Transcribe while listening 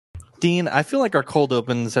Dean, I feel like our cold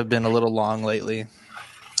opens have been a little long lately.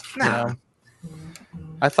 Nah. You know?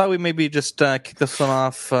 I thought we maybe just kick this one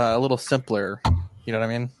off a little simpler. You know what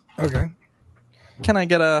I mean? Okay. Can I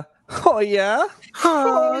get a, oh yeah?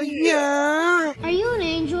 Oh, yeah. Are you an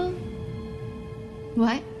angel?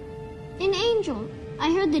 What? An angel.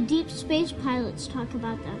 I heard the deep space pilots talk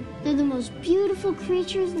about them. They're the most beautiful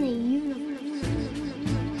creatures in the universe.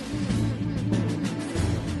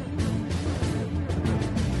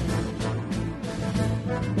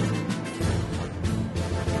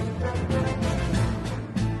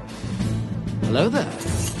 Hello there.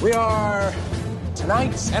 We are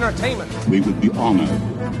tonight's entertainment. We would be honored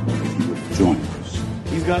if you would join us.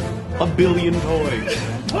 He's got a billion toys.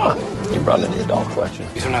 You brought in the doll collection.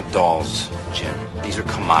 These are not dolls, Jim. These are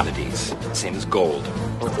commodities. Same as gold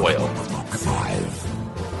or oil. 5, 4,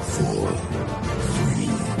 3, 2,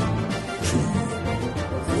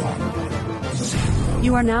 1.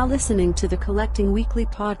 You are now listening to the Collecting Weekly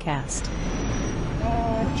podcast.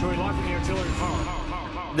 Shall we lock in the artillery power?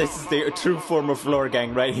 This is the true form of lore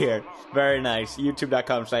gang right here. Very nice.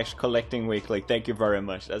 YouTube.com/collectingweekly. Thank you very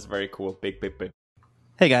much. That's very cool. Big.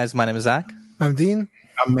 Hey guys, my name is Zach. I'm Dean.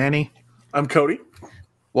 I'm Manny. I'm Cody.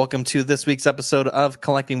 Welcome to this week's episode of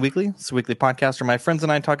Collecting Weekly. It's a weekly podcast where my friends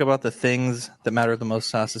and I talk about the things that matter the most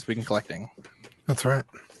to us this week in collecting. That's right.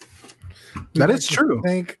 That is true.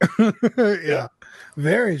 Yeah,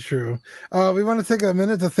 very true. We want to take a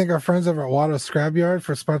minute to thank our friends over at Watto Scrapyard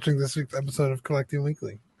for sponsoring this week's episode of Collecting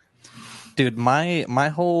Weekly. Dude, my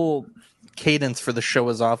whole cadence for the show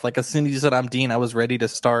was off. Like, as soon as you said I'm Dean, I was ready to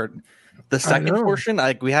start the second portion.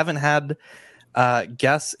 We haven't had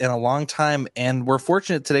guests in a long time, and we're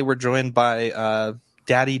fortunate today. We're joined by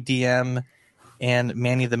Daddy DM and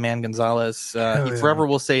Manny the Man Gonzalez. He forever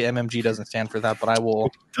will say MMG doesn't stand for that, but I will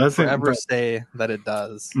forever say that it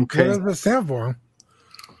does. Okay. What does it stand for?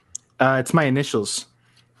 It's my initials.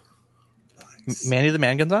 Manny the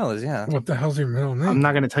Man Gonzalez, yeah. What the hell's your middle name? I'm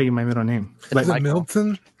not going to tell you my middle name. Is it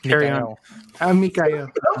Milton? Carry on. I'm Mikael.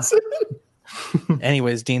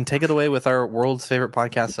 Anyways, Dean, take it away with our world's favorite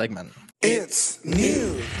podcast segment. It's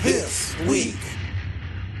new this week.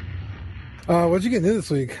 What'd you get new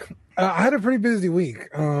this week? I had a pretty busy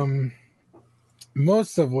week.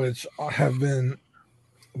 Most of which have been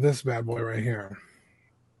this bad boy right here.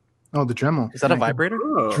 Oh, the Dremel. Is that a vibrator?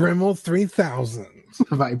 Dremel 3000.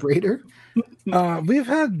 Vibrator? We've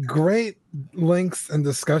had great links and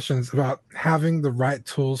discussions about having the right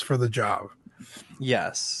tools for the job.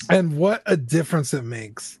 Yes. And what a difference it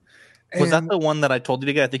makes. Was that the one that I told you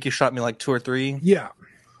to get? I think you shot me like 2 or 3. Yeah.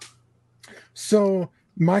 So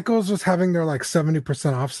Michael's was having their like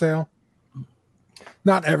 70% off sale.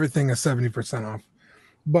 Not everything is 70% off.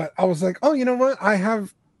 But I was like, oh, you know what? I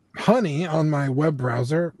have Honey on my web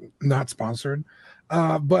browser. Not sponsored.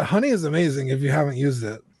 But Honey is amazing if you haven't used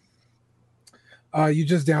it. You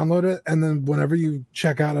just download it, and then whenever you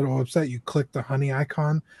check out at a website, you click the Honey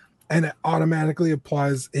icon, and it automatically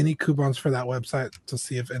applies any coupons for that website to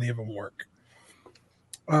see if any of them work.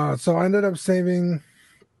 So I ended up saving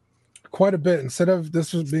quite a bit. Instead of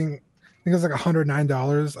this was being, I think it was like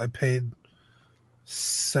 $109, I paid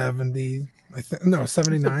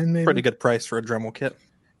 $79 maybe. Pretty good price for a Dremel kit.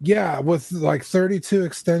 Yeah, with like 32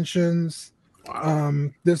 extensions.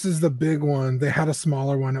 This is the big one. They had a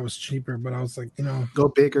smaller one, it was cheaper, but I was like, go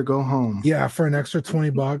big or go home. Yeah, for an extra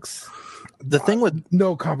 $20. The thing with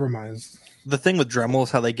no compromise. The thing with Dremel is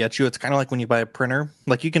how they get you. It's kind of like when you buy a printer.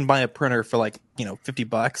 Like, you can buy a printer for like,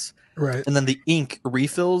 $50. Right. And then the ink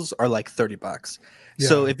refills are like $30. Yeah.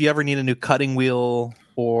 So if you ever need a new cutting wheel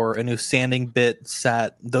or a new sanding bit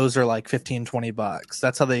set, those are like $15-$20.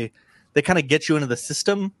 That's how they kind of get you into the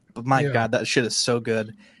system. But my God, that shit is so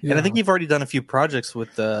good. Yeah. And I think you've already done a few projects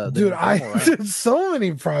with the dude. Dremel, right? Did so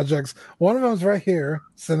many projects. One of them's right here,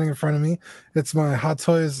 sitting in front of me. It's my Hot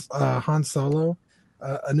Toys Han Solo,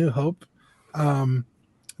 A New Hope.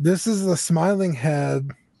 This is the smiling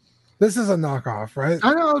head. This is a knockoff, right?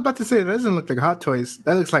 I know. I was about to say that doesn't look like Hot Toys.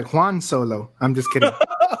 That looks like Juan Solo. I'm just kidding.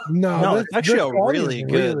 No, it's actually a really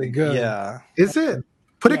good. Yeah. Is it?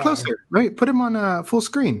 Put it closer, right? Put him on full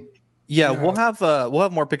screen. Yeah, we'll have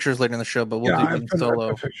more pictures later in the show, but we'll do them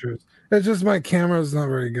solo. Pictures. It's just my camera's not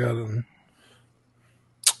very good.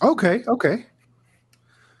 Okay.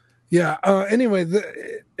 Yeah. Anyway,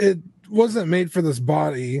 it wasn't made for this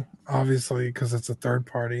body, obviously, because it's a third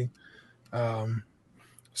party.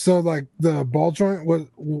 So like the ball joint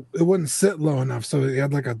it wouldn't sit low enough, so it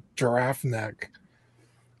had like a giraffe neck.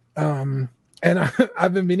 And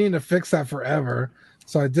I've been meaning to fix that forever,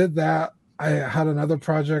 so I did that. I had another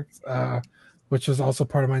project, which was also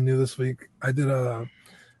part of my new this week. I did a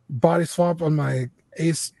body swap on my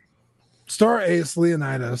Ace Star Ace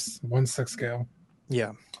Leonidas 1/6 scale.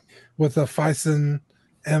 Yeah. With a Fison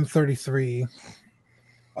M33.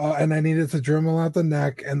 And I needed to Dremel out the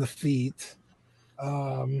neck and the feet.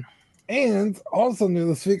 And also new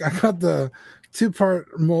this week, I got the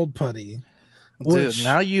 2-part mold putty. Dude,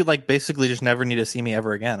 now you like basically just never need to see me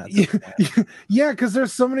ever again. Yeah, because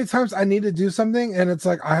there's so many times I need to do something and it's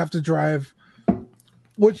like I have to drive,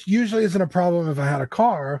 which usually isn't a problem if I had a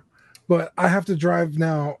car, but I have to drive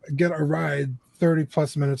now, get a ride 30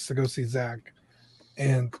 plus minutes to go see Zach.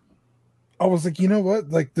 And I was like, you know what?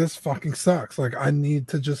 Like, this fucking sucks. Like, I need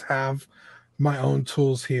to just have my own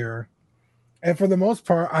tools here. And for the most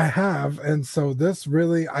part, I have. And so this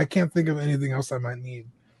really, I can't think of anything else I might need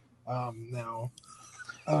now.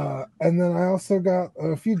 And then I also got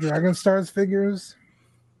a few Dragon Stars figures.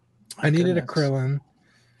 I needed a Krillin.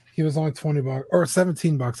 He was only $20 or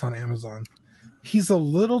 $17 on Amazon. He's a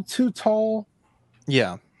little too tall.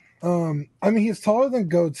 Yeah. I mean, he's taller than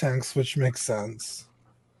Gotenks, which makes sense.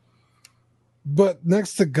 But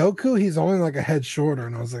next to Goku, he's only like a head shorter,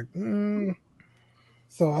 and I was like,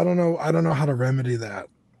 So I don't know. I don't know how to remedy that.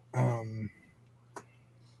 Well,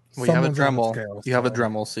 you have a Dremel. You have a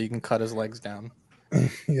Dremel, so you can cut his legs down.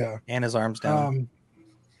 Yeah, and his arms down.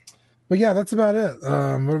 But yeah, that's about it.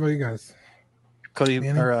 What about you guys? Cody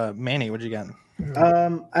or Manny, what'd you get?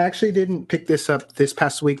 I actually didn't pick this up this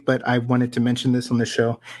past week, but I wanted to mention this on the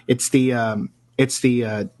show. It's the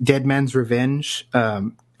Dead Man's Revenge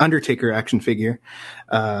Undertaker action figure.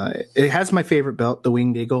 It has my favorite belt, the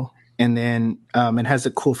Winged Eagle, and then it has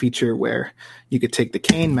a cool feature where you could take the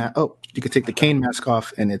Kane mask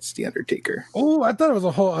off, and it's the Undertaker. Oh, I thought it was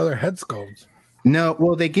a whole other head sculpt. No,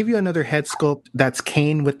 well, they give you another head sculpt that's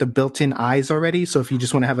Kane with the built-in eyes already. So if you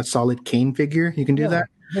just want to have a solid Kane figure, you can do that.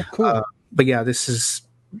 Cool. But yeah, this is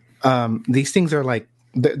these things are like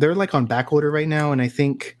they're like on back order right now, and I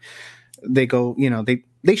think they go,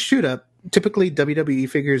 they shoot up. Typically, WWE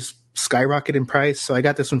figures skyrocket in price, so I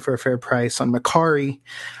got this one for a fair price on Mercari.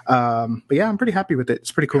 But yeah, I'm pretty happy with it.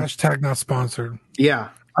 It's pretty cool. Hashtag not sponsored. Yeah,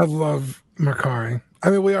 I love Mercari. I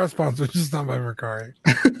mean, we are sponsored, just not by Mercari.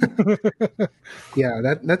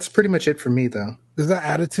 Yeah, that's pretty much it for me, though. Is that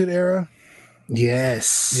Attitude Era?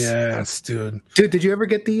 Yes. Yes, dude. Dude, did you ever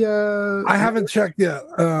get the... I haven't checked yet.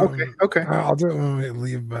 Okay. I'll do it when we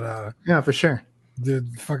leave, but... yeah, for sure.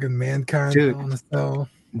 Dude, fucking Mankind on the cell.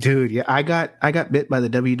 Dude, yeah, I got bit by the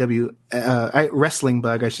WWE wrestling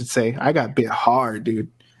bug, I should say. I got bit hard, dude.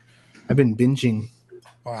 I've been binging.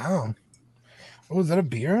 Wow. Oh, was that a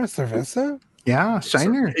beer? A cerveza? Yeah,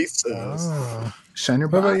 Shiner. Shiner.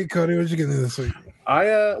 What about you, Cody? What'd you get into this week?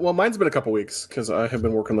 Well, mine's been a couple weeks because I have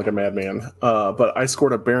been working like a madman. But I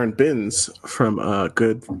scored a Baron Bins from a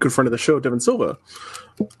good friend of the show, Devin Silva.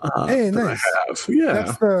 Hey, nice. Yeah,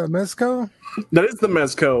 that's the Mezco. That is the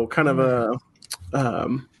Mezco, kind of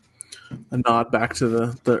a nod back to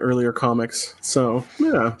the earlier comics. So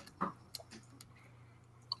yeah.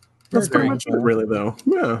 That's pretty much it, really, though.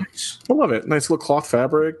 Yeah, I love it. Nice little cloth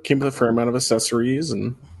fabric. Came with a fair amount of accessories,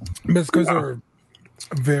 and Mezcos are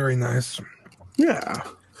very nice. Yeah,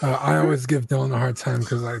 I always give Dylan a hard time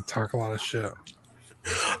because I talk a lot of shit.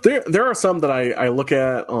 There are some that I look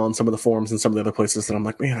at on some of the forums and some of the other places that I'm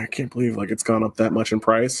like, man, I can't believe like it's gone up that much in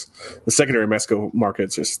price. The secondary Mezco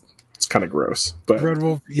market's just it's kind of gross. But Red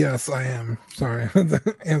Wolf, yes, I am. Sorry,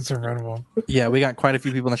 answer Red Wolf. Yeah, we got quite a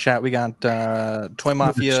few people in the chat. We got Toy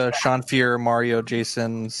Mafia, Sean Fear, Mario,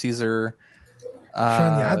 Jason, Caesar,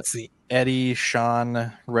 Sean Yahtzee, Eddie,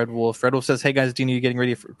 Sean, Red Wolf. Red Wolf says, "Hey guys, Dino, you getting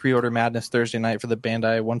ready for pre-order madness Thursday night for the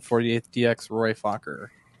Bandai 148th DX Roy Fokker?"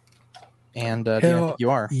 And Danny, I think you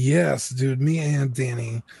are. Yes, dude. Me and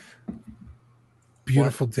Danny.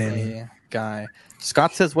 Beautiful Danny. Guy.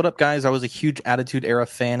 Scott says, "What up, guys? I was a huge Attitude Era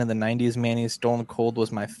fan in the 90s. Manny, Stone Cold was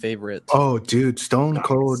my favorite." Oh, dude. Stone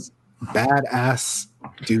Cold, badass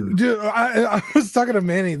dude. Dude, I was talking to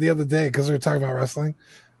Manny the other day because we were talking about wrestling.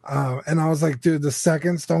 And I was like, dude, the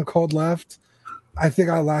second Stone Cold left, I think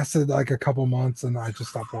I lasted like a couple months and I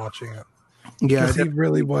just stopped watching it. Yeah. He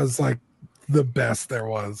really was like the best there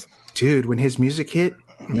was. Dude, when his music hit,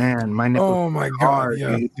 man, my nipple. Oh my God.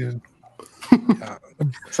 Yeah, dude. Yeah.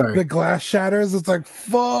 Sorry. The glass shatters. It's like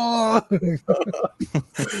fuck.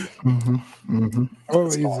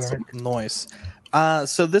 Awesome. Noise.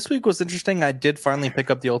 So this week was interesting. I did finally pick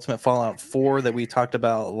up the Ultimate Fallout 4 that we talked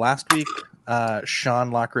about last week.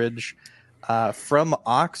 Sean Lockridge from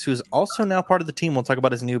Ox, who's also now part of the team. We'll talk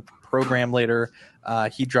about his new program later.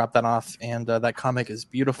 He dropped that off, and that comic is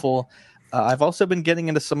beautiful. I've also been getting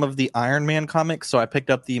into some of the Iron Man comics, so I picked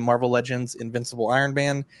up the Marvel Legends Invincible Iron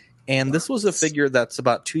Man. And this was a figure that's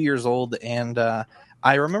about 2 years old, and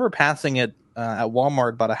I remember passing it at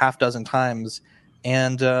Walmart about a half dozen times.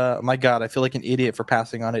 And my God, I feel like an idiot for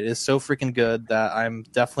passing on it. It is so freaking good that I'm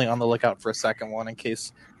definitely on the lookout for a second one in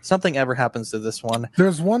case something ever happens to this one.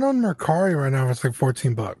 There's one on Mercari right now. It's like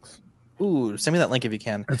 $14. Ooh, send me that link if you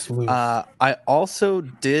can. It's loose. I also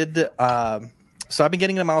did. So I've been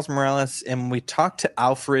getting into Miles Morales, and we talked to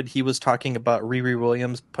Alfred. He was talking about Riri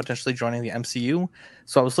Williams potentially joining the MCU.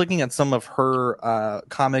 So I was looking at some of her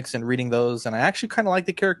comics and reading those, and I actually kind of like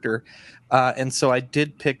the character. And so I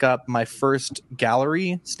did pick up my first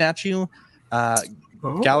Gallery statue.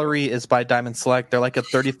 Gallery is by Diamond Select. They're like a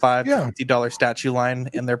 $35 to $50 statue line,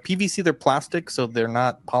 and they're PVC. They're plastic, so they're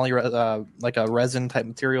not like a resin type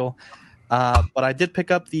material. But I did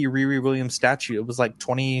pick up the Riri Williams statue. It was like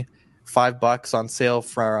 $25 on sale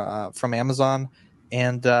from Amazon,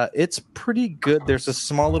 and it's pretty good. There's a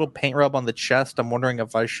small little paint rub on the chest. I'm wondering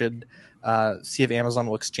if I should see if Amazon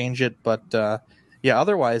will exchange it, but yeah,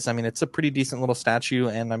 otherwise, I mean, it's a pretty decent little statue,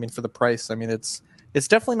 and I mean, for the price, I mean, it's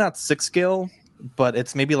definitely not 6 scale, but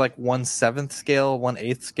it's maybe like 1/7 scale,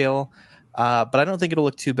 1/8 scale. But I don't think it'll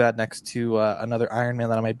look too bad next to another Iron Man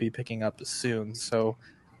that I might be picking up soon. So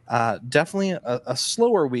definitely a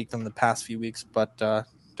slower week than the past few weeks, but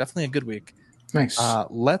definitely a good week. Nice.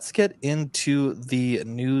 Let's get into the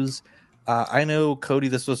news. I know, Cody,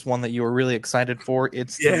 this was one that you were really excited for.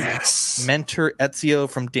 It's the Mentor Ezio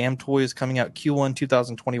from Damn Toys coming out Q1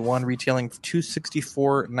 2021, retailing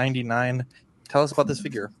 $264.99. Tell us about this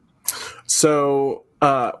figure. So,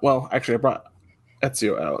 well, actually, I brought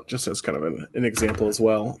Ezio out just as kind of an example as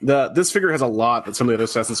well. This figure has a lot that some of the other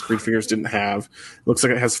Assassin's Creed figures didn't have. It looks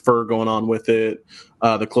like it has fur going on with it.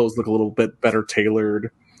 The clothes look a little bit better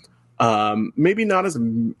tailored. Maybe not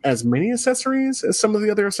as many accessories as some of the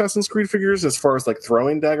other Assassin's Creed figures as far as like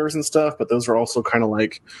throwing daggers and stuff, but those are also kind of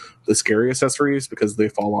like the scary accessories because they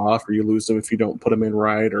fall off or you lose them if you don't put them in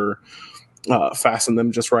right or fasten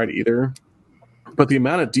them just right either. But the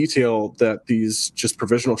amount of detail that these just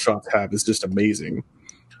provisional shots have is just amazing.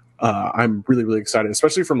 I'm really, really excited,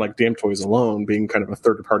 especially from like Damn Toys alone, being kind of a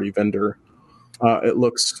third-party vendor. It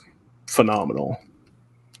looks phenomenal.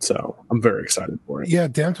 So I'm very excited for it. Yeah,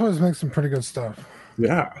 Damn Toys makes some pretty good stuff.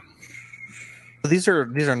 Yeah. These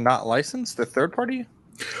are not licensed? They're third-party?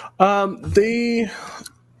 They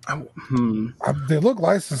look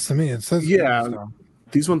licensed to me. It says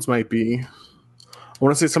these ones might be. I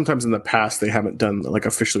want to say sometimes in the past they haven't done like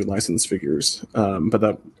officially licensed figures, but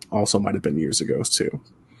that also might have been years ago too.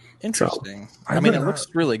 Interesting. So, I mean, it looks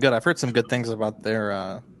really good. I've heard some good things about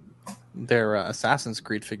their Assassin's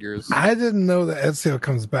Creed figures. I didn't know that Ezio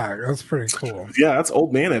comes back. That's pretty cool. Yeah, that's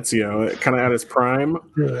old man Ezio. Kind of at his prime.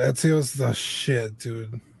 Dude, Ezio's the shit,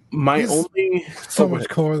 dude. He's so much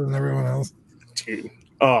cooler than everyone else. Dude.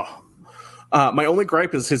 My only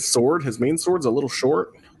gripe is his sword. His main sword's a little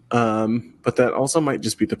short. But that also might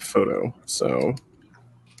just be the photo. So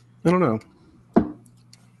I don't know.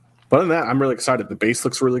 But other than that, I'm really excited. The base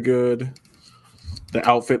looks really good. The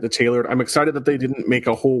outfit, the tailored. I'm excited that they didn't make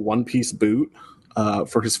a whole one-piece boot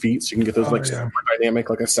for his feet, so you can get those super dynamic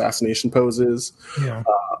like assassination poses. Yeah.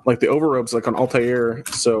 Like the overrobes, like on Altair.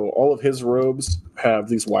 So all of his robes have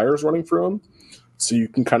these wires running through them, so you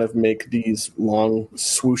can kind of make these long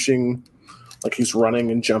swooshing, like he's running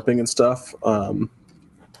and jumping and stuff.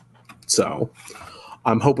 So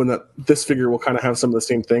I'm hoping that this figure will kind of have some of the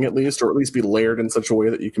same thing at least, or at least be layered in such a way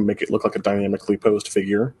that you can make it look like a dynamically posed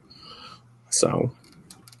figure. So,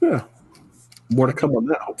 yeah, more to come on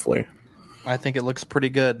that, hopefully. I think it looks pretty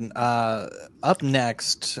good. Up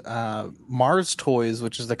next, Mars Toys,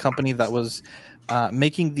 which is the company that was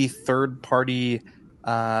making the third-party,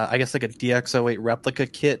 I guess like a DX08 replica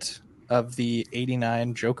kit of the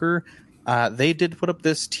 89 Joker. They did put up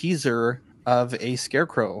this teaser of a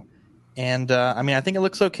Scarecrow. And, I mean, I think it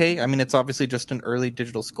looks okay. I mean, it's obviously just an early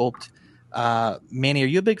digital sculpt. Manny, are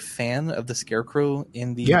you a big fan of the Scarecrow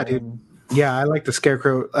in the... Yeah, dude. Yeah, I like the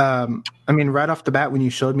Scarecrow. I mean, right off the bat, when you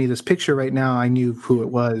showed me this picture right now, I knew who it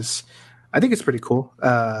was. I think it's pretty cool.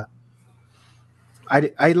 I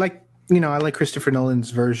like, I like Christopher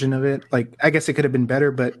Nolan's version of it. Like, I guess it could have been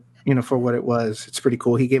better, but, for what it was, it's pretty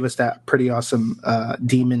cool. He gave us that pretty awesome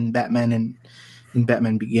demon Batman in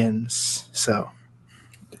Batman Begins, so...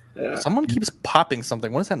 Yeah. Someone keeps popping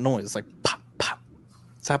something. What is that noise? Like pop, pop.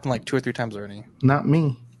 It's happened like 2 or 3 times already. Not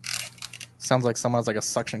me. Sounds like someone has like a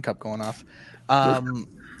suction cup going off.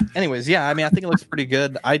 Anyways, yeah, I mean, I think it looks pretty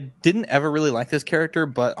good. I didn't ever really like this character,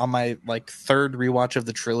 but on my like third rewatch of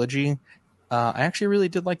the trilogy, I actually really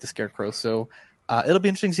did like the Scarecrow. So it'll be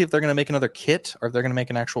interesting to see if they're going to make another kit or if they're going to make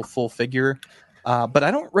an actual full figure. But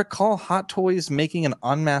I don't recall Hot Toys making an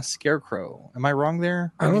unmasked Scarecrow. Am I wrong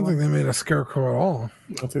there? I don't think they made a Scarecrow at all.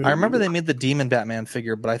 I remember they made the Demon Batman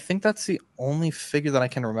figure, but I think that's the only figure that I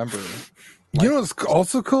can remember. You know what's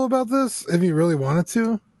also cool about this? If you really wanted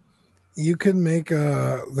to, you could make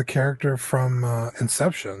the character from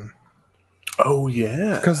Inception. Oh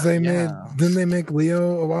yeah, because didn't they make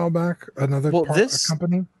Leo a while back? Another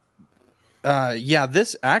company.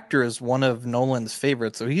 This actor is one of Nolan's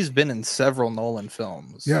favorites, so he's been in several Nolan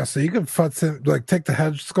films. Yeah, so you could futz him, like take the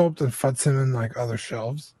head sculpt and futz him in like other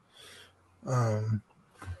shelves.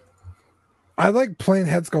 I like plain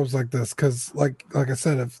head sculpts like this because, like I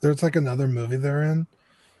said, if there's like another movie they're in,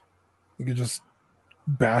 you could just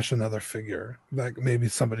bash another figure. Like maybe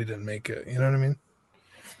somebody didn't make it. You know what I mean?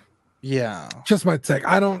 Yeah. Just my take.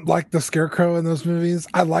 I don't like the Scarecrow in those movies.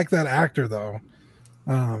 I like that actor though.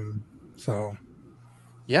 So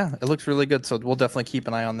yeah, it looks really good. So we'll definitely keep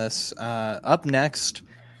an eye on this. Up next,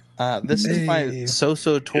 this is by So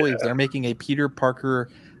Toys. They're making a Peter Parker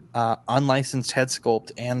unlicensed head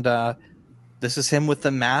sculpt, and this is him with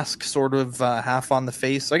the mask sort of half on the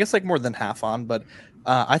face. I guess like more than half on, but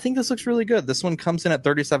I think this looks really good. This one comes in at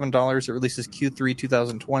 $37. It releases Q3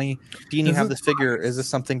 2020. Dean, you have this figure. Is this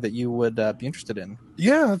something that you would be interested in?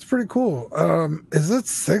 Yeah, it's pretty cool. Is it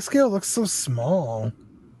 6 scale? It looks so small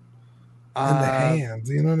in the hands.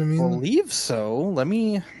 You know what I mean? I believe so.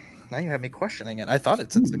 Now you have me questioning it. I thought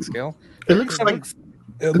it's at 6 scale. It looks like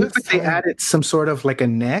they added some sort of like a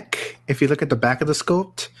neck. If you look at the back of the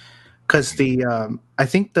sculpt, because I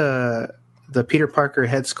think the Peter Parker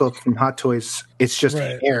head sculpt from Hot Toys, it's just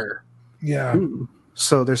hair. Yeah. Ooh.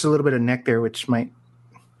 So there's a little bit of neck there, which might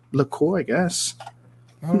look cool, I guess.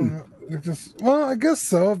 I don't know. Well, I guess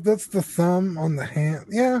so. If that's the thumb on the hand.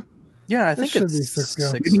 Yeah. Yeah, I think it's 6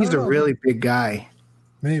 scale. He's a really big guy.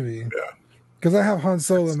 Maybe. Yeah. Because I have Han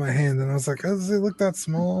Solo in my hand, and I was like, oh, does he look that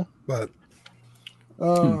small? But,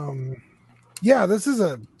 yeah, this is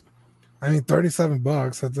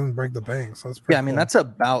 $37. That doesn't break the bank, so that's pretty cool. That's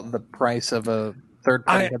about the price of a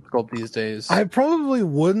third-party head sculpt these days. I probably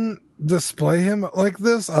wouldn't display him like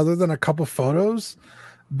this other than a couple photos,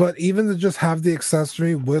 but even to just have the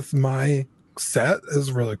accessory with my set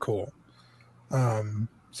is really cool.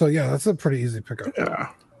 So yeah, that's a pretty easy pickup. Yeah,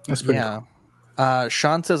 that's pretty cool.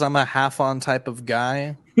 Sean says I'm a half-on type of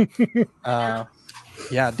guy.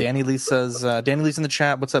 Danny Lee says, Danny Lee's in the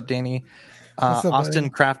chat. What's up, Danny? Austin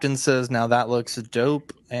Crafton says, now that looks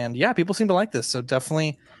dope. And yeah, people seem to like this. So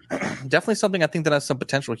definitely something I think that has some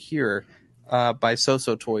potential here by So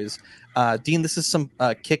Toys. Dean, this is some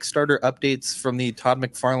Kickstarter updates from the Todd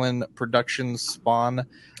McFarlane Productions Spawn.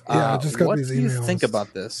 I just got these emails. What do you think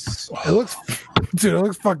about this? It looks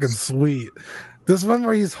fucking sweet. This one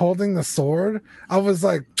where he's holding the sword, I was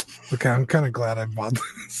like, okay, I'm kind of glad I bought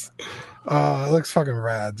this. It looks fucking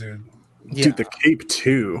rad, dude. Yeah. Dude, the cape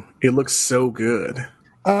too. It looks so good.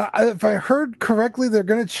 If I heard correctly, they're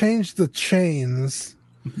going to change the chains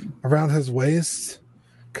around his waist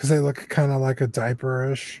because they look kind of like a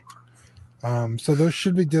diaper-ish. So those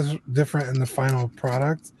should be different in the final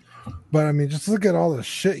product. But just look at all the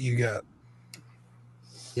shit you get.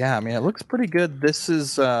 Yeah, it looks pretty good. This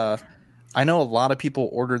is, I know a lot of people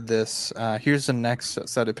ordered this. Here's the next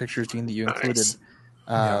set of pictures, Dean, that you included.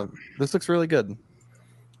 Nice. This looks really good.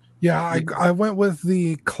 Yeah, I went with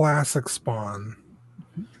the classic Spawn.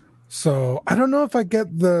 So I don't know if I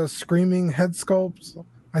get the screaming head sculpts.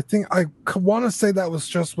 I think I want to say that was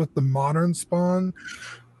just with the modern Spawn,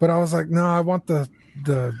 but I was like, no, I want the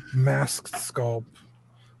masked sculpt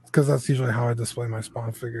because that's usually how I display my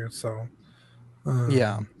Spawn figures. So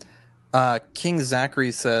King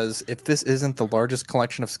Zachary says, if this isn't the largest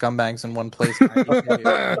collection of scumbags in one place,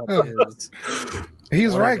 I don't know what is.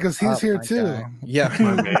 He's right, because he's here too. Guy.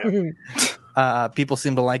 Yeah. People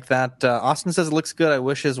seem to like that. Austin says it looks good. I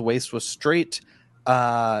wish his waist was straight.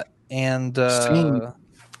 And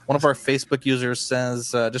one of our Facebook users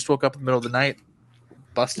says, just woke up in the middle of the night,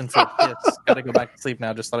 busting for a piss. Gotta go back to sleep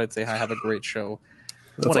now. Just thought I'd say hi. Have a great show.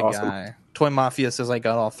 What a awesome guy. Toy Mafia says I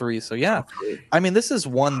got all three. So yeah, this is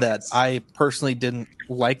one that I personally didn't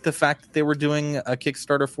like the fact that they were doing a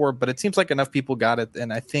Kickstarter for, but it seems like enough people got it,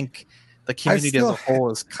 and I think the community as a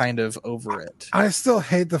whole is kind of over it. I still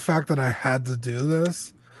hate the fact that I had to do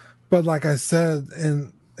this, but like I said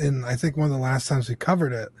in I think one of the last times we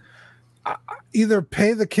covered it, either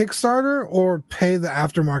pay the Kickstarter or pay the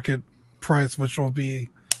aftermarket price, which will be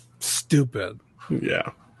stupid.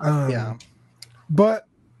 Yeah. But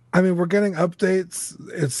we're getting updates.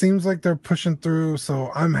 It seems like they're pushing through,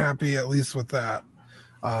 so I'm happy at least with that.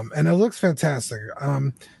 And it looks fantastic.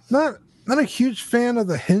 Not a huge fan of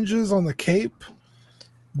the hinges on the cape.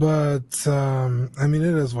 But I mean,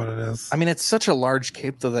 it is what it is. I mean, it's such a large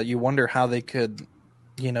cape though that you wonder how they could,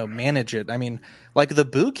 manage it. I mean, like the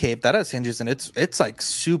Boo cape that has hinges and it's like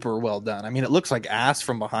super well done. I mean, it looks like ass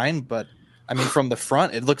from behind, but I mean, from the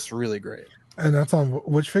front, it looks really great. And that's on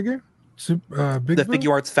which figure? Big the Boo?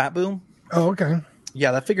 Figuarts Fat Boo. Oh, okay.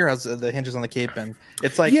 Yeah, that figure has the hinges on the cape, and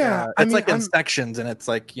it's like in sections, and it's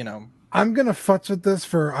like I'm gonna futz with this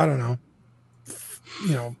for I don't know,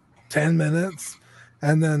 10 minutes,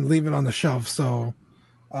 and then leave it on the shelf. So,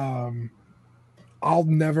 I'll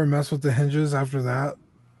never mess with the hinges after that,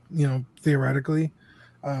 theoretically.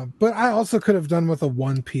 But I also could have done with a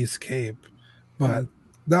one-piece cape, but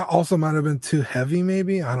that also might have been too heavy.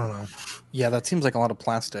 Maybe I don't know. Yeah, that seems like a lot of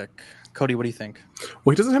plastic. Cody, what do you think?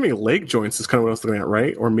 Well, he doesn't have any leg joints. Is kind of what I was looking at,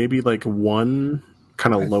 right? Or maybe like one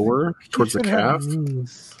kind of lower towards the calf.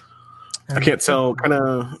 I can't tell. Kind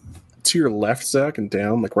of to your left, Zach, and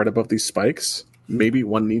down, like right above these spikes. Maybe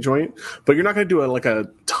one knee joint, but you're not going to do a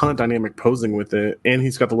ton of dynamic posing with it. And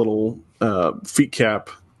he's got the little feet cap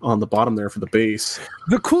on the bottom there for the base.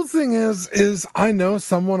 The cool thing is I know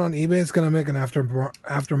someone on eBay is going to make an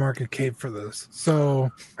aftermarket cape for this,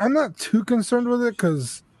 so I'm not too concerned with it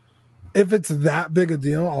because if it's that big a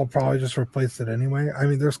deal, I'll probably just replace it anyway. I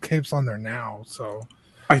mean, there's capes on there now, so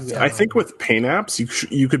I think with paint apps,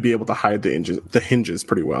 you could be able to hide the hinges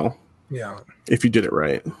pretty well. Yeah, if you did it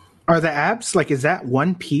right. Are the abs is that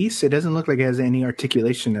one piece? It doesn't look like it has any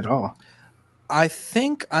articulation at all. I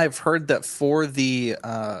think I've heard that for the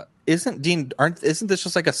isn't this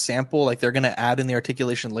just like a sample? Like they're going to add in the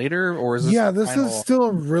articulation later, or is this? Yeah, this is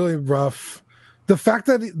still really rough. The fact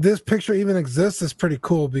that this picture even exists is pretty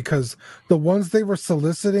cool because the ones they were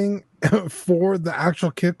soliciting for the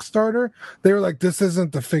actual Kickstarter, they were like, "This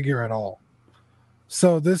isn't the figure at all."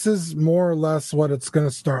 So this is more or less what it's going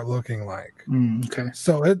to start looking like. Okay.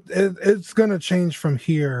 So it's going to change from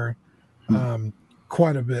here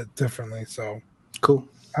quite a bit differently. So cool.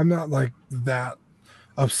 I'm not like that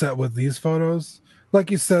upset with these photos.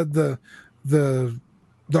 Like you said, the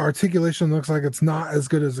articulation looks like it's not as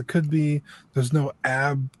good as it could be. There's no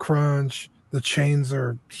ab crunch. The chains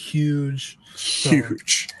are huge.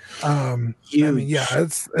 Huge. So, I mean, yeah,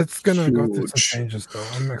 it's gonna go through some changes though.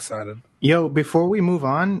 I'm excited. Yo, before we move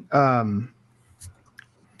on,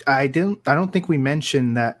 I don't think we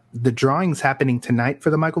mentioned that the drawing's happening tonight for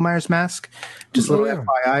the Michael Myers mask. Just a little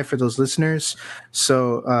FYI for those listeners.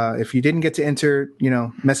 So if you didn't get to enter,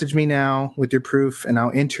 message me now with your proof and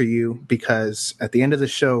I'll enter you because at the end of the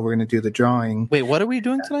show we're gonna do the drawing. Wait, what are we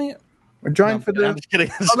doing tonight? We're drawing for the. I'm just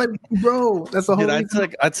kidding. I'm like, bro, that's the whole.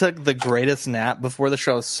 Dude, I took the greatest nap before the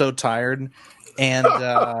show. I was so tired, and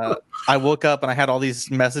I woke up and I had all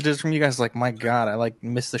these messages from you guys. Like, my God, I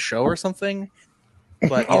missed the show or something.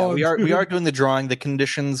 But yeah, we are doing the drawing. The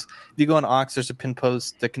conditions. If you go on Ox, there's a pin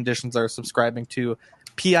post. The conditions are subscribing to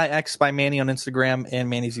PIX by Manny on Instagram and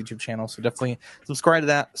Manny's YouTube channel. So definitely subscribe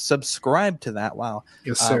to that. Wow.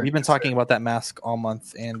 Yes, sir. We've been talking about that mask all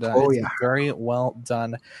month, and it's very well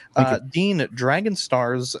done. Dean, Dragon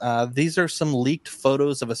Stars, these are some leaked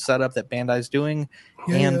photos of a setup that Bandai's doing,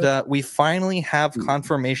 we finally have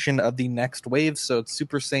confirmation of the next wave. So it's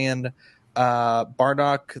Super Saiyan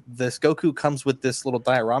Bardock. This Goku comes with this little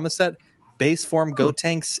diorama set. Base form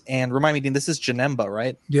Gotenks, and remind me, Dean, this is Janemba,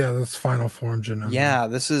 right? Yeah, that's final form Janemba. Yeah,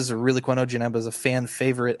 this is really cool. I know Janemba is a fan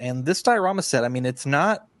favorite, and this diorama set, I mean, it's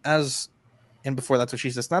not as, and before that's what she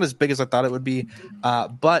says, it's not as big as I thought it would be,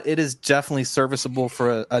 but it is definitely serviceable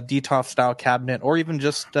for a DTOF style cabinet, or even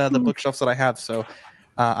just the bookshelves that I have. So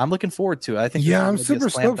I'm looking forward to it. I think. Yeah, I'm super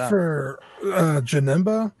stoked for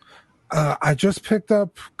Janemba. I just picked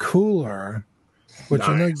up Cooler, which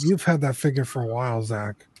I know you've had that figure for a while,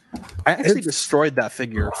 Zach. I actually destroyed that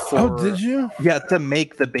figure did you? Yeah, to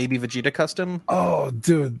make the baby Vegeta custom. Oh,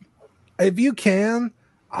 dude. If you can,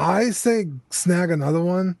 I say snag another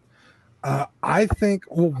one. I think,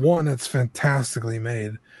 one, it's fantastically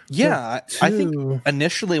made. Yeah, I think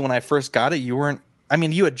initially when I first got it, you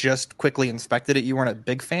had just quickly inspected it. You weren't a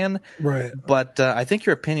big fan. Right. But I think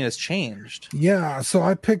your opinion has changed. Yeah, so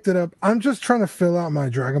I picked it up. I'm just trying to fill out my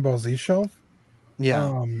Dragon Ball Z shelf.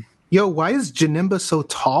 Yeah. Yo, why is Janemba so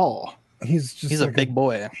tall? He's a big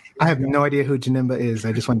boy. I have no idea who Janemba is.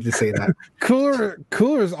 I just wanted to say that.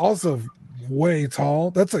 Cooler is also way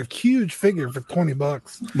tall. That's a huge figure for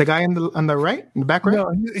 $20. The guy on the right, in the back right?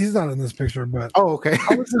 No, he's not in this picture. But okay.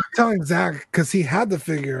 I was just telling Zach because he had the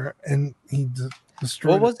figure and he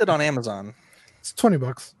destroyed. What was it on Amazon? It's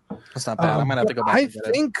 $20. That's not bad. I might have to go back. I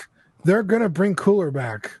think they're gonna bring Cooler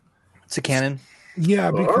back to canon. Yeah,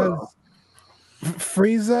 because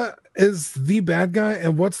Frieza is the bad guy,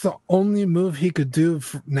 and what's the only move he could do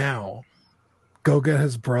now? go get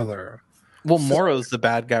his brother. Well, Moro's the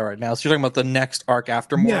bad guy right now. So you're talking about the next arc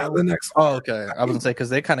after Moro? Yeah, the next. Oh, okay. I was gonna say because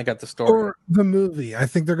they kind of got the story. Or the movie. I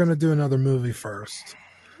think they're gonna do another movie first.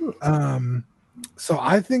 So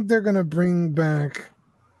I think they're gonna bring back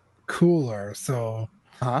Cooler. So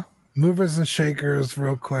movers and shakers,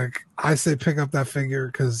 real quick. I say pick up that figure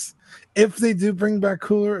because if they do bring back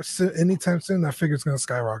Cooler anytime soon, that figure's gonna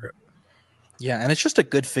skyrocket. Yeah, and it's just a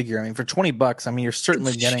good figure. I mean, for $20, I mean, you're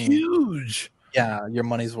certainly getting huge. Yeah, your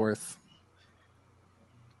money's worth.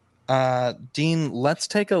 Dean, let's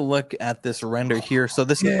take a look at this render here. So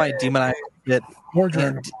this is by Demoniacal Fit.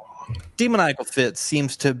 Demoniacal Fit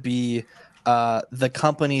seems to be the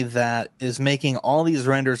company that is making all these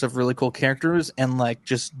renders of really cool characters and like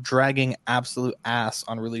just dragging absolute ass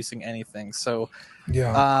on releasing anything. So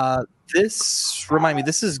this remind me,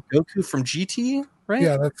 this is Goku from GT, right?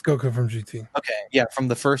 Yeah, that's Goku from GT. Okay, yeah, from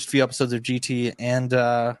the first few episodes of GT,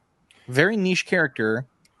 and very niche character.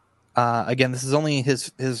 Again, this is only his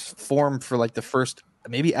form for like the first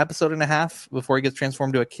maybe episode and a half before he gets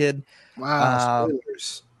transformed to a kid. Wow,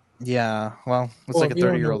 spoilers. Yeah, well, it's like a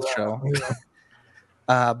 30-year-old show.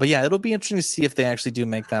 But yeah, it'll be interesting to see if they actually do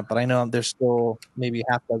make that. But I know there's still maybe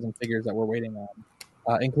half dozen figures that we're waiting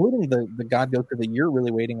on, including the God Goku that you're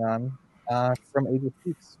really waiting on from Age of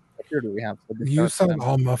Peaks. What here do we have? So you sound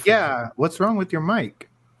all muffled. Yeah, what's wrong with your mic?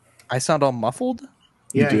 I sound all muffled?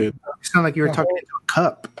 Yeah, you did. You sound like you were talking into a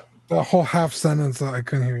cup. The whole half sentence, I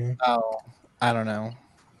couldn't hear you. Oh, I don't know.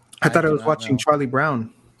 I thought I was watching Charlie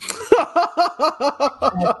Brown.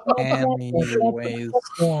 Anyways.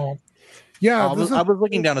 Yeah, I was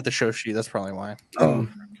looking down at the show sheet. That's probably why.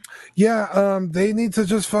 They need to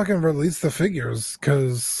just fucking release the figures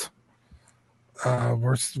because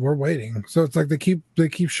we're waiting. So it's like they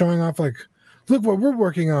keep showing off like, look what we're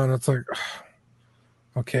working on. It's like,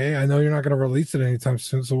 okay, I know you're not going to release it anytime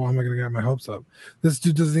soon, so why am I going to get my hopes up? This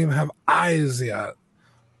dude doesn't even have eyes yet.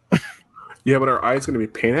 Yeah, but are eyes going to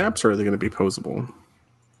be paint apps or are they going to be posable?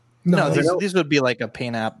 No, these would be like a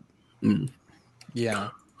paint app. Yeah.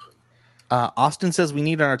 Austin says we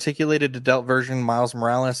need an articulated adult version. Miles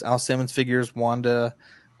Morales, Al Simmons figures, Wanda.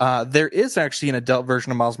 There is actually an adult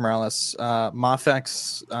version of Miles Morales.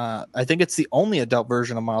 Mafex, I think it's the only adult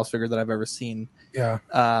version of Miles figure that I've ever seen. Yeah.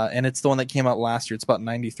 And it's the one that came out last year. It's about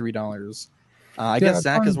 $93. I guess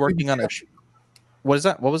Zach is working on it. What is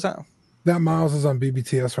that? What was that? That Miles is on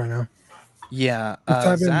BBTS right now. Yeah.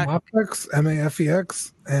 Type Zach, in Mafex,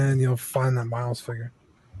 Mafex, and you'll find that Miles figure.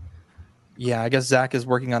 Yeah, I guess Zach is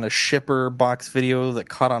working on a shipper box video that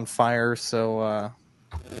caught on fire. So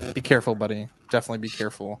be careful, buddy. Definitely be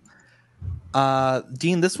careful.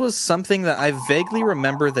 Dean, this was something that I vaguely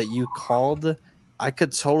remember that you called. I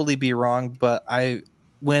could totally be wrong, but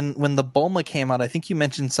when the Bulma came out, I think you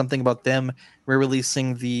mentioned something about them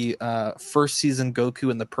re-releasing the first season Goku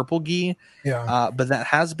in the purple gi. Yeah. But that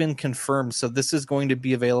has been confirmed, so this is going to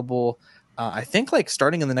be available. I think like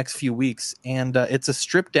starting in the next few weeks, and it's a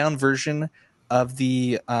stripped down version of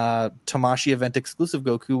the Tamashii event exclusive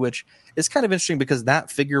Goku, which is kind of interesting because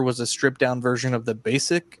that figure was a stripped down version of the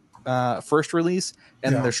basic first release,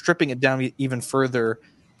 and they're stripping it down even further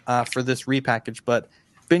for this repackage. But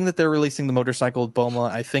being that they're releasing the motorcycle with Bulma,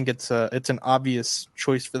 I think it's an obvious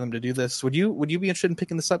choice for them to do this. Would you be interested in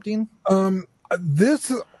picking this up, Dean?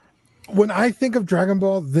 This, when I think of Dragon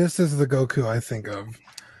Ball, this is the Goku I think of.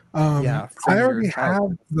 I already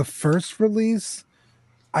have the first release.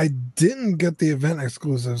 I didn't get the event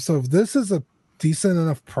exclusive, so if this is a decent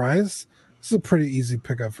enough price, this is a pretty easy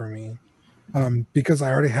pickup for me, because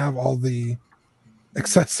I already have all the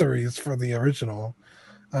accessories for the original.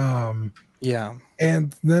 And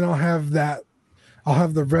then I'll have the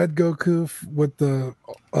red Goku with the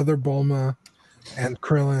other Bulma and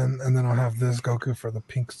Krillin, and then I'll have this Goku for the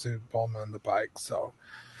pink suit Bulma and the bike. So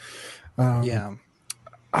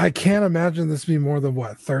I can't imagine this be more than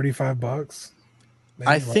what, $35.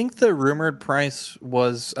 I think the rumored price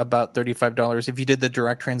was about $35. If you did the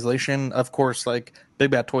direct translation, of course, like Big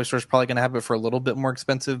Bad Toy Store is probably going to have it for a little bit more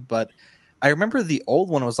expensive, but I remember the old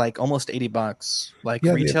one was like almost $80, like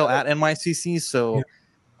retail at NYCC. So,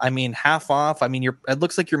 I mean, half off. I mean, it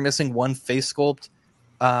looks like you're missing one face sculpt,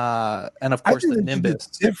 and of course the Nimbus.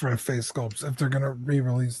 Different face sculpts if they're going to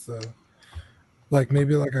re-release the, like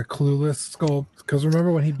maybe like a Clueless sculpt. Because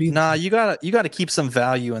remember when he beat? Nah, you gotta keep some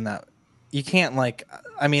value in that. You can't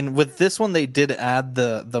I mean, with this one they did add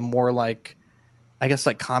the more like, I guess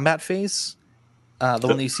like combat face, the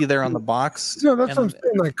one that you see there on the box. No, that's what I'm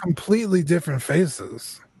saying. Like completely different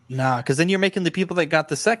faces. Nah, because then you're making the people that got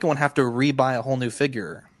the second one have to rebuy a whole new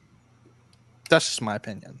figure. That's just my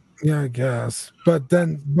opinion. Yeah, I guess. But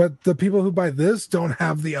the people who buy this don't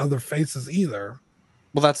have the other faces either.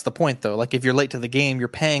 Well, that's the point, though. Like, if you're late to the game, you're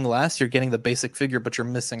paying less, you're getting the basic figure, but you're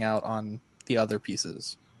missing out on the other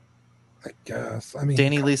pieces. I guess. I mean,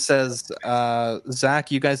 Danny Lee says,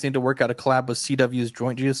 Zach, you guys need to work out a collab with CW's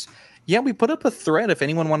Joint Juice. Yeah, we put up a thread if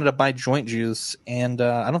anyone wanted to buy Joint Juice, and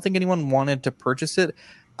I don't think anyone wanted to purchase it.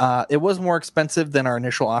 It was more expensive than our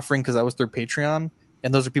initial offering because that was through Patreon,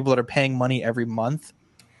 and those are people that are paying money every month.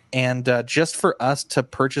 And just for us to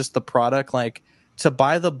purchase the product, like to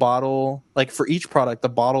buy the bottle, like for each product, the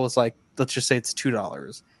bottle is like, let's just say it's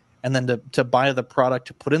 $2. And then to buy the product,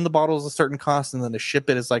 to put in the bottle is a certain cost, and then to ship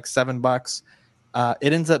it is like $7.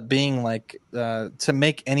 It ends up being like to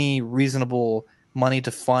make any reasonable money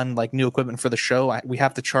to fund like new equipment for the show, we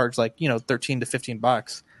have to charge like, you know, $13 to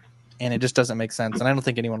 $15, and it just doesn't make sense. And I don't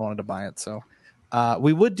think anyone wanted to buy it. So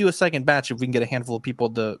we would do a second batch if we can get a handful of people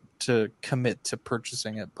to commit to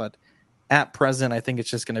purchasing it. But at present, I think it's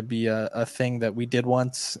just going to be a thing that we did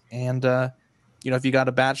once. And, you know, if you got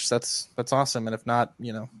a batch, that's awesome. And if not,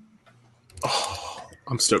 you know. Oh,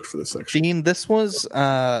 I'm stoked for this section. Dean, this was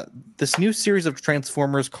this new series of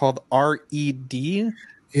Transformers called R.E.D.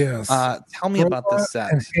 Yes. Tell me about this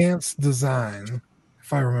set. Enhanced design,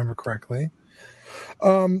 if I remember correctly.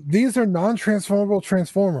 These are non-transformable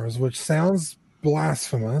Transformers, which sounds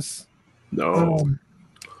blasphemous. No.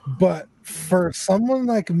 But for someone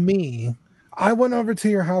like me, I went over to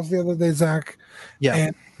your house the other day, Zach. Yeah.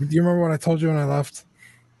 And do you remember what I told you when I left?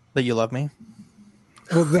 That you love me?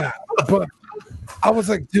 Well, that. But I was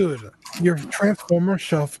like, dude, your Transformer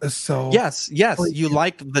shelf is so... Yes. You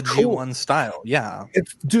like the G1 style. Yeah.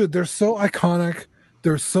 Dude, they're so iconic.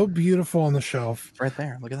 They're so beautiful on the shelf. It's right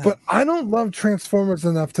there. Look at that. But I don't love Transformers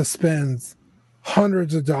enough to spend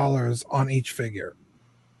hundreds of dollars on each figure.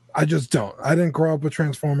 I just don't. I didn't grow up with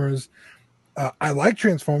Transformers. I like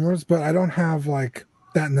Transformers, but I don't have like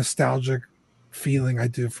that nostalgic feeling I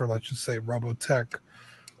do for, let's just say, Robotech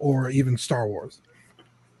or even Star Wars.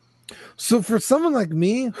 So for someone like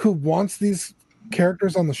me who wants these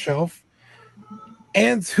characters on the shelf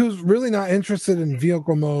and who's really not interested in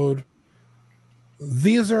vehicle mode,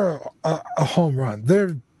 these are a home run.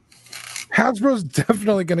 Hasbro's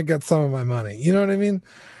definitely going to get some of my money. You know what I mean?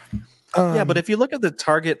 Yeah, but if you look at the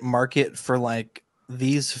target market for like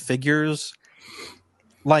these figures,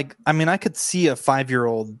 like, I mean, I could see a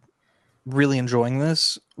 5-year-old really enjoying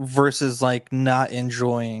this versus like not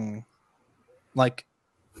enjoying, like,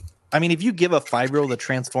 I mean, if you give a 5-year-old a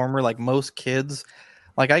Transformer, like most kids,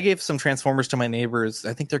 like I gave some Transformers to my neighbors.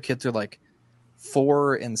 I think their kids are like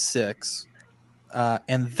 4 and 6.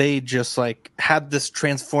 And they just like had this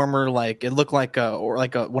Transformer, like it looked like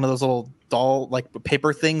one of those little doll like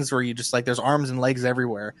paper things where you just like there's arms and legs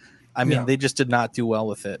everywhere. I mean, They just did not do well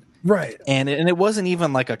with it, right? And it wasn't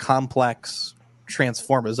even like a complex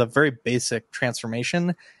transform; it was a very basic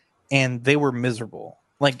transformation, and they were miserable.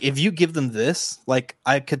 Like if you give them this, like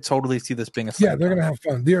I could totally see this being a they're gonna have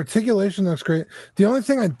fun. The articulation looks great. The only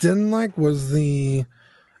thing I didn't like was the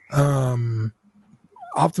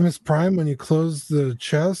Optimus Prime. When you close the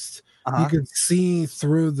chest, you could see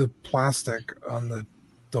through the plastic on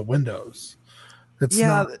the windows. It's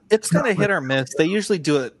kind of hit or miss. They usually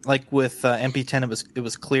do it like with MP10. It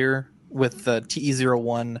was clear. With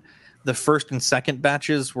TE01, the first and second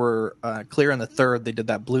batches were clear, and the third they did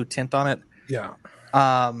that blue tint on it. Yeah.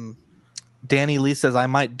 Danny Lee says, I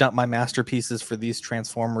might dump my masterpieces for these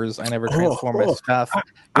Transformers. I never transform my stuff.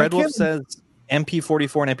 Red Wolf says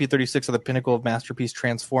MP44 and MP36 are the pinnacle of masterpiece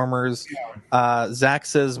Transformers. Zach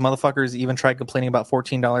says, motherfuckers even tried complaining about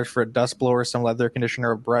 $14 for a dust blower, some leather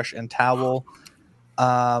conditioner, a brush, and towel.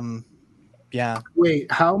 Yeah.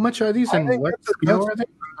 Wait, how much are these and what scale are they?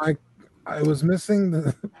 I was missing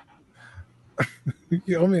the...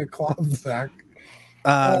 You owe me a cloth, Zach.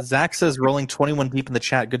 Zach says, rolling 21 deep in the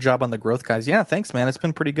chat. Good job on the growth, guys. Yeah, thanks, man. It's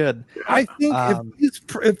been pretty good. I think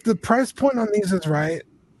if the price point on these is right,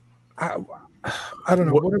 I don't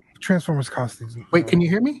know. What do Transformers cost these? Wait, can you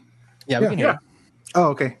hear me? Yeah, we can hear you. Oh,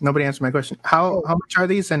 okay. Nobody answered my question. How much are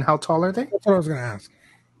these and how tall are they? That's what I was going to ask.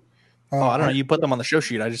 I don't know. You put them on the show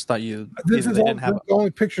sheet. I just thought you. This is the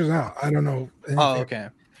only pictures out. I don't know. Anything. Oh, okay.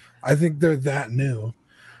 I think they're that new,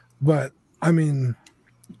 but I mean,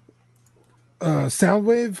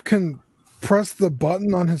 Soundwave can press the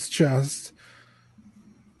button on his chest.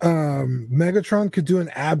 Megatron could do an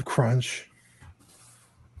ab crunch.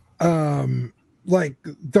 Like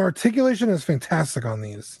the articulation is fantastic on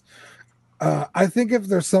these. I think if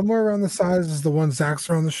they're somewhere around the size as the one Zach's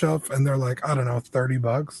are on the shelf, and they're like, I don't know,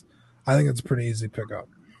 $30, I think it's a pretty easy pickup.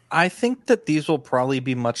 I think that these will probably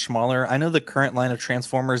be much smaller. I know the current line of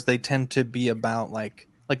Transformers, they tend to be about like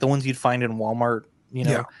like the ones you'd find in Walmart,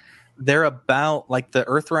 they're about like the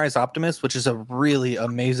Earthrise Optimus, which is a really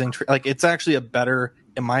amazing like it's actually a better,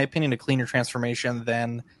 in my opinion, a cleaner transformation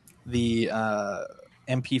than the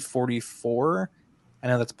MP44. I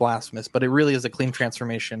know that's blasphemous, but it really is a clean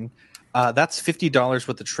transformation. That's $50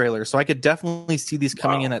 with the trailer, so I could definitely see these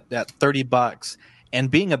coming in at $30 and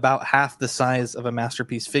being about half the size of a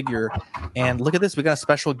Masterpiece figure. And look at this, we got a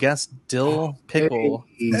special guest, Dill Pickle.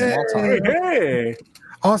 Hey.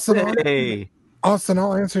 Austin,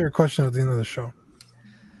 I'll answer your question at the end of the show.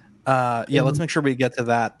 Let's make sure we get to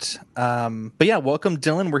that. But yeah, welcome,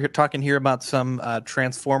 Dylan. We're here talking here about some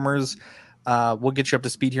Transformers. We'll get you up to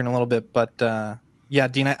speed here in a little bit, but yeah,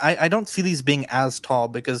 Dean, I don't see these being as tall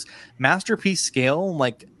because Masterpiece scale,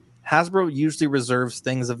 like Hasbro usually reserves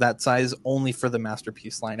things of that size only for the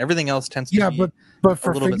Masterpiece line. Everything else tends to be but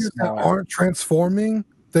for figures that aren't transforming,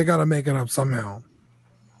 they got to make it up somehow.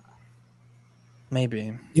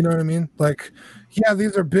 Maybe. You know what I mean? Like, yeah,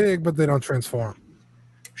 these are big, but they don't transform.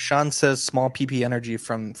 Sean says small PP energy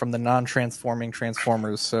from the non-transforming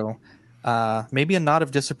Transformers, so maybe a nod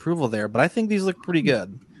of disapproval there, but I think these look pretty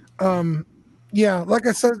good. Yeah, like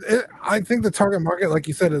I said, I think the target market, like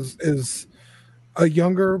you said, is a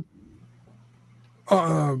younger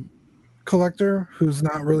collector who's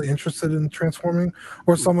not really interested in transforming,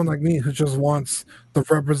 or someone like me who just wants the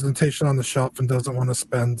representation on the shelf and doesn't want to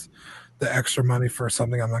spend the extra money for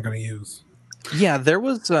something I'm not going to use. Yeah, there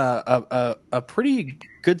was a pretty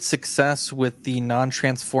good success with the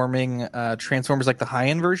non-transforming Transformers, like the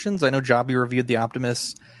high-end versions. I know Jobby reviewed the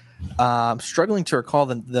Optimus. I'm struggling to recall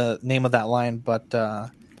the name of that line, but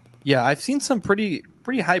yeah, I've seen some pretty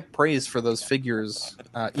high praise for those figures,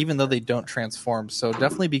 even though they don't transform. So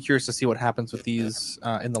definitely be curious to see what happens with these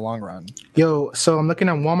in the long run. So I'm looking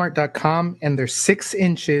on Walmart.com, and they're 6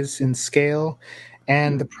 inches in scale,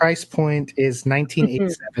 and the price point is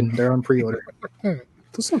 $19.87. They're on pre-order.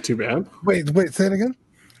 That's not too bad. Wait, say it again.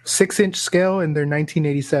 6-inch scale, and they're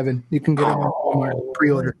 $19.87. You can get them on Walmart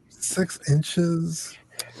pre-order. 6 inches.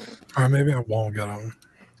 Or maybe I won't get them.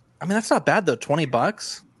 I mean, that's not bad though.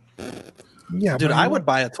 $20. Yeah, dude, I would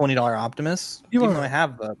buy a $20 Optimus. Even though I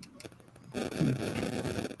have the.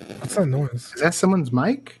 What's that noise? Is that someone's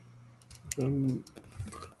mic? I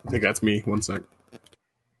think that's me. One sec.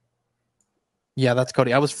 Yeah, that's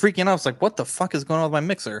Cody. I was freaking out. I was like, "What the fuck is going on with my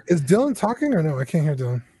mixer?" Is Dylan talking or no? I can't hear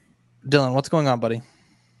Dylan. Dylan, what's going on, buddy?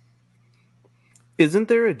 Isn't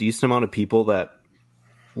there a decent amount of people that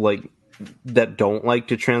don't like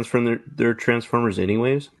to transform their Transformers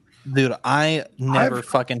anyways? Dude, I never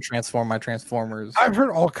fucking transform my Transformers. I've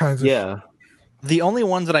heard all kinds of shit. The only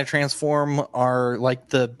ones that I transform are like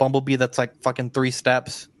the Bumblebee that's like fucking 3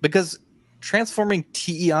 steps, because transforming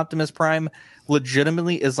TE Optimus Prime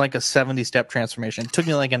legitimately is like a 70-step transformation. It took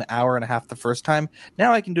me like an hour and a half the first time.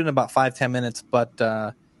 Now I can do it in about 5-10 minutes, but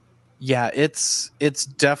yeah, it's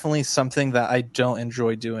definitely something that I don't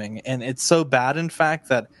enjoy doing. And it's so bad, in fact,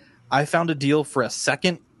 that I found a deal for a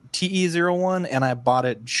second TE01 and I bought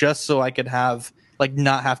it just so I could have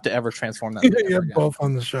not have to ever transform that. You have both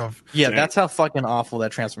on the shelf. Yeah, that's how fucking awful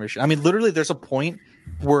that transformation. I mean, literally, there's a point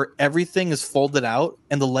where everything is folded out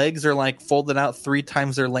and the legs are like folded out 3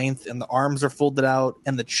 times their length and the arms are folded out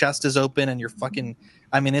and the chest is open and you're fucking.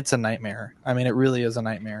 I mean, it's a nightmare. I mean, it really is a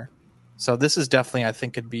nightmare. So this is definitely, I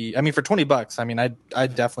think, could be. I mean, for $20, I mean,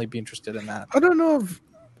 I'd definitely be interested in that. I don't know if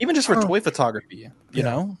even just for toy photography, you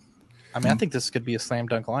know. I mean, I think this could be a slam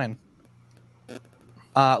dunk line.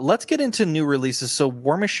 Let's get into new releases. So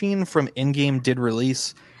War Machine from In-Game did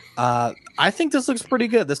release. I think this looks pretty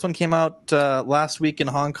good. This one came out last week in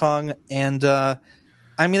Hong Kong. And I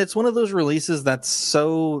mean, it's one of those releases that's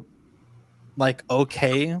so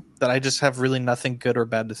okay that I just have really nothing good or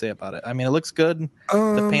bad to say about it. I mean, it looks good.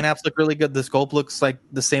 The paint apps look really good. The sculpt looks like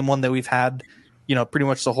the same one that we've had, pretty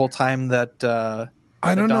much the whole time that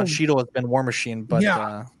I don't know. Don Cheadle has been War Machine, but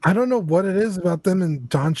yeah, I don't know what it is about them and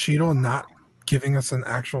Don Cheadle not giving us an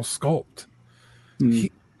actual sculpt.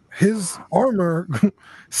 His armor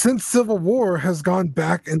since Civil War has gone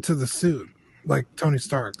back into the suit like Tony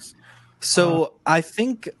Stark's. So I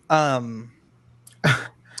think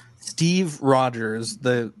Steve Rogers,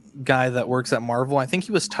 the guy that works at Marvel, I think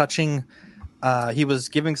he was he was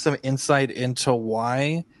giving some insight into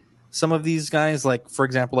why some of these guys, like for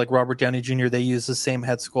example, like Robert Downey Jr., they use the same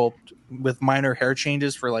head sculpt with minor hair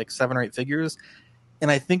changes for like 7 or 8 figures. And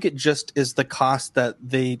I think it just is the cost that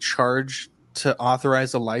they charge to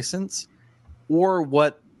authorize a license or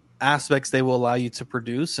what aspects they will allow you to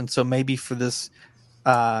produce. And so maybe for this,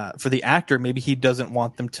 for the actor, maybe he doesn't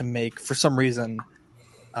want them to make, for some reason,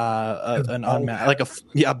 an unmatched, like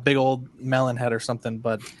a big old melon head or something.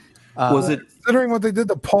 But Was it considering what they did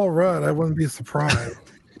to Paul Rudd? I wouldn't be surprised.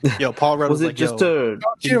 Yo, Paul Rudd was it like, just yo,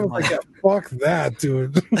 Cheetah was like, yeah, fuck that,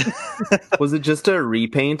 dude. was it just a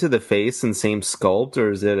repaint of the face and same sculpt, or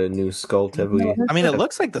is it a new sculpt? Have we? I mean, it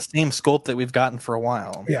looks like the same sculpt that we've gotten for a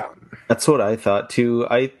while. Yeah, That's what I thought too.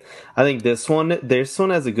 I think this one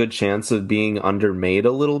has a good chance of being undermade a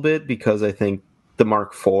little bit because I think the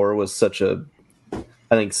Mark IV was seemed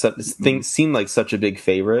like such a big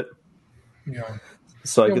favorite. yeah.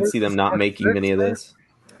 So I could see them not making many of this.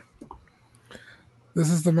 This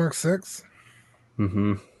is the Mark VI.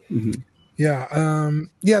 Mm-hmm. Yeah.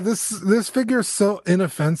 This figure is so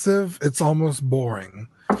inoffensive, it's almost boring.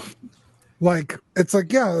 Like, it's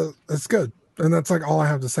like, yeah, it's good. And that's like all I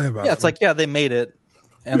have to say about it. Yeah, it's like, yeah, they made it.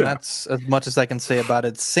 And that's as much as I can say about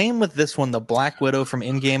it. Same with this one, the Black Widow from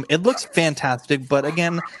Endgame. It looks fantastic, but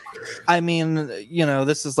again, I mean, you know,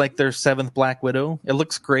 this is like their 7th Black Widow. It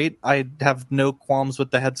looks great. I have no qualms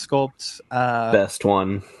with the head sculpt. Best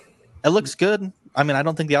one. It looks good. I mean, I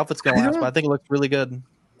don't think the outfit's going to last, but I think it looks really good.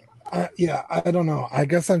 Yeah, I don't know. I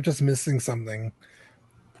guess I'm just missing something.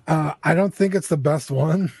 I don't think it's the best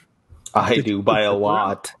one. I do by a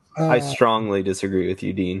lot. I strongly disagree with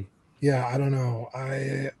you, Dean. Yeah, I don't know.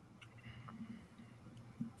 I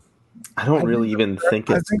don't really even think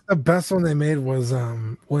it's... I think the best one they made was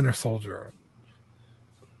Winter Soldier.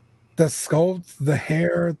 The sculpt, the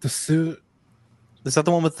hair, the suit. Is that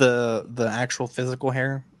the one with the actual physical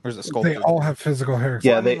hair? Or is it sculpted? They all have physical hair.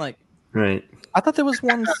 Yeah, I mean, like, right. I thought there was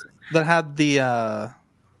ones that had the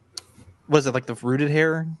was it like the rooted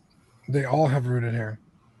hair? They all have rooted hair.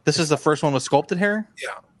 This is the first one with sculpted hair? Yeah.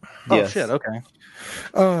 Oh Yes. shit, okay.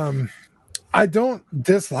 I don't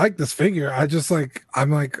dislike this figure. I just like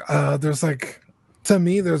there's like, to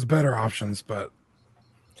me there's better options, but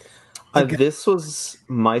this was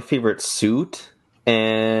my favorite suit,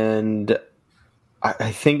 and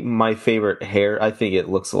I think my favorite hair. I think it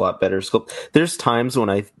looks a lot better sculpt. There's times when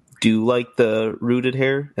I do like the rooted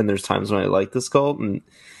hair, and there's times when I like the sculpt, and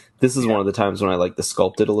this is one of the times when I like the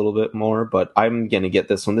sculpted a little bit more. But I'm gonna get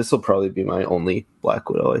this one. This will probably be my only Black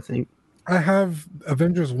Widow, I think. I have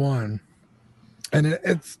Avengers 1, and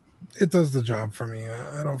it does the job for me.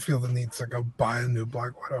 I don't feel the need to go buy a new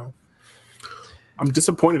Black Widow. I'm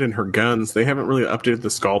disappointed in her guns. They haven't really updated the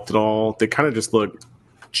sculpt at all. They kind of just look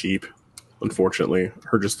cheap, unfortunately.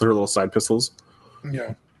 Her little side pistols.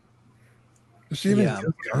 Yeah. Does she even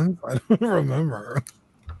use guns? I don't remember.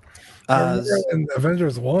 I remember in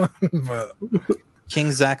Avengers 1, but...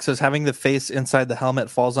 King Zach says having the face inside the helmet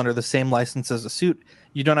falls under the same license as a suit.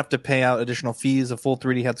 You don't have to pay out additional fees. A full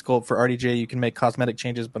 3D head sculpt for RDJ. You can make cosmetic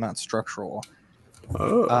changes, but not structural.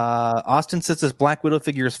 Oh. Austin says this Black Widow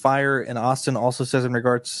figure is fire, and Austin also says in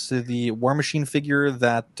regards to the War Machine figure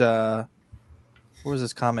that what was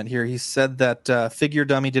his comment here? He said that Figure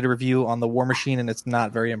Dummy did a review on the War Machine, and it's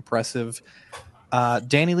not very impressive.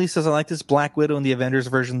 Danny Lee says I like this Black Widow in the Avengers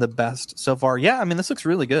version the best so far. Yeah, I mean this looks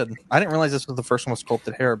really good. I didn't realize this was the first one with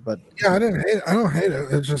sculpted hair, but yeah, I don't hate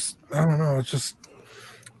it. It's just, I don't know. It's just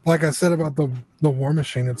like I said about the War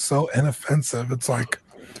Machine. It's so inoffensive. It's like,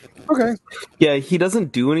 okay. Yeah, he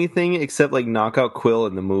doesn't do anything except like knock out Quill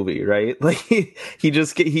in the movie, right? Like he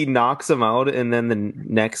knocks him out, and then the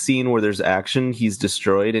next scene where there's action, he's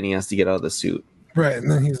destroyed and he has to get out of the suit. Right,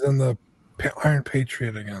 and then he's in the Iron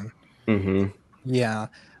Patriot again. Mm-hmm. Yeah.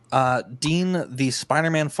 Dean, the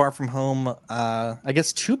Spider-Man Far From Home, I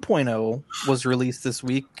guess 2.0 was released this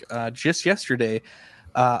week, just yesterday.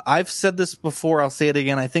 I've said this before, I'll say it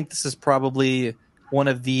again. I think this is probably one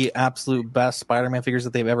of the absolute best Spider-Man figures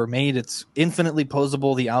that they've ever made. It's infinitely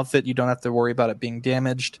posable. The outfit, you don't have to worry about it being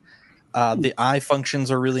damaged. The eye functions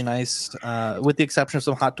are really nice, with the exception of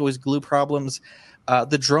some Hot Toys glue problems.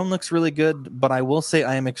 The drone looks really good, but I will say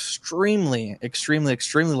I am extremely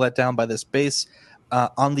let down by this base.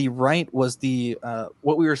 On the right was the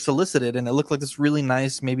what we were solicited, and it looked like this really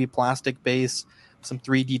nice, maybe plastic base, some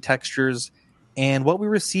 3D textures. And what we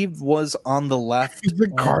received was on the left. Is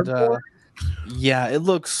it cardboard? Yeah, it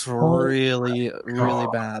looks really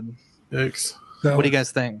bad. Yikes. What do you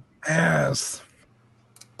guys think? Yes.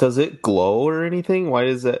 Does it glow or anything? Why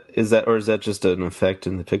is that? Or is that just an effect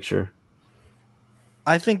in the picture?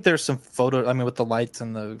 I think there's some with the lights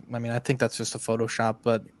and I think that's just a Photoshop,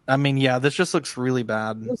 but I mean, yeah, this just looks really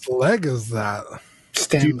bad. Whose leg is that?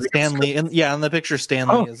 Stanley. And yeah, in the picture,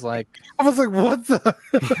 Stanley is like. I was like, what the?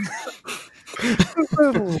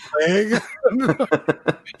 Leg?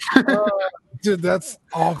 Dude, that's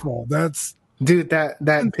awful. That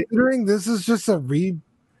considering this is just a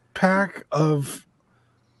repack of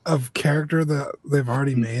character that they've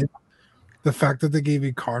already made. the fact that they gave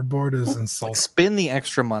you cardboard is insulting. Spend the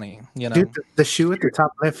extra money, you know. Dude, the shoe at the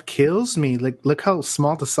top left kills me. Like, look how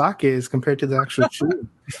small the sock is compared to the actual shoe.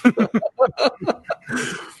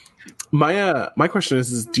 My question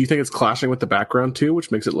is do you think it's clashing with the background too,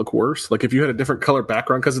 which makes it look worse? Like if you had a different color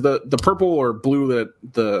background, because the purple or blue that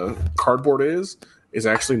the cardboard is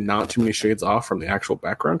actually not too many shades off from the actual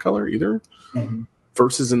background color either. Mm-hmm.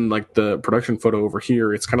 Versus in like the production photo over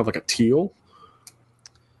here, it's kind of like a teal.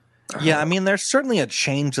 Yeah, I mean, there's certainly a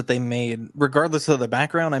change that they made, regardless of the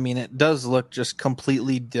background. I mean, it does look just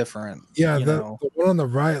completely different. Yeah, the one on the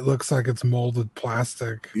right looks like it's molded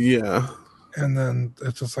plastic. Yeah. And then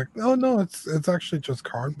it's just like, oh no, it's actually just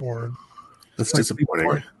cardboard. That's like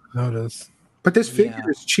disappointing. Notice. But this figure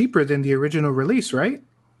is cheaper than the original release, right?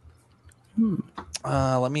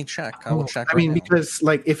 Let me check. I will check. I mean, because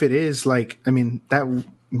like if it is like, I mean that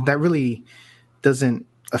really doesn't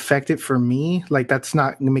affect it for me. Like that's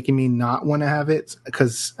not making me not want to have it,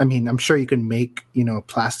 because I mean I'm sure you can make a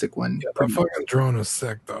plastic one. Yeah, the fucking drone is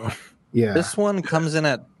sick though. Yeah, this one comes in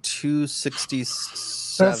at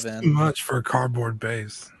 $267. That's too much for a cardboard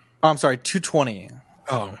base. Oh, I'm sorry, $220.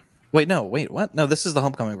 Oh, wait, what? No, this is the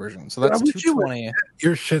homecoming version. So that's $220.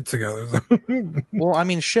 Your shit together. Well, I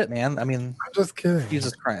mean, shit, man. I mean, I'm just kidding.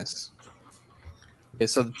 Jesus Christ. Okay,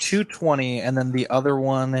 so the $220, and then the other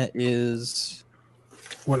one is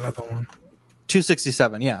what other one?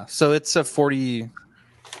 $267. Yeah, so it's a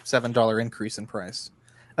 $47 increase in price.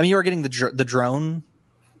 I mean, you are getting the drone,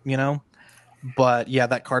 but yeah,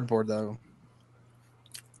 that cardboard though.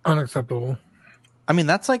 Unacceptable. I mean,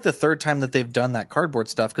 that's like the third time that they've done that cardboard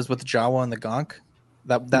stuff, because with the Jawa and the Gonk,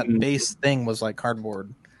 that base thing was like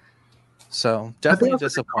cardboard. So definitely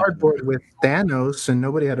disappointing. Cardboard with Thanos, and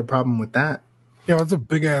nobody had a problem with that. Yeah, it's a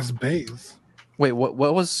big ass base. Wait, what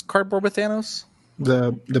was cardboard with Thanos?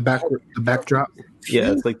 The backdrop.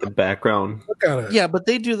 Yeah, it's like the background. Look at it. Yeah, but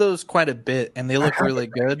they do those quite a bit, and they look really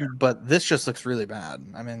good. But this just looks really bad.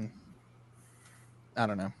 I mean, I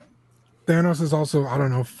don't know. Thanos is also, I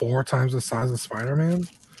don't know, 4 times the size of Spider-Man.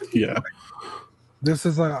 Yeah. This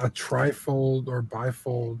is like a trifold or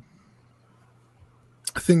bifold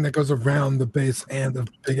thing that goes around the base and the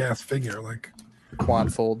big ass figure, like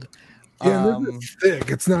quadfold. Yeah, and it's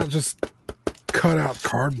thick. It's not just cut out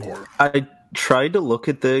cardboard. I tried to look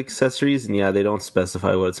at the accessories, and yeah, they don't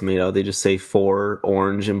specify what it's made of. They just say 4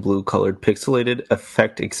 orange and blue colored pixelated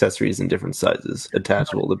effect accessories in different sizes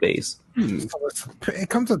attachable to base. It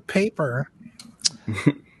comes with paper.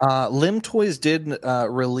 Lim Toys did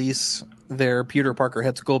release their Peter Parker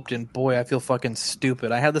head sculpt, and boy, I feel fucking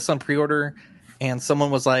stupid. I had this on pre-order, and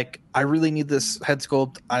someone was like, I really need this head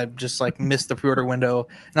sculpt. I just like missed the pre-order window.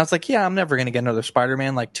 And I was like, yeah, I'm never going to get another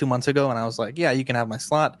Spider-Man like 2 months ago. And I was like, yeah, you can have my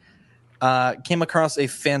slot. Came across a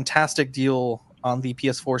fantastic deal on the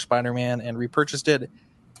PS4 Spider-Man and repurchased it.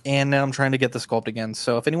 And now I'm trying to get the sculpt again.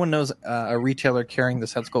 So if anyone knows a retailer carrying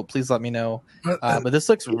this head sculpt, please let me know. But this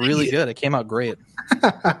looks really good. It came out great.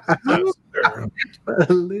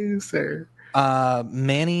 Loser.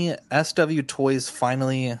 Manny SW Toys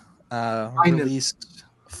finally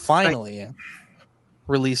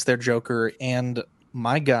released their Joker, and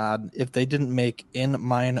my God, if they didn't make, in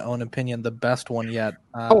mine own opinion, the best one yet.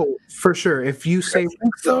 For sure. If you say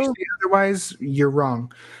so, otherwise, you're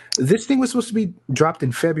wrong. This thing was supposed to be dropped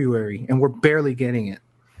in February, and we're barely getting it.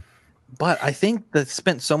 But I think they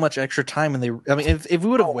spent so much extra time, and if we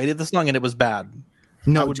would have waited this long and it was bad,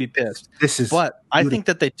 I would be pissed. But I think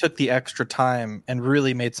that they took the extra time and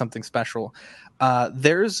really made something special.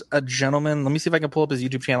 There's a gentleman. Let me see if I can pull up his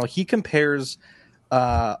YouTube channel. He compares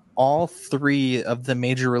all 3 of the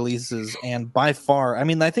major releases, and by far, I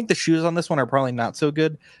mean, I think the shoes on this one are probably not so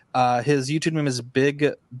good. His YouTube name is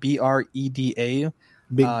Big Breda.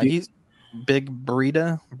 He's Big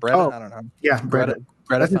Breda. I don't know. Yeah, Breda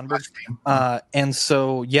Thunberg. And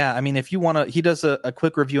so, yeah, I mean, if you want to, he does a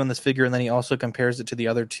quick review on this figure, and then he also compares it to the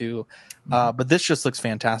other 2. But this just looks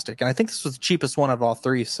fantastic, and I think this was the cheapest one of all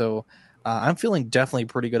 3. So I'm feeling definitely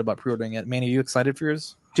pretty good about pre-ordering it. Manny, are you excited for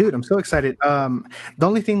yours? Dude, I'm so excited. The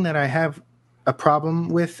only thing that I have a problem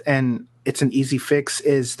with, and it's an easy fix,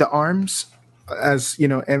 is the arms. As you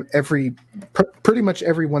know, pretty much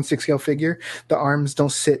every 1/6 scale figure, the arms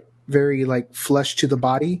don't sit very like flush to the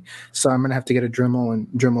body. So I'm gonna have to get a Dremel and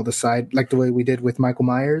Dremel the side, like the way we did with Michael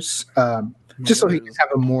Myers, just so he can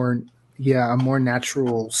have a more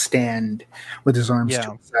natural stand with his arms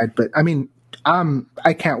to the side. But I mean,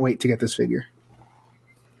 I can't wait to get this figure.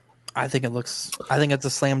 I think it's a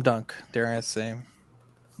slam dunk, dare I say.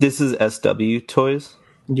 This is SW Toys?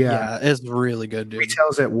 Yeah, it's really good, dude.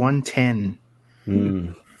 Retails at $110.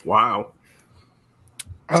 Wow.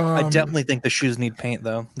 I definitely think the shoes need paint,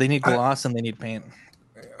 though. They need gloss and they need paint.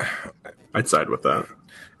 I'd side with that.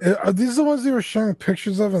 Are these the ones you were showing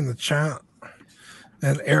pictures of in the chat?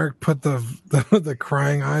 And Eric put the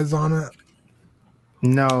crying eyes on it.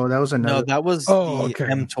 No, that was another. No, that was the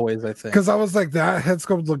M Toys, I think. Because I was like, that head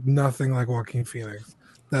sculpt looked nothing like Joaquin Phoenix.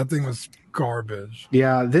 That thing was garbage.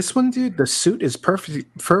 Yeah, this one, dude, the suit is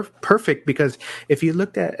perfect because if you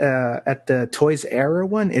looked at the Toys Era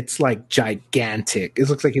one, it's like gigantic. It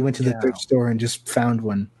looks like he went to the thrift store and just found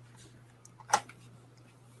one.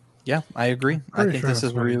 Yeah, I agree. I think this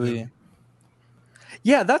is really.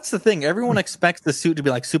 Yeah, that's the thing. Everyone expects the suit to be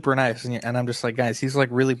like super nice, and I'm just like, guys, he's like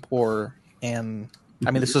really poor. And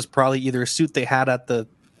I mean, this was probably either a suit they had at the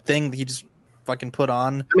thing that he just fucking put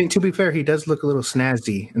on. I mean, to be fair, he does look a little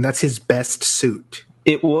snazzy, and that's his best suit.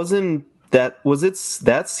 It wasn't that. Was it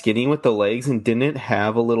that skinny with the legs, and didn't it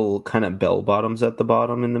have a little kind of bell bottoms at the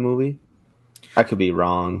bottom in the movie? I could be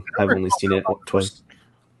wrong. I've only seen it twice.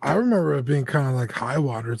 I remember it being kind of like high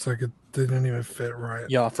water. It's like it didn't even fit right.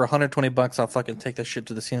 Yeah, for $120, I'll fucking take this shit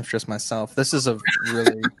to the seamstress myself. This is a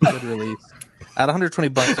really good release. At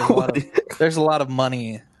 $120, there's a lot of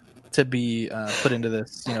money to be put into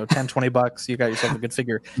this. $10, $20, you got yourself a good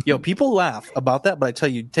figure. People laugh about that, but I tell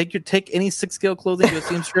you, take any 6-scale clothing to a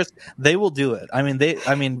seamstress, they will do it. I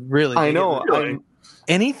mean, really. I know.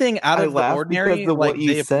 Anything out of the ordinary, because of what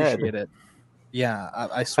you said. Appreciate it. Yeah,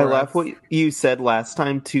 I swear. I laugh what you said last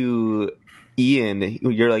time to Ian.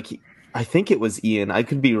 You're like, I think it was Ian. I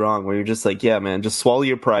could be wrong. Where you're just like, yeah, man, just swallow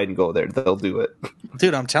your pride and go there. They'll do it.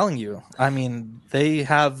 Dude, I'm telling you. I mean, they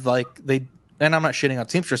have and I'm not shitting on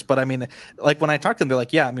seamstress, but I mean, like when I talk to them, they're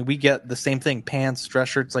like, yeah, I mean, we get the same thing, pants, dress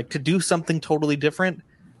shirts, like to do something totally different.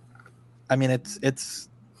 I mean, it's.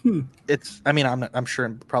 I mean, I'm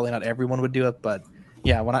sure probably not everyone would do it, but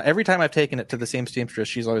yeah, every time I've taken it to the same seamstress,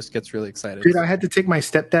 she always gets really excited. Dude, I had to take my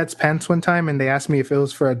stepdad's pants one time, and they asked me if it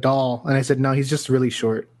was for a doll, and I said no, he's just really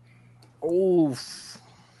short. Oh,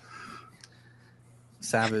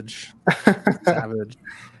 savage.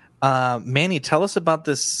 Manny, tell us about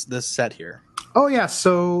this set here. Oh yeah,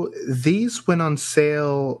 so these went on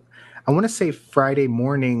sale, I want to say Friday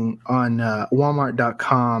morning on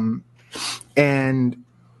Walmart.com, and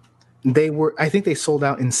I think they sold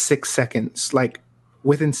out in 6 seconds. Like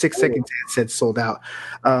within 6 seconds, it said sold out.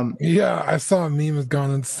 Yeah, I saw a meme was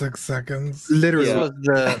gone in 6 seconds. Literally. This was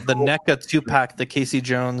the NECA 2-pack, the Casey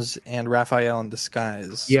Jones and Raphael in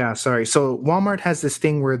disguise. Yeah, sorry. So Walmart has this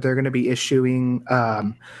thing where they're going to be issuing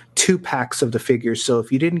 2 packs of the figures. So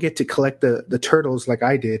if you didn't get to collect the turtles like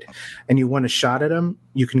I did and you want a shot at them,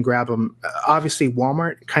 you can grab them. Obviously,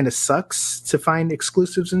 Walmart kind of sucks to find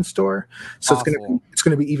exclusives in store. So it's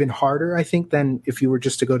going to be even harder, I think, than if you were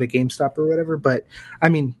just to go to GameStop or whatever. But I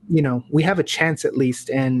mean, we have a chance at least,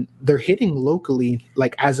 and they're hitting locally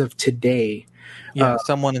like as of today. Yeah,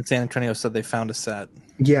 someone in San Antonio said they found a set.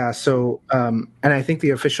 Yeah, so and I think the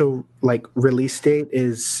official release date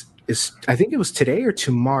is I think it was today or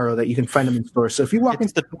tomorrow that you can find them in store. So if you walk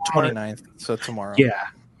into the 29th, so tomorrow. Yeah.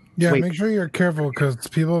 Yeah, make sure you're careful because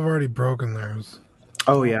people have already broken theirs.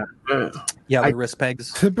 Oh yeah. Yeah, the wrist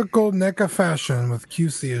pegs. Typical NECA fashion with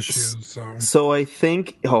QC issues. So I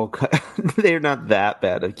think they're not that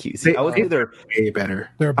bad of QC. I would say they're way better.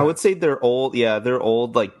 I would say they're old. Yeah, they're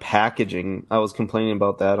old packaging. I was complaining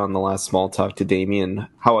about that on the last Small Talk to Damien.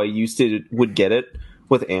 How I would get it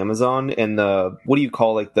with Amazon and the what do you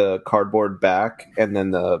call the cardboard back and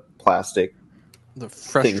then the plastic. The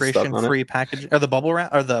frustration-free package, or the bubble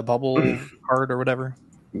wrap, or the bubble card, or whatever.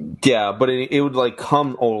 Yeah, but it would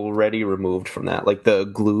come already removed from that. Like the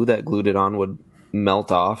glue that glued it on would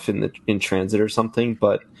melt off in transit or something.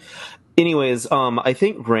 But anyways, I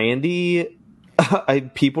think Randy,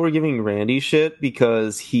 people were giving Randy shit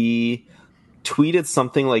because he tweeted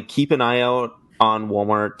something like, "Keep an eye out on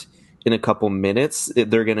Walmart in a couple minutes.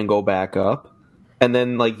 They're gonna go back up." And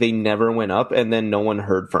then they never went up, and then no one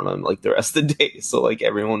heard from him the rest of the day. So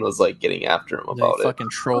everyone was getting after him about it.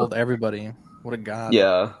 Fucking trolled everybody. What a god.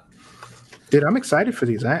 Yeah. Dude, I'm excited for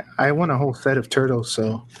these. I want a whole set of turtles,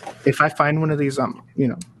 so if I find one of these,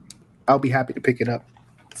 I'll be happy to pick it up.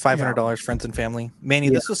 $500, friends and family. Manny,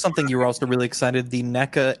 this was something you were also really excited. The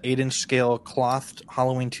NECA 8-inch scale clothed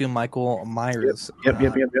Halloween 2 Michael Myers. Yep.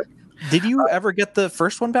 Did you ever get the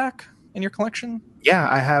first one back in your collection? Yeah,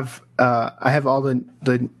 I have all the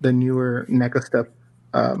newer NECA stuff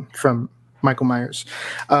from Michael Myers.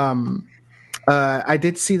 I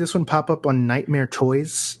did see this one pop up on Nightmare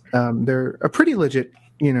Toys. They're a pretty legit,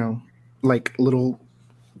 little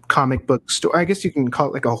comic book store. I guess you can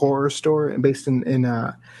call it a horror store based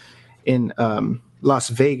in Las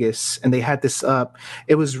Vegas, and they had this up.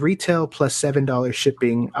 It was retail plus $7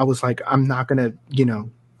 shipping. I was like, I'm not gonna,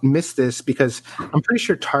 miss this because I'm pretty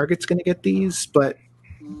sure Target's gonna get these, but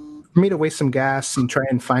for me to waste some gas and try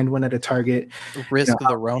and find one at a Target, risk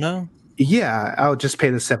the Rona. Yeah, I'll just pay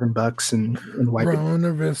the $7 and wipe Rona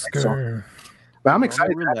it. Risker. But I'm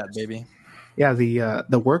excited. That baby. Yeah,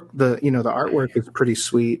 the work, the artwork is pretty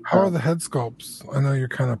sweet. How are the head sculpts? I know you're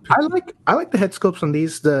kind of picky. I like the head sculpts on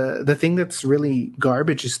these. The thing that's really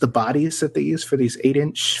garbage is the bodies that they use for these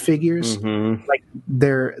 8-inch figures. Mm-hmm. Like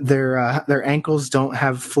their ankles don't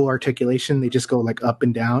have full articulation. They just go like up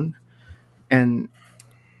and down, and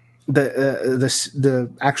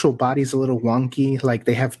the actual body's a little wonky. Like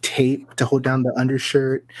they have tape to hold down the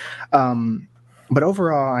undershirt. But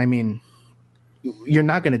overall, I mean, you're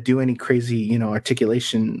not going to do any crazy,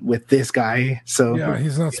 articulation with this guy. So yeah,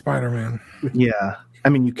 he's not Spider-Man. Yeah, I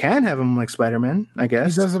mean, you can have him like Spider-Man, I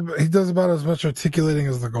guess. He does about as much articulating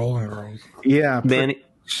as the Golden Girls. Yeah, Manny,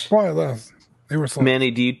 probably less. They were slow. Manny,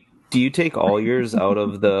 do you take all yours out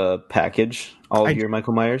of the package? All of your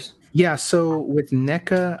Michael Myers? Yeah. So with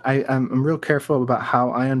NECA, I'm real careful about how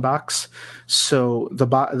I unbox. So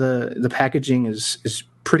the packaging is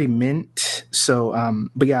pretty mint. So,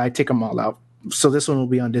 but yeah, I take them all out. So this one will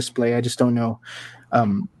be on display. I just don't know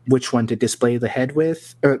which one to display the head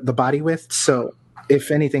with or the body with. So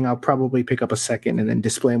if anything, I'll probably pick up a second and then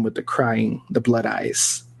display them with the blood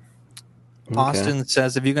eyes. Austin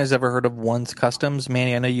says, have you guys ever heard of One's Customs?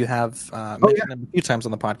 Manny, I know you have mentioned him a few times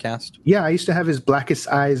on the podcast. Yeah, I used to have his Blackest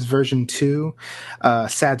Eyes version 2.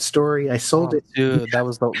 Sad story. I sold it. Dude, that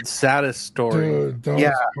was the saddest story. Dude, that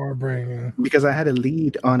was heartbreaking. Because I had a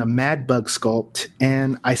lead on a Mad Bug sculpt,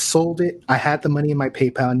 and I sold it. I had the money in my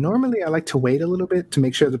PayPal. Normally, I like to wait a little bit to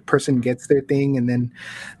make sure the person gets their thing, and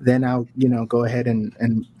then I'll go ahead and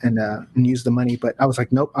use the money. But I was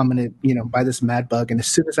like, nope, I'm gonna buy this Mad Bug. And as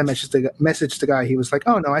soon as I messaged the guy, he was like,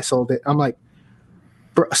 oh no, I sold it. I'm like,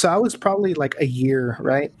 bro. So I was probably like a year,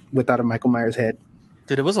 right, without a Michael Myers head.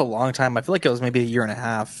 Dude, it was a long time. I feel like it was maybe a year and a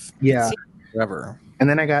half. Yeah, forever. And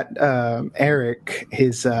then I got Eric,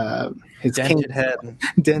 his dented head.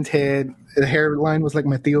 Dent head. The hairline was like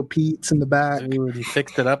my Theo Pete's in the back. Dude, he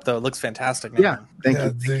fixed it up though. It looks fantastic now. Yeah, thank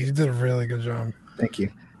you. Dude, you did a really good job. Thank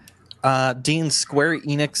you. Dean, Square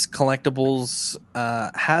Enix Collectibles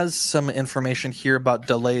has some information here about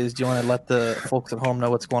delays. Do you want to let the folks at home know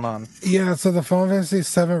what's going on? Yeah, so the Final Fantasy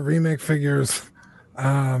VII Remake figures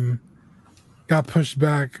got pushed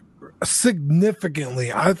back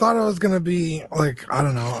significantly. I thought it was going to be like, I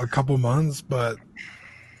don't know, a couple months, but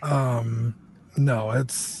no,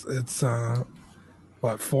 it's 4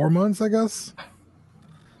 months, I guess?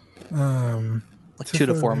 Like 2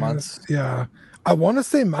 to 4 months. Yeah. I want to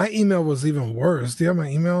say my email was even worse. Do you have my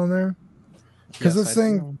email in there? Because it's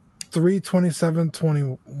saying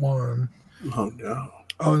 3/27/21. Oh no!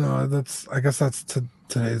 Oh no, I guess that's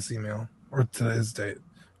today's email or today's date.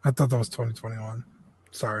 I thought that was 2021.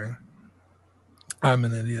 Sorry, I'm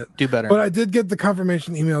an idiot. Do better. But I did get the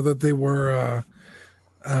confirmation email that they were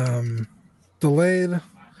delayed.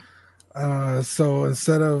 So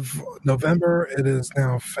instead of November, it is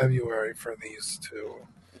now February for these two.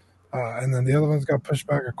 And then the other ones got pushed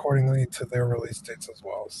back accordingly to their release dates as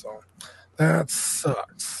well. So that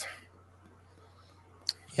sucks.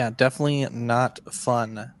 Yeah, definitely not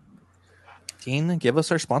fun. Dean, give us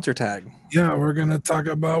our sponsor tag. Yeah, we're going to talk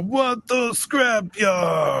about What the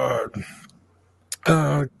Scrapyard.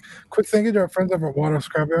 Quick thank you to our friends over at Water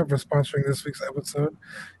Scrapyard for sponsoring this week's episode.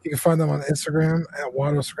 You can find them on Instagram at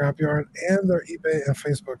Water Scrapyard and their eBay and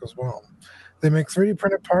Facebook as well. They make 3D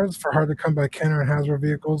printed parts for hard-to-come-by Kenner and Hasbro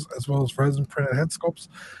vehicles, as well as resin-printed head sculpts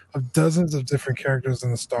of dozens of different characters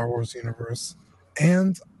in the Star Wars universe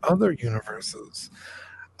and other universes.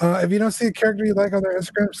 If you don't see a character you like on their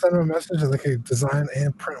Instagram, send them a message and they can design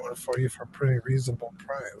and print one for you for a pretty reasonable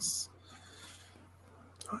price.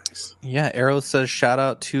 Nice. Yeah, Arrow says shout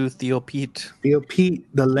out to Theo Pete. Theo Pete,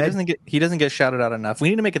 the legend. He doesn't get shouted out enough. We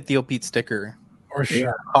need to make a Theo Pete sticker. Or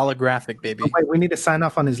sure. Holographic, baby. Oh, wait, we need to sign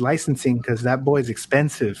off on his licensing because that boy's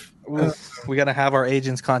expensive. We got to have our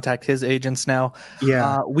agents contact his agents now.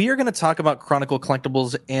 Yeah. We are going to talk about Chronicle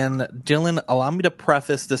Collectibles. And Dylan, allow me to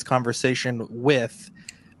preface this conversation with,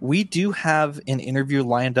 we do have an interview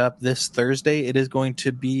lined up this Thursday. It is going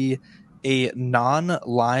to be a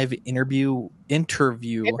non-live interview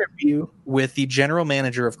with the general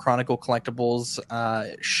manager of Chronicle Collectibles.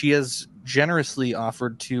 She has generously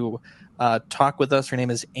offered to talk with us. Her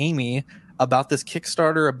name is Amy, about this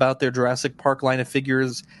Kickstarter, about their Jurassic Park line of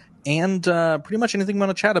figures, and pretty much anything we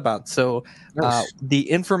want to chat about. So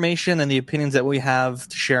the information and the opinions that we have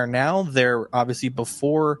to share now, they're obviously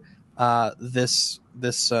before this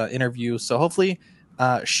interview. So hopefully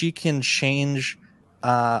she can change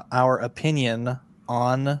our opinion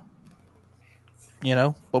on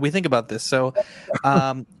what we think about this. So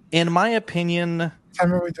in my opinion, what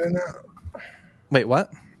time are we doing that? Wait,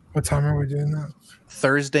 what? What time are we doing that?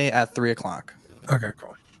 Thursday at 3:00. Okay,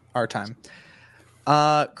 cool. Our time.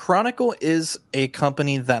 Chronicle is a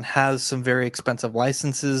company that has some very expensive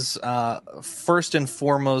licenses. First and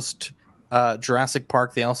foremost, Jurassic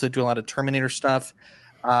Park. They also do a lot of Terminator stuff.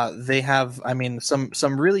 They have,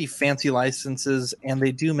 some really fancy licenses, and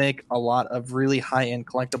they do make a lot of really high-end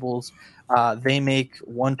collectibles. They make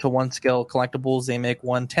 1-to-1 scale collectibles. They make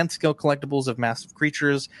 1/10 scale collectibles of massive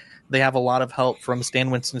creatures. They have a lot of help from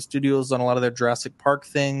Stan Winston Studios on a lot of their Jurassic Park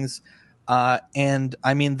things. And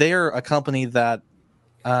they're a company that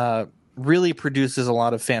really produces a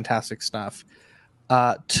lot of fantastic stuff.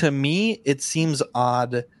 To me, it seems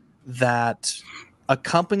odd that a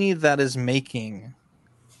company that is making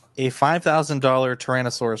a $5,000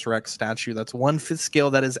 Tyrannosaurus Rex statue that's 1/5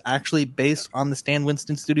 scale that is actually based on the Stan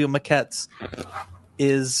Winston Studio maquettes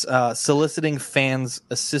is soliciting fans'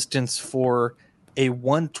 assistance for a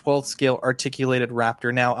 1/12 scale articulated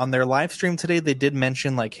raptor. Now, on their live stream today, they did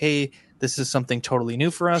mention like, hey, this is something totally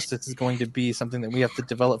new for us. This is going to be something that we have to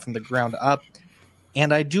develop from the ground up.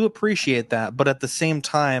 And I do appreciate that. But at the same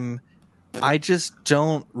time, I just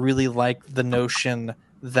don't really like the notion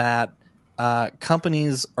that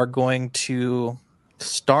companies are going to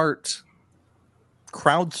start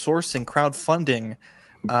crowdfunding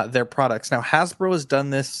their products. Now, Hasbro has done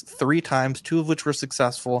this 3 times, 2 of which were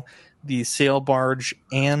successful. The Sail Barge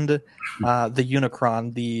and the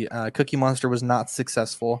Unicron. The Cookie Monster was not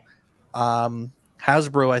successful.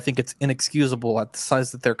 Hasbro, I think it's inexcusable at the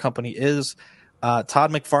size that their company is.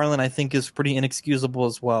 Todd McFarlane, I think, is pretty inexcusable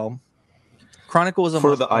as well. Chronicle is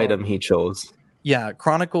for the item he chose. Yeah,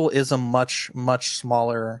 Chronicle is a much, much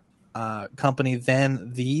smaller company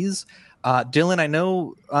than these. Dylan, I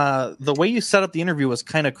know the way you set up the interview was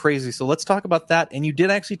kind of crazy, so let's talk about that. And you did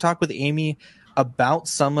actually talk with Amy about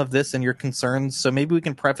some of this and your concerns, so maybe we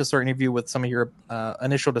can preface our interview with some of your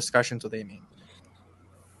initial discussions with Amy.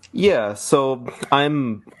 Yeah, so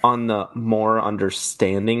I'm on the more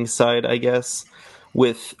understanding side, I guess,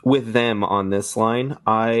 with them on this line.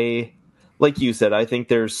 Like you said, I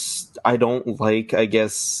think I don't like, I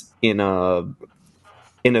guess, in a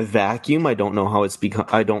vacuum, I don't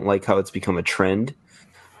like how it's become a trend.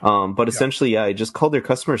 But essentially, I just called their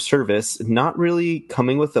customer service, not really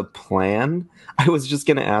coming with a plan. I was just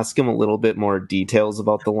going to ask him a little bit more details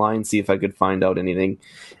about the line, see if I could find out anything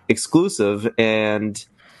exclusive. And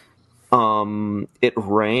it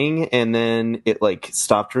rang, and then it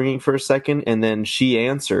stopped ringing for a second, and then she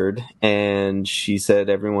answered, and she said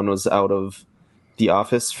everyone was out of the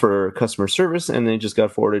office for customer service, and then it just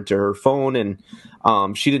got forwarded to her phone.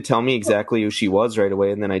 And she didn't tell me exactly who she was right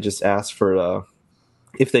away, and then I just asked for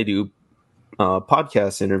if they do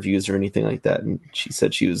podcast interviews or anything like that, and she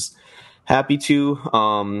said she was happy to.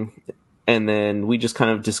 And then we just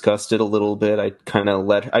kind of discussed it a little bit.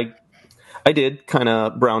 I did kind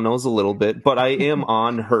of brown nose a little bit, but I am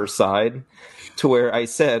on her side, to where I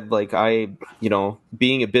said,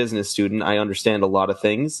 being a business student, I understand a lot of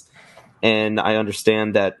things, and I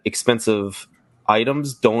understand that expensive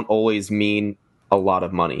items don't always mean a lot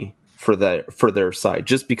of money for their side.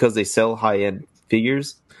 Just because they sell high-end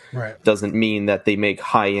figures doesn't mean that they make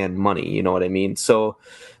high-end money, you know what I mean? So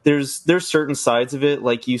there's certain sides of it.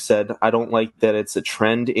 Like you said, I don't like that it's a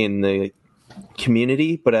trend in the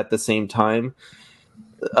community, but at the same time,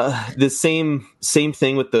 the same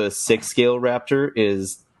thing with the 6 scale raptor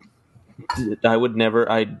is, I would never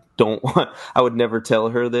tell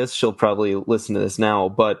her this. She'll probably listen to this now,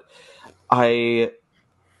 but I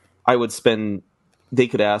would spend, they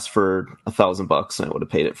could ask for $1,000 and I would have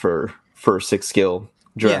paid it for 6 scale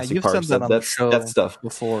Jurassic Park. That stuff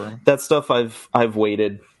before. That stuff I've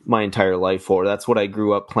waited my entire life for. That's what I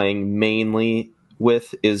grew up playing mainly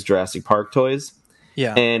with, is Jurassic Park toys.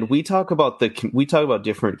 Yeah. And we talk about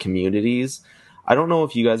different communities. I don't know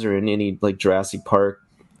if you guys are in any Jurassic Park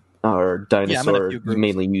or dinosaur,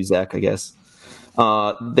 mainly Muzak, I guess.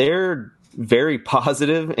 They're very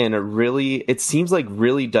positive, and it seems like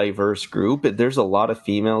really diverse group. There's a lot of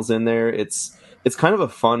females in there. It's kind of a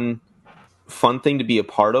fun thing to be a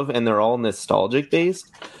part of, and they're all nostalgic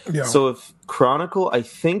based. Yeah. So if I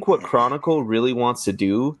think what Chronicle really wants to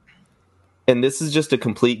do, and this is just a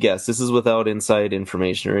complete guess, this is without inside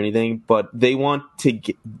information or anything, but they want to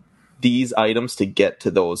get these items to get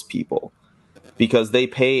to those people, because they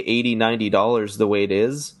pay $80-$90 the way it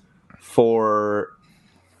is for,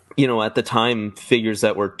 at the time, figures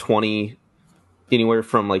that were $20 anywhere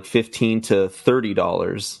from like $15 to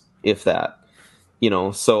 $30, if that.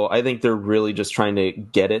 So I think they're really just trying to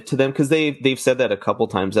get it to them, because they've said that a couple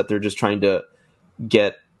times, that they're just trying to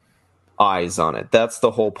get eyes on it. That's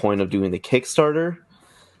the whole point of doing the Kickstarter,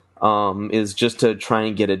 is just to try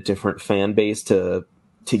and get a different fan base to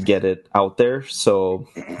get it out there. So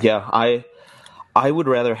yeah, I would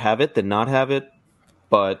rather have it than not have it.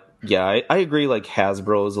 But yeah, I agree. Like,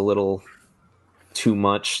 Hasbro is a little too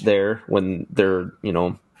much there when they're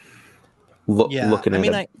looking at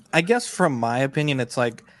it. I guess from my opinion, it's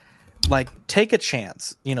like take a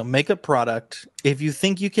chance. Make a product. If you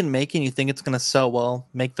think you can make it and you think it's going to sell well,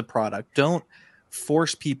 make the product. Don't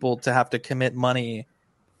force people to have to commit money,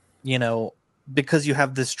 because you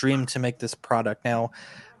have this dream to make this product. Now,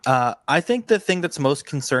 I think the thing that's most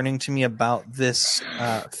concerning to me about this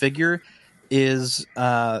figure is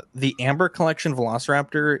the Amber Collection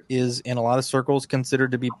Velociraptor is, in a lot of circles,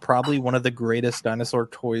 considered to be probably one of the greatest dinosaur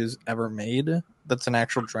toys ever made. That's an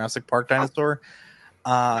actual Jurassic Park dinosaur.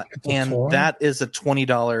 And that is a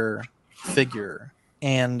 $20 figure,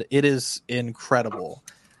 and it is incredible.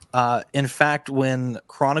 In fact, when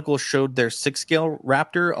Chronicle showed their 6-scale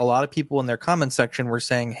Raptor, a lot of people in their comment section were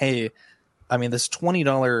saying, hey, I mean, this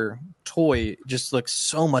 $20 toy just looks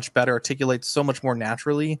so much better, articulates so much more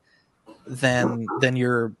naturally than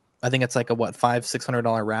your, I think it's like a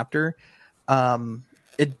 $500-$600 Raptor.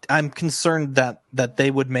 I'm concerned that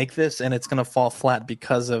they would make this and it's going to fall flat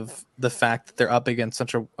because of the fact that they're up against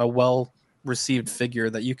such a well received figure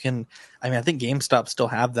that you can. I mean, I think GameStop still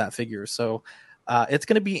have that figure, so it's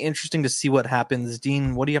going to be interesting to see what happens.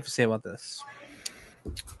 Dean, what do you have to say about this?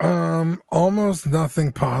 Almost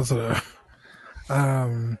nothing positive. I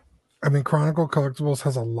mean, Chronicle Collectibles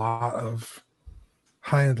has a lot of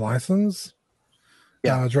high-end license.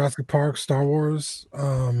 Yeah, Jurassic Park, Star Wars,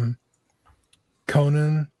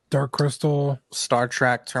 Conan, Dark Crystal, Star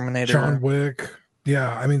Trek, Terminator, John Wick.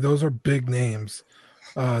 Yeah, I mean, those are big names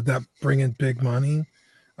that bring in big money.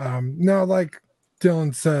 Now, like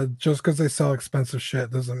Dylan said, just because they sell expensive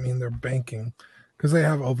shit doesn't mean they're banking, because they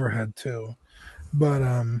have overhead too. But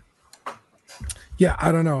yeah,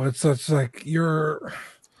 I don't know. It's like you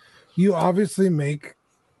obviously make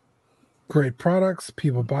great products.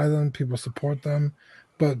 People buy them, people support them,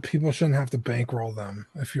 but people shouldn't have to bankroll them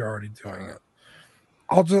if you're already doing it.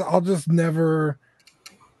 I'll just never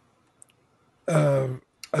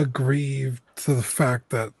agree to the fact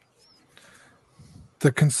that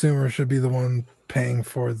the consumer should be the one paying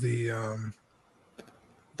for the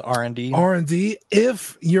R&D. R&D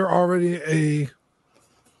if you're already a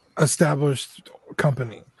established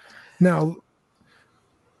company. Now,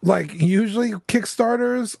 like, usually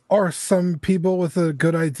Kickstarters are some people with a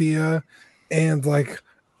good idea and like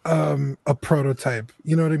a prototype,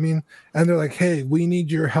 you know what I mean? And they're like, hey, we need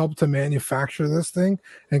your help to manufacture this thing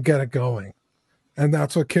and get it going. And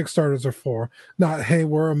that's what Kickstarters are for. Not, hey,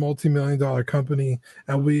 we're a multi-million-dollar company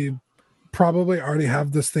and we probably already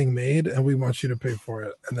have this thing made and we want you to pay for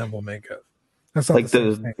it and then we'll make it. That's not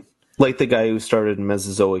like the guy who started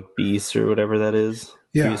Mesozoic Beast or whatever that is.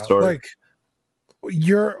 Yeah, like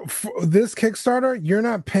this Kickstarter, you're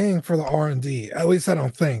not paying for the R&D. At least I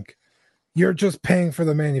don't think. You're just paying for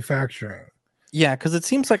the manufacturing. Yeah, because it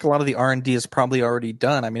seems like a lot of the R&D is probably already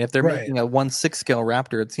done. I mean, if they're making a 1/6 scale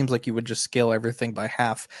Raptor, it seems like you would just scale everything by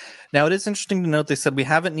half. Now, it is interesting to note they said we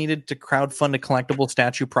haven't needed to crowdfund a collectible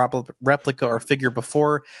statue, replica, or figure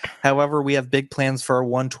before. However, we have big plans for our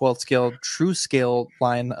 1/12 scale true scale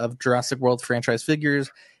line of Jurassic World franchise figures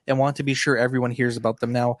and want to be sure everyone hears about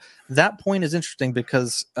them. Now, that point is interesting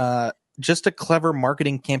because just a clever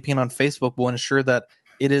marketing campaign on Facebook will ensure that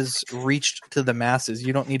it is reached to the masses.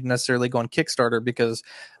 You don't need to necessarily go on Kickstarter because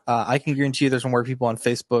I can guarantee you there's more people on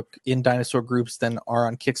Facebook in dinosaur groups than are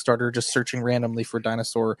on Kickstarter just searching randomly for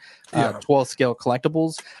dinosaur 12 scale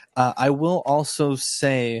collectibles. I will also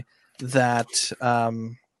say that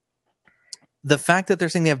the fact that they're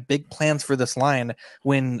saying they have big plans for this line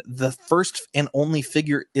when the first and only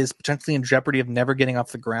figure is potentially in jeopardy of never getting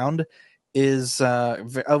off the ground is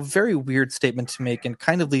a very weird statement to make, and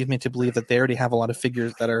kind of leads me to believe that they already have a lot of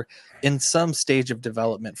figures that are in some stage of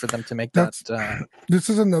development for them to make that. This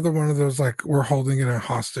is another one of those, like, we're holding it a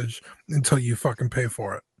hostage until you fucking pay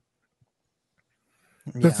for it.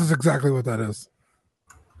 This is exactly what that is.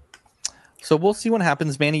 So we'll see what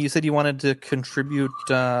happens. Manny, you said you wanted to contribute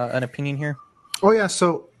an opinion here. Oh yeah,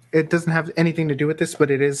 so it doesn't have anything to do with this, but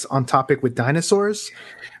it is on topic with dinosaurs.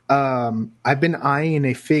 I've been eyeing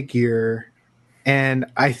a figure, and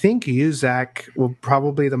I think you, Zach, will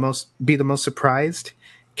probably be the most surprised.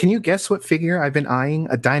 Can you guess what figure I've been eyeing?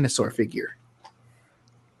 A dinosaur figure.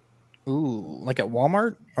 Ooh, like at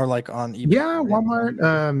Walmart or like on eBay? Yeah,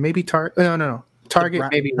 Walmart, maybe Target. No. Target,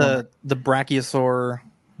 maybe the Brachiosaur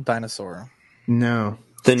dinosaur. No.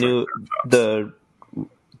 The new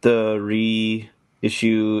the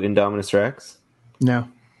reissue Indominus Rex. No.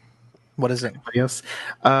 What is it? Yes.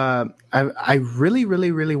 I really,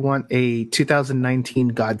 really, really want a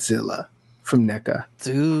 2019 Godzilla from NECA.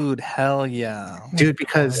 Dude, hell yeah. Dude,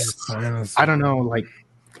 because I don't know, like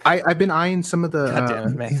I've been eyeing some of the God damn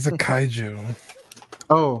it, man. He's a kaiju.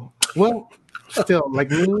 Oh, well, still,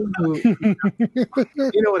 like you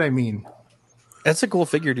know what I mean. That's a cool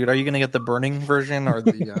figure, dude. Are you gonna get the burning version or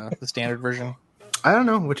the standard version? I don't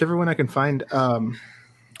know, whichever one I can find. I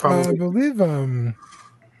Probably. believe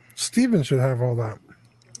Steven should have all that.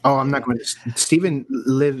 Oh, I'm not going to. Steven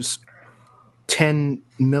lives 10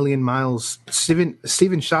 million miles.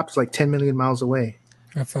 Steven shops like 10 million miles away.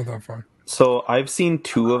 That's not that far. So I've seen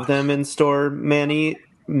 2 of them in store, Manny.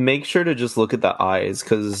 Make sure to just look at the eyes,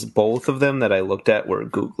 because both of them that I looked at were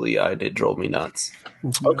googly eyed. It drove me nuts.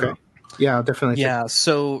 Okay. Yeah, I'll definitely. Yeah,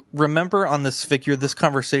 so remember on this figure, this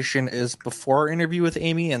conversation is before our interview with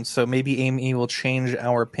Amy, and so maybe Amy will change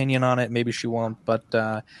our opinion on it. Maybe she won't, but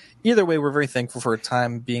either way, we're very thankful for her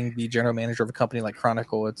time being the general manager of a company like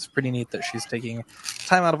Chronicle. It's pretty neat that she's taking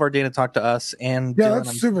time out of our day to talk to us. And Yeah, Dylan,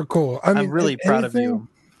 that's super cool. I mean, I'm really proud of you.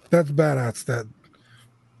 That's badass that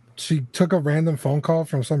she took a random phone call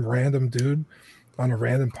from some random dude on a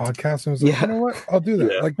random podcast and was like, you know what? I'll do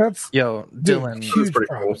that. Yeah. Like, that's Dylan, huge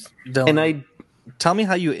props. Dylan, And tell me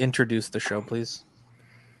how you introduce the show, please.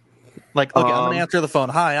 Like, okay, I'm going to answer the phone.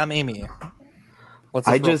 Hi, I'm Amy. What's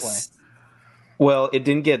this Well, it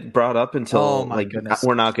didn't get brought up until goodness.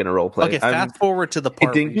 We're not going to role play. Okay, fast forward to the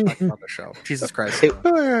part where you talk about the show. Jesus Christ!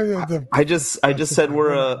 I just said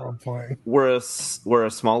we're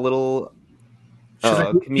a small little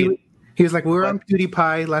community. He was like, we were on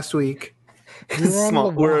PewDiePie last week.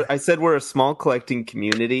 I said we're a small collecting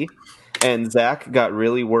community, and Zach got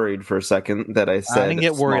really worried for a second that I said I didn't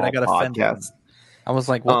get worried. I got offended. I was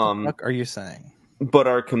like, what the fuck are you saying? But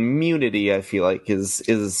our community, I feel like, is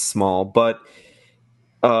small. But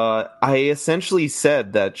I essentially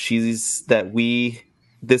said that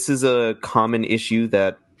this is a common issue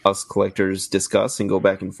that us collectors discuss and go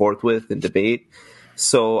back and forth with and debate.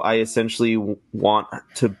 So I essentially want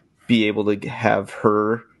to be able to have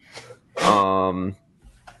her, to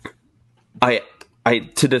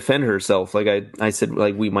defend herself. Like I said,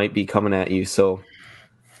 like we might be coming at you. So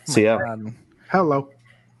yeah. Hello.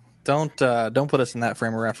 Don't put us in that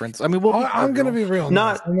frame of reference. I mean, I'm gonna be real.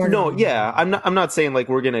 I'm not saying like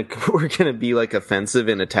we're gonna be like offensive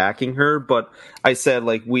in attacking her, but I said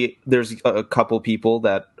like there's a couple people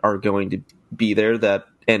that are going to be there that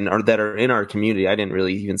are in our community. I didn't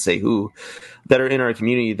really even say who, that are in our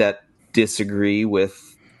community that disagree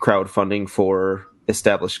with crowdfunding for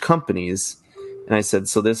established companies. And I said,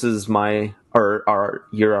 so this is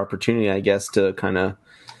your opportunity, I guess, to kind of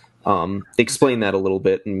explain that a little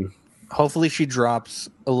bit. And hopefully she drops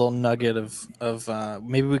a little nugget of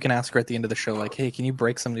maybe we can ask her at the end of the show, like, hey, can you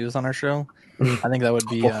break some news on our show? I think that would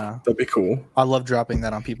be that'd be cool. I love dropping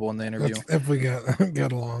that on people in the interview. If we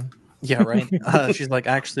get along. Yeah, right. She's like,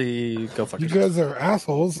 actually, go fuck yourself. You guys are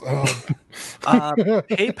assholes.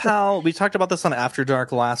 PayPal, we talked about this on After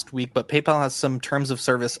Dark last week, but PayPal has some terms of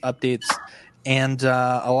service updates, and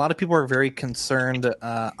a lot of people are very concerned.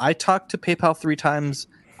 I talked to PayPal 3 times.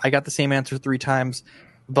 I got the same answer 3 times.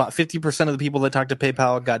 About 50% of the people that talked to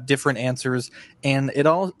PayPal got different answers, and it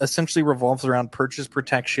all essentially revolves around purchase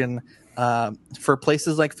protection for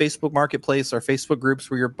places like Facebook Marketplace or Facebook groups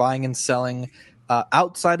where you're buying and selling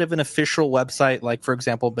outside of an official website, like, for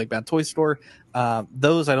example, Big Bad Toy Store.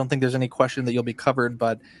 Those, I don't think there's any question that you'll be covered,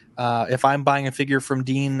 but if I'm buying a figure from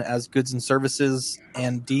Dean as goods and services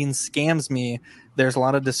and Dean scams me, there's a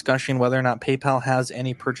lot of discussion whether or not PayPal has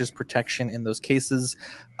any purchase protection in those cases.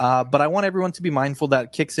 But I want everyone to be mindful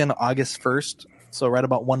that kicks in August 1st, so right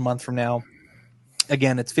about 1 month from now.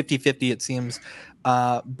 Again, it's 50-50, it seems.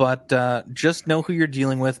 But just know who you're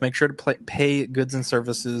dealing with. Make sure to pay goods and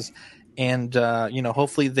services. And,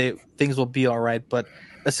 hopefully things will be all right. But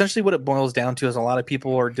essentially what it boils down to is a lot of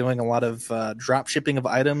people are doing a lot of drop shipping of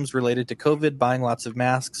items related to COVID, buying lots of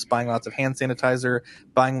masks, buying lots of hand sanitizer,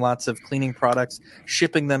 buying lots of cleaning products,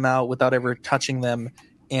 shipping them out without ever touching them,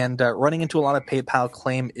 and running into a lot of PayPal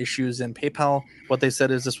claim issues. And PayPal, what they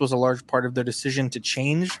said is this was a large part of their decision to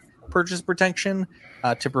change purchase protection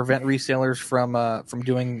to prevent resellers from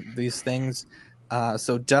doing these things.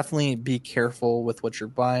 So definitely be careful with what you're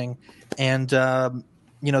buying. And,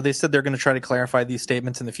 they said they're going to try to clarify these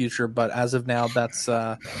statements in the future, but as of now, that's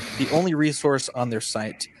the only resource on their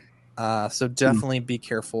site. So definitely be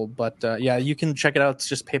careful. But yeah, you can check it out. It's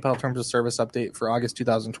just PayPal Terms of Service update for August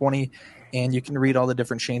 2020. And you can read all the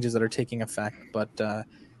different changes that are taking effect. But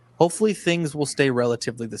hopefully things will stay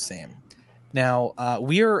relatively the same. Now,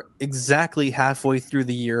 we are exactly halfway through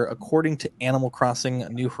the year, according to Animal Crossing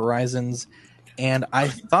New Horizons. And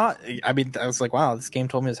I was like, wow, this game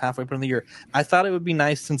told me it was halfway through the year. I thought it would be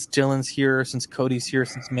nice, since Dylan's here, since Cody's here,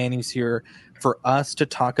 since Manny's here, for us to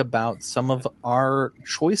talk about some of our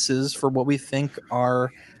choices for what we think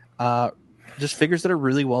are just figures that are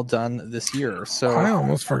really well done this year. So I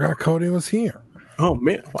almost forgot Cody was here. Oh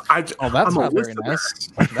man! That's not very nice.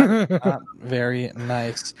 That's not very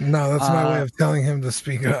nice. No, that's my way of telling him to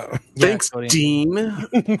speak up. Thanks, Cody. Dean.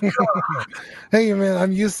 Hey, man,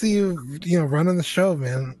 I'm used to you running the show,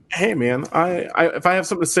 man. Hey, man, I if I have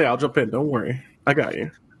something to say, I'll jump in. Don't worry, I got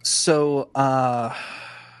you. So,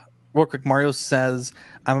 real quick, Mario says,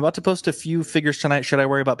 I'm about to post a few figures tonight. Should I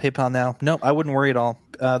worry about PayPal now? No, I wouldn't worry at all.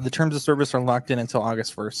 The terms of service are locked in until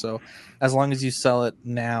August 1st. So as long as you sell it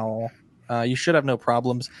now, you should have no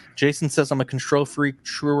problems. Jason says, I'm a control freak.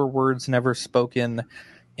 Truer words never spoken.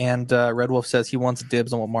 And Red Wolf says he wants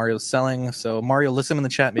dibs on what Mario's selling. So Mario, listen in the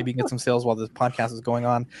chat. Maybe you can get some sales while this podcast is going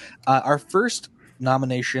on. Our first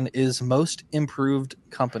nomination is Most Improved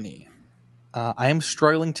Company. I am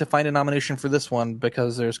struggling to find a nomination for this one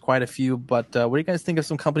because there's quite a few, but what do you guys think of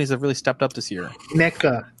some companies that have really stepped up this year?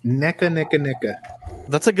 NECA.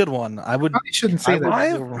 That's a good one. I shouldn't say that.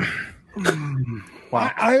 Wow.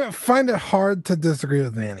 I find it hard to disagree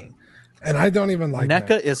with Manny, and I don't even like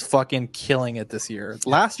NECA is fucking killing it this year.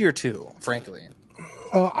 Last year too, frankly.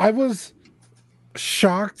 I was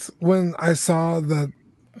shocked when I saw that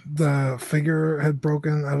the figure had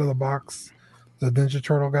broken out of the box, the Ninja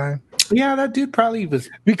Turtle guy. Yeah, that dude probably was,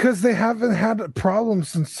 because they haven't had problems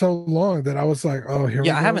since so long that I was like, oh, here we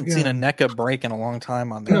go. Yeah, I haven't seen a NECA break in a long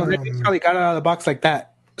time on that. No, they probably got it out of the box like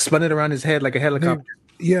that, spun it around his head like a helicopter.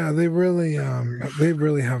 They really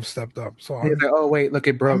have stepped up. So like, oh wait, look,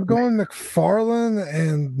 it broke. I'm going McFarlane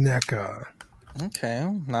and NECA. Okay,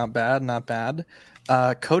 not bad.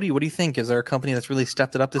 Cody, what do you think? Is there a company that's really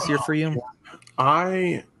stepped it up this year for you?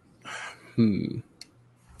 I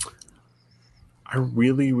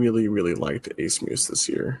really, really, really liked Ace Muse this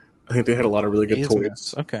year. I think they had a lot of really good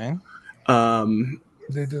toys. Okay.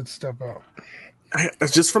 They did step up.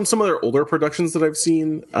 Just from some of their older productions that I've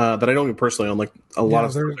seen, that I don't even personally own, like a lot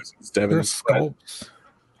of their sculpts.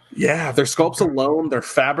 Yeah, their sculpts alone, their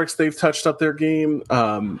fabrics, they've touched up their game.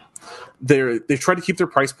 They've tried to keep their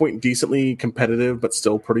price point decently competitive, but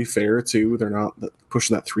still pretty fair too. They're not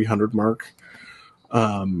pushing that 300 mark.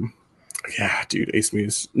 Yeah, dude, Ace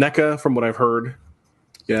Muse. NECA, from what I've heard,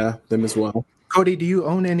 yeah, them as well. Cody, do you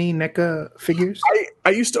own any NECA figures? I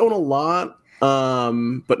used to own a lot,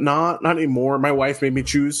 but not anymore. My wife made me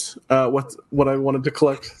choose what I wanted to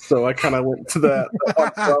collect, so I kind of went to that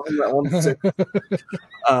one.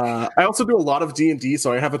 I also do a lot of D&D,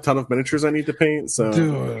 so I have a ton of miniatures I need to paint. So,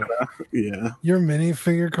 dude, yeah, your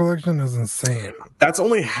minifigure collection is insane. That's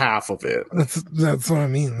only half of it. That's what I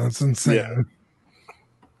mean. That's insane. Yeah.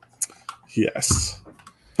 Yes,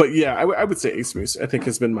 but yeah, I would say Ace Muse, I think,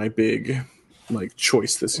 has been my big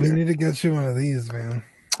choice this year. We need to get you one of these, man.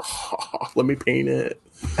 Oh, let me paint it.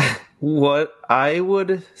 What I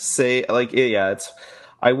would say,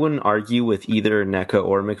 I wouldn't argue with either NECA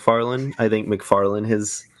or McFarlane. I think McFarlane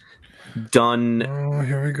has done. Oh,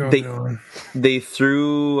 here we go. They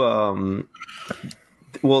threw.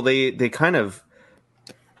 They kind of.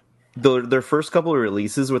 Their first couple of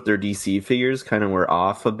releases with their DC figures kind of were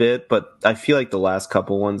off a bit, but I feel like the last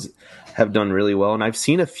couple ones have done really well. And I've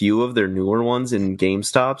seen a few of their newer ones in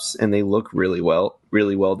GameStops, and they look really well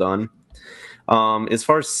done. As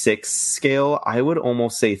far as 6 scale, I would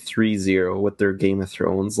almost say 3-0 with their Game of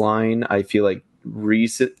Thrones line. I feel like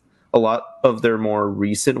a lot of their more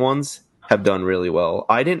recent ones have done really well.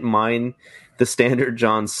 I didn't mind the standard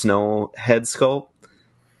Jon Snow head sculpt.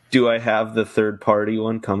 Do I have the third-party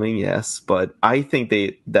one coming? Yes, but I think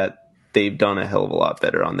they've done a hell of a lot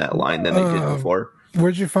better on that line than they did before.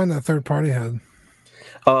 Where'd you find that third-party head?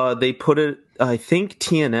 They put it. I think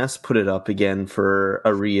TNS put it up again for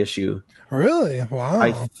a reissue. Really? Wow.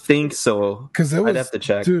 I think so. Because I'd have to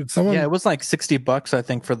check. Dude, it was like $60, I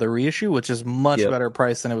think, for the reissue, which is much better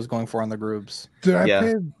price than it was going for on the groups. Dude, I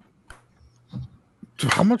paid.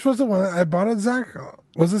 How much was it when I bought it, Zach?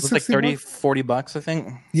 Was it like $30-$40, I think?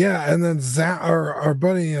 Yeah, and then Zach, our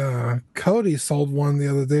buddy Cody, sold one the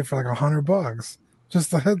other day for like $100, just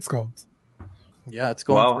the head sculpt. Yeah, it's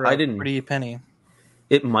going for a pretty penny.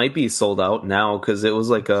 It might be sold out now because it was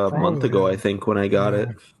like a month ago, I think, when I got it.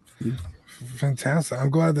 Fantastic! I'm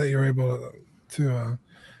glad that you're able to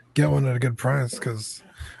get one at a good price because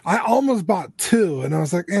I almost bought 2 and I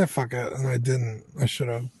was like, fuck it, and I didn't. I should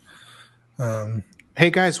have. Hey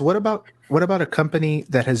guys, what about a company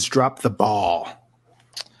that has dropped the ball?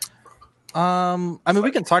 I mean,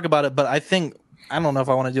 we can talk about it, but I don't know if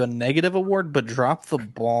I want to do a negative award, but drop the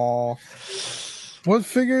ball. What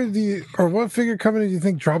figure company do you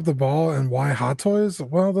think dropped the ball, and why Hot Toys?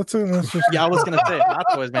 Well, that's just yeah. I was gonna say Hot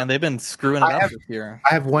Toys, man. They've been screwing it up this year.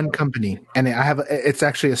 I have one company, and it's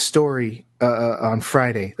actually a story on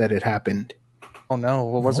Friday that it happened. Oh no,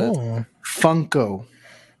 what was it? Funko.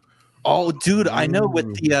 Oh, dude, I know with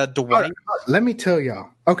the Dwight. Let me tell y'all.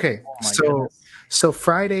 Okay, so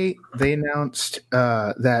Friday they announced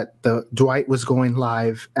that the Dwight was going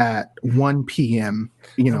live at 1 p.m.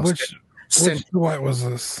 Which Dwight was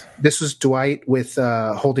this? This was Dwight with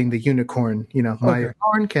holding the unicorn. My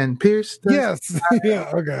horn can pierce. Yes. Yeah.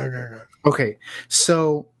 Okay. Okay.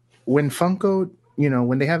 So when Funko,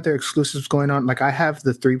 when they have their exclusives going on, like I have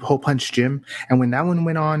the 3-hole punch gym, and when that one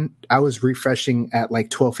went on, I was refreshing at like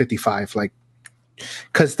 12:55, like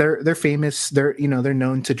because they're famous. They're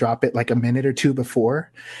known to drop it like a minute or two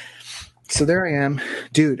before. So there I am,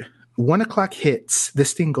 dude. 1 o'clock hits.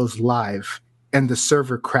 This thing goes live. And the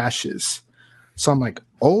server crashes. So I'm like,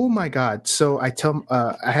 oh my God. So I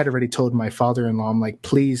had already told my father-in-law, I'm like,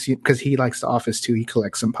 please, because he likes The Office too. He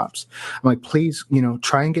collects some pops. I'm like, please,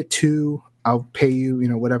 try and get 2. I'll pay you,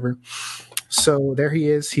 whatever. So there he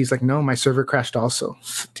is. He's like, no, my server crashed also.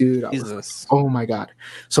 Dude, oh my God.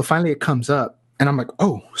 So finally it comes up. And I'm like,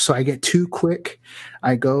 oh, so I get 2 quick.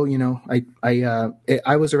 I go,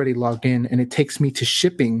 I was already logged in, and it takes me to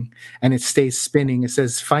shipping, and it stays spinning. It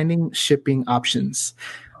says finding shipping options.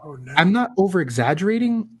 Oh, no. I'm not over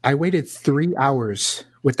exaggerating. I waited 3 hours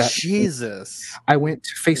with that. Jesus. I went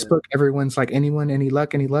to Facebook. Everyone's like, anyone, any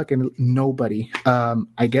luck? And nobody.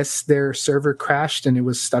 I guess their server crashed, and it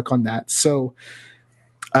was stuck on that. So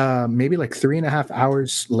maybe like 3.5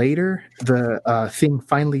 hours later, the thing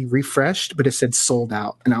finally refreshed, but it said sold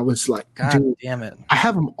out, and I was like, God dude, damn it! I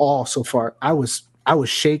have them all so far. I was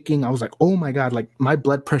shaking. I was like, oh my God, like my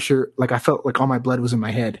blood pressure, like I felt like all my blood was in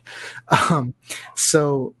my head.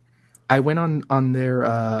 So I went on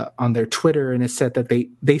their Twitter, and it said that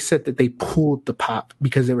they said that they pulled the pop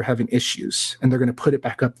because they were having issues, and they're going to put it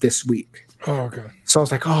back up this week. Oh, okay. So I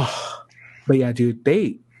was like, oh, but yeah, dude,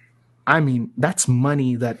 I mean, that's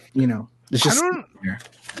money that, it's just.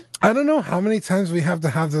 I don't know how many times we have to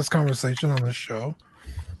have this conversation on the show,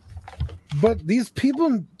 but these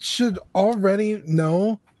people should already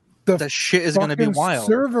know the shit is going to be wild.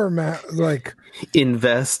 Server, like,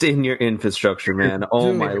 invest in your infrastructure, man.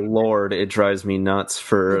 Oh my Lord, it drives me nuts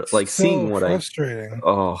for like so seeing what frustrating.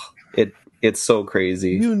 It's so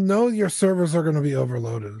crazy. Your servers are going to be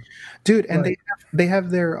overloaded, dude. And they have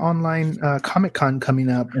their online Comic-Con coming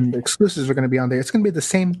up, and the exclusives are going to be on there. It's going to be the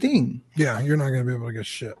same thing. Yeah, you're not going to be able to get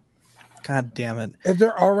shit. God damn it! If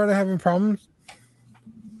they're already having problems,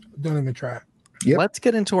 don't even try it. Yep. Let's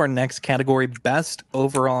get into our next category: best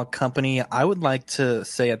overall company. I would like to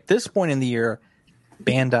say at this point in the year,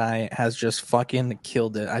 Bandai has just fucking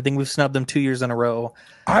killed it. I think we've snubbed them 2 years in a row.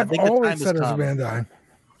 I think always said it's Bandai.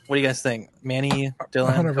 What do you guys think? Manny,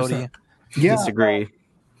 Dylan, 100%. Cody? Yeah. Disagree.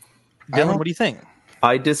 Dylan, what do you think?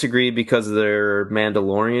 I disagree because their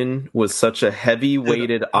Mandalorian was such a heavy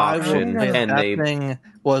weighted option, and that thing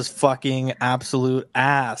was fucking absolute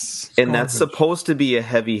ass. And that's supposed to be a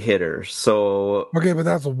heavy hitter. So okay, but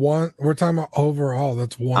that's one. We're talking about overall.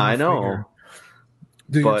 That's one. I know. Figure.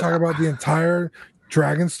 Dude, you're talking about the entire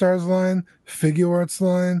Dragon Stars line, Figure Arts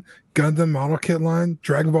line, Gundam model kit line,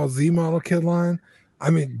 Dragon Ball Z model kit line. I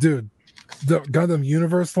mean, dude, the Gundam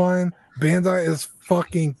Universe line, Bandai is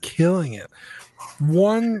fucking killing it.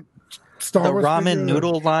 One Star Wars ramen figure,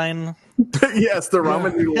 noodle line. Yes, the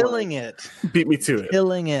ramen noodle killing line. It. Beat me to it.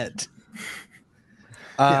 Killing it.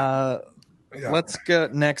 Let's go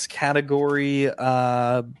next category.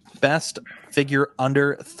 Best figure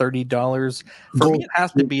under $30. For me, it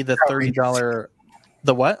has to be the $30.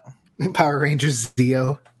 The what? Power Rangers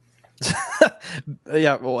Zeo.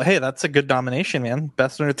 Yeah, well, hey, that's a good nomination, man.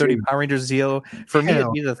 Best under 30 Power Rangers Zeo. For me,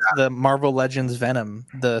 it'd be the Marvel Legends Venom,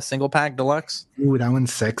 the single pack deluxe. Ooh, that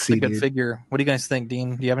one's sexy. It's a good figure. What do you guys think,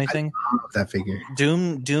 Dean? Do you have anything? I love that figure.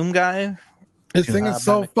 Doom guy. This thing is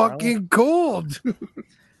so fucking cool.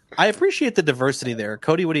 I appreciate the diversity there.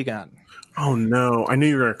 Cody, what do you got? Oh no, I knew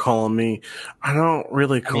you were going to call on me. I don't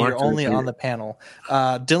really collect. You're only on the panel.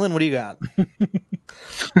 Dylan, what do you got?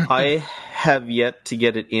 I have yet to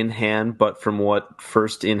get it in hand, but from what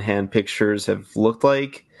first in hand pictures have looked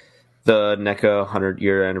like, the NECA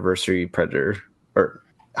 100-year anniversary Predator, or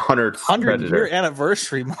 100th Predator. 100-year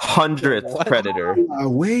anniversary. 100th Predator.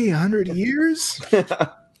 Way 100 years.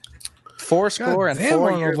 Four score and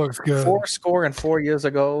 4 years. Looks good. 4 years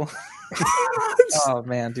ago. Oh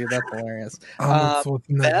man, dude, that's hilarious.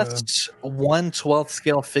 Best 1/12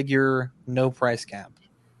 scale figure, no price cap.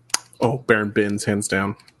 Oh, Baron Bins, hands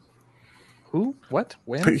down. Who? What?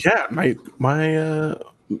 When? But yeah, my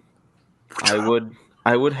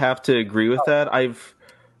I would have to agree with that.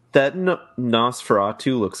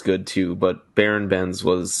 Nosferatu looks good too, but Baron Benz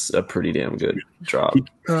was a pretty damn good drop.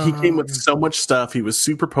 He came with so much stuff. He was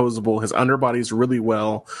superposable. His underbody's really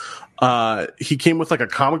well. He came with like a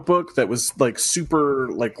comic book that was like super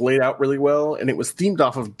like laid out really well, and it was themed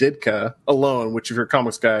off of Ditka alone, which if you're a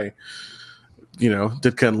comics guy, you know,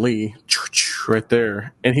 Ditka and Lee right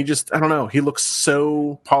there. And he just, I don't know, he looks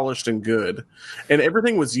so polished and good. And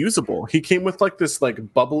everything was usable. He came with like this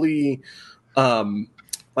like bubbly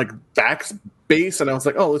like back base, and I was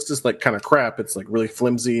like, oh, it's just like kind of crap. It's like really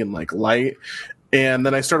flimsy and like light. And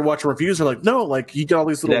then I started watching reviews. They're like, no, like you get all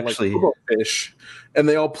these little like fish, and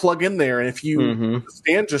they all plug in there. And if you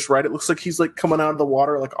stand just right, it looks like he's like coming out of the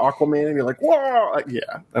water like Aquaman. And you're like, whoa,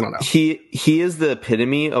 yeah. I don't know. He is the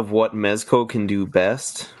epitome of what Mezco can do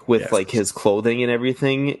best with like his clothing and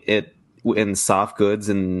everything. In soft goods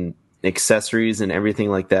and accessories and everything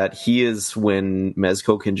like that. He is when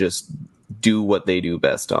Mezco can just do what they do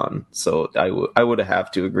best on. So I would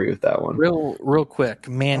have to agree with that one. Real quick,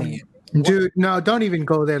 Manny. Dude, no, don't even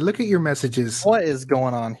go there. Look at your messages. What is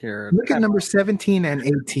going on here? Look at number 17 and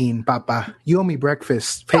 18, Papa. You owe me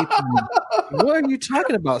breakfast. Pay for me. What are you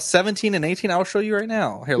talking about? 17 and 18? I'll show you right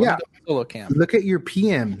now. Here, let me go solo cam. Look at your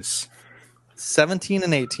PMs. 17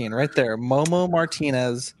 and 18, right there. Momo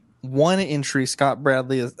Martinez, one entry. Scott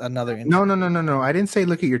Bradley is another entry. No. I didn't say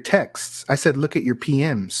look at your texts. I said look at your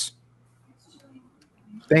PMs.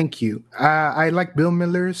 Thank you. I like Bill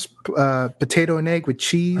Miller's potato and egg with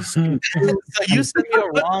cheese. So you sent me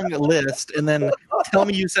a wrong list, and then tell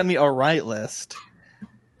me you sent me a right list.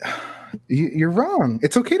 You're wrong.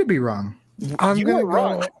 It's okay to be wrong. I'm gonna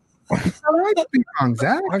wrong. It's all right to be wrong,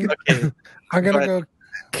 Zach. I'm gonna go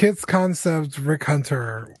Kids Concepts Rick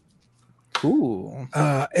Hunter. Ooh.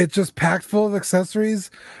 It's just packed full of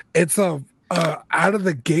accessories. It's a out of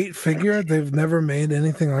the gate figure. They've never made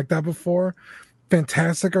anything like that before.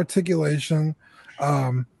 Fantastic articulation,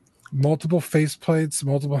 multiple face plates,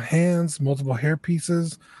 multiple hands, multiple hair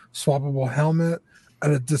pieces, swappable helmet,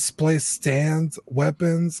 and a display stand,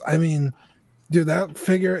 weapons. I mean, dude, that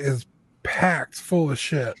figure is packed full of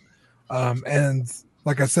shit. And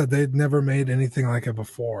like I said, they'd never made anything like it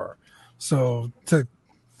before. So to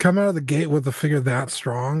come out of the gate with a figure that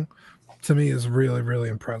strong, to me, is really, really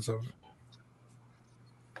impressive.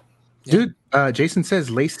 Dude, Jason says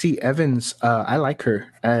Lacey Evans. I like her.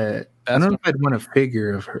 I don't know if I'd want a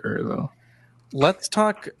figure of her though. Let's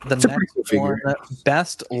talk the next one.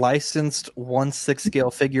 Best licensed 1/6 scale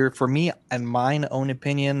figure for me, and my own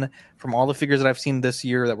opinion, from all the figures that I've seen this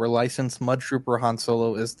year that were licensed, Mud Trooper Han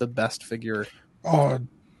Solo is the best figure. Oh,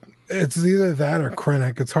 it's either that or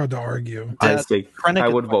Krennic. It's hard to argue. I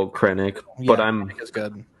would vote Krennic, but Krennic is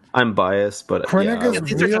good. I'm biased, but Krennic is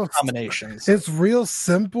these real are just combinations. It's real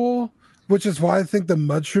simple, which is why I think the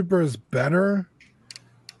Mud Trooper is better.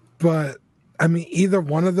 But I mean, either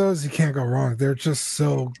one of those, you can't go wrong. They're just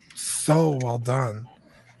so well done.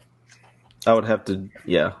 I would have to,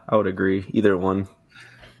 I would agree. Either one.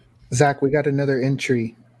 Zach, we got another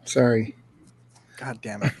entry. Sorry. God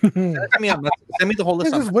damn it! Send me the whole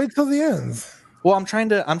list. Just wait till the end. Well, I'm trying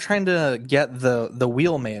to get the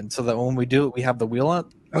wheel made so that when we do it, we have the wheel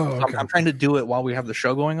up. Oh, okay. I'm trying to do it while we have the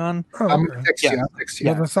show going on. Oh, okay. I'm gonna text you. I'll text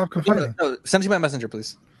you. Well, stop complaining. No, send it to my messenger,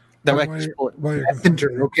 please. That way I can just pull it.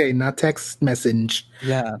 Messenger, okay, not text message.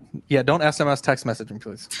 Yeah. Don't SMS text message me,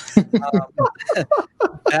 please.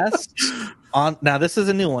 Best on now. This is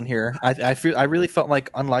a new one here. I really felt like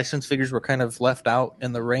unlicensed figures were kind of left out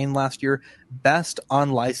in the rain last year. Best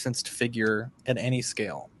unlicensed figure at any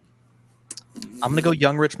scale. I'm gonna go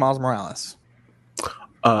Young Rich Miles Morales.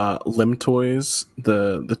 Lim Toys,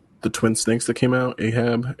 the twin snakes that came out,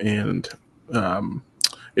 Ahab and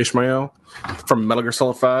Ishmael from Metal Gear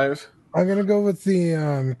Solid 5. I'm gonna go with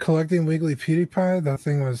the Collecting Weekly PewDiePie. That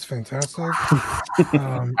thing was fantastic.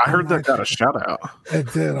 I heard that got a shout out.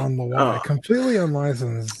 It did on the wall. Completely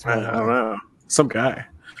unlicensed. I don't know. Some guy.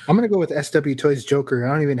 I'm gonna go with SW Toys Joker.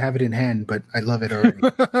 I don't even have it in hand, but I love it already.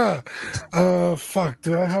 Fuck.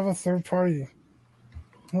 Do I have a third party?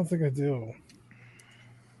 I don't think I do.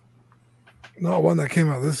 Not one that came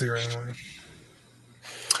out this year anyway.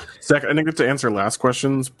 Zach, I didn't get to answer last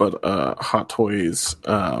questions, but Hot Toys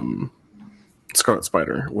Scarlet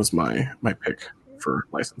Spider was my pick for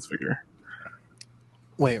licensed figure.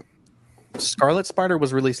 Wait, Scarlet Spider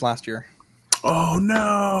was released last year. Oh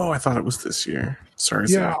no! I thought it was this year. Sorry.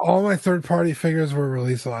 Yeah, all my third-party figures were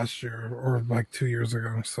released last year or like 2 years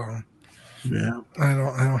ago. So yeah, I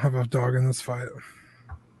don't have a dog in this fight.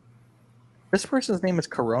 This person's name is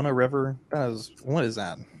Corona River. What is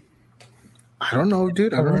that? I don't know,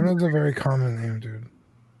 dude. Corona's a very common name, dude.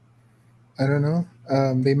 I don't know.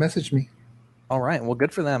 They messaged me. All right. Well,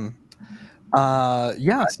 good for them.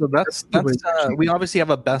 Yeah. So that's we obviously have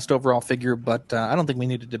a best overall figure, but I don't think we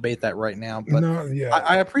need to debate that right now. But No, yeah.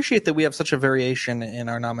 I appreciate that we have such a variation in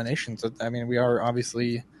our nominations. I mean, we are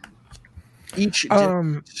obviously each.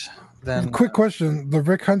 Then quick question: the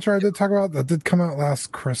Rick Hunter I did talk about that did come out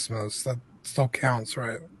last Christmas. That still counts,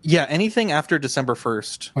 right? Yeah, anything after December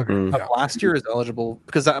 1st of last year is eligible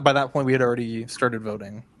because by that point we had already started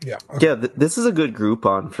voting. Yeah, yeah. This is a good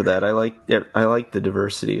Groupon for that. I like the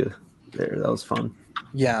diversity there. That was fun.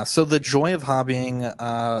 Yeah. So the joy of hobbying.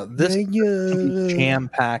 This jam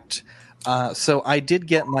packed. So I did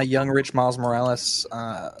get my young Rich Miles Morales.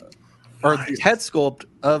 Or the head sculpt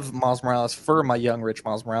of Miles Morales for my young Rich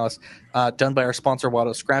Miles Morales, done by our sponsor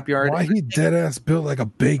Watto Scrapyard. Why he dead ass built like a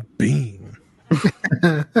big bean?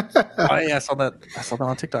 Oh yeah, I saw that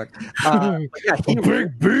on TikTok. Yeah,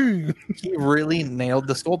 big bean. He really nailed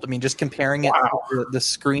the sculpt. I mean, just comparing it to the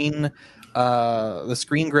screen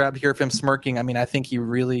grab here of him smirking. I mean, I think he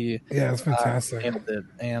really it's fantastic. Nailed it.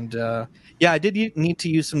 And I did need to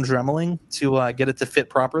use some dremeling to get it to fit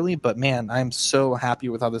properly. But man, I'm so happy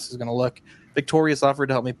with how this is going to look. Victoria's offered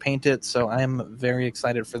to help me paint it, so I am very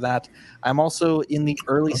excited for that. I'm also in the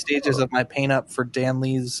early stages of my paint up for Dan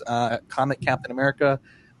Lee's comic Captain America.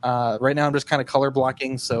 Right now I'm just kind of color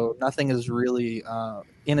blocking, so nothing is really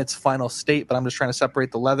in its final state, but I'm just trying to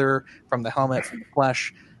separate the leather from the helmet from the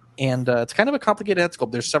flesh. And it's kind of a complicated head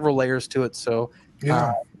sculpt. There's several layers to it, so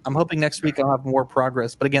I'm hoping next week I'll have more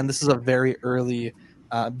progress. But again, this is a very early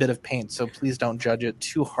bit of paint, so please don't judge it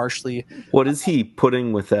too harshly. What is he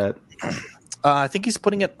putting with that? I think he's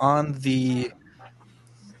putting it on the.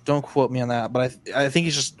 Don't quote me on that, but I think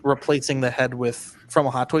he's just replacing the head from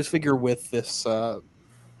a Hot Toys figure with this.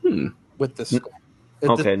 With this.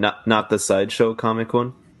 Okay, not the Sideshow comic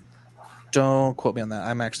one. Don't quote me on that.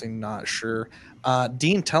 I'm actually not sure.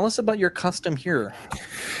 Dean, tell us about your custom here.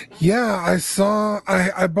 Yeah,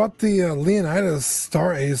 I bought the Leonidas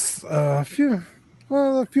Star Ace a few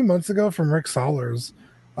months ago from Rick Sollers.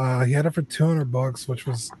 He had it for $200, which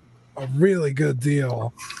was a really good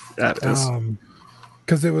deal. That is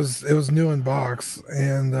because it was new in box,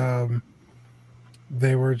 and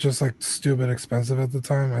they were just like stupid expensive at the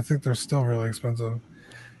time. I think they're still really expensive,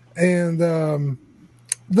 and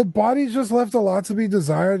the body just left a lot to be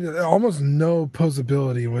desired. Almost no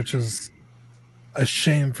posability, which is a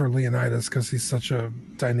shame for Leonidas because he's such a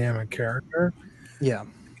dynamic character. Yeah.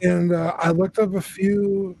 And I looked up a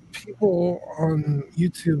few people on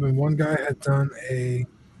YouTube, and one guy had done a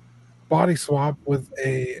body swap with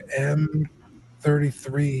a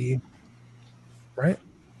M33, right?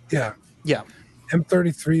 Yeah. Yeah.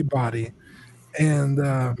 M33 body. And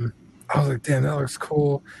I was like, damn, that looks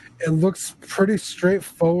cool. It looks pretty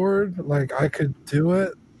straightforward. Like, I could do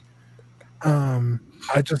it.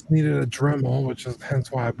 I just needed a Dremel, which is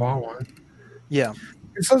hence why I bought one. Yeah.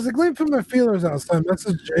 So I was like, let me put my feelers out. So I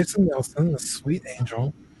messaged Jason Nelson, the sweet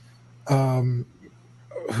angel,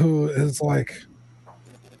 who is like,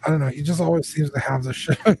 I don't know, he just always seems to have the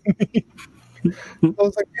shit on me. I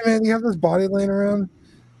was like, hey man, you have this body laying around?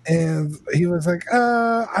 And he was like,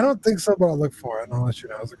 I don't think so, but I'll look for it and I'll let you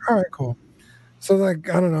know. I was like, all right, cool. So like,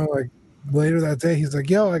 I don't know, like later that day, he's like,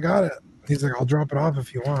 yo, I got it. He's like, I'll drop it off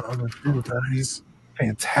if you want. I was like, dude, that'd be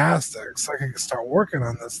fantastic. So I can start working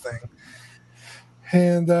on this thing.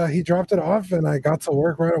 And he dropped it off, and I got to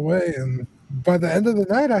work right away. And by the end of the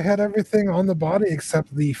night, I had everything on the body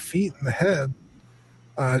except the feet and the head.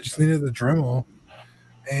 I just needed the Dremel,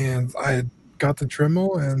 and I got the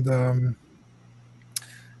Dremel, and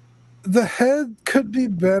the head could be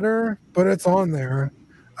better, but it's on there.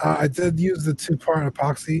 I did use the 2-part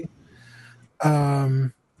epoxy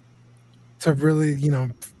to really,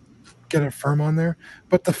 get it firm on there.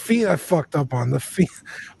 But the feet I fucked up on. The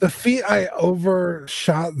feet I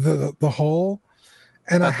overshot the hole,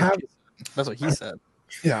 and that's what he said.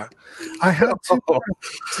 Yeah, I had 2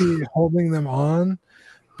 parts holding them on,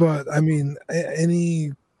 but I mean,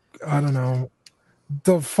 I don't know,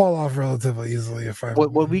 they'll fall off relatively easily if I.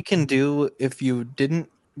 What we can do if you didn't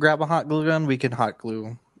grab a hot glue gun, we can hot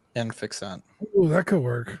glue and fix that. Ooh, that could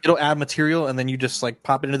work. It'll add material, and then you just like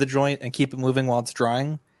pop it into the joint and keep it moving while it's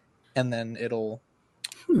drying, and then it'll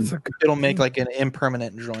make like an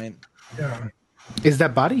impermanent joint. Yeah. Is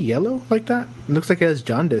that body yellow like that? It looks like it has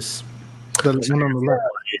jaundice. The one on the left.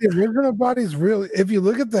 The original body's really. If you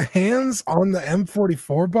look at the hands on the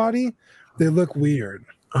M44 body, they look weird.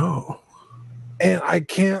 Oh. And I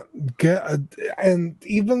can't get and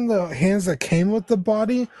even the hands that came with the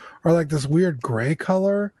body are like this weird gray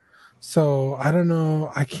color. So I don't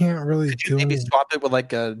know. I can't really Did you maybe swap it with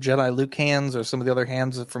like a Jedi Luke hands or some of the other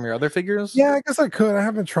hands from your other figures? Yeah, I guess I could. I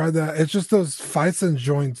haven't tried that. It's just those fights and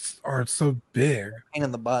joints are so big. Pain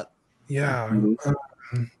in the butt. Yeah.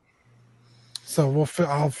 So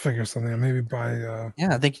I'll figure something out. Maybe buy.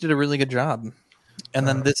 Yeah, I think you did a really good job. And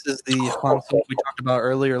then this is the Han Solo we talked about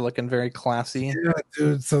earlier, looking very classy. Yeah,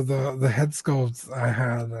 dude. So the head sculpts I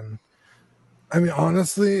had, and I mean,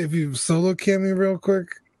 honestly, if you solo cam me real quick,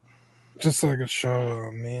 just so I could show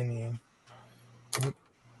Manny.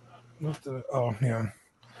 Oh yeah.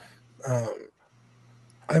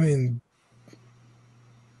 I mean,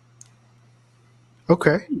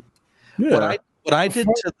 okay. Yeah. What I did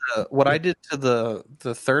to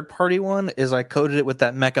the third party one is I coated it with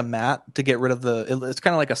that mecha matte to get rid of it's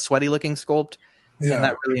kind of like a sweaty looking sculpt, and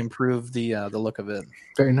that really improved the look of it.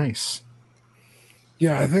 Very nice.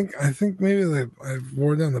 Yeah, I think maybe I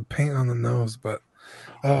wore down the paint on the nose, but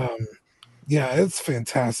yeah, it's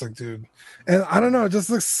fantastic, dude. And I don't know, it just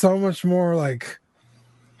looks so much more like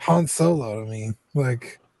Han Solo to me.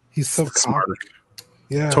 Like he's so smart.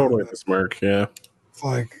 Yeah, Totally the smirk. Yeah. It's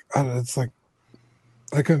like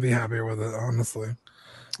I couldn't be happier with it, honestly.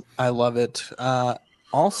 I love it.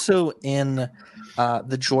 Also in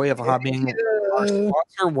the joy of hobbying, our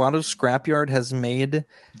sponsor Watto Scrapyard has made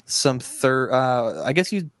some I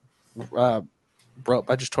guess you I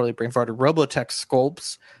just totally brain farted. Robotech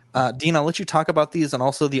sculpts. Dean, I'll let you talk about these and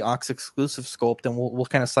also the Ox exclusive sculpt, and we'll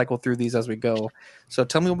kind of cycle through these as we go. So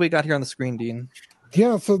tell me what we got here on the screen, Dean.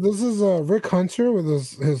 Yeah, so this is Rick Hunter with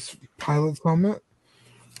his pilot's helmet.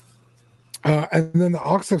 And then the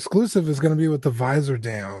Ox exclusive is going to be with the visor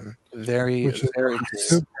down. Very cool.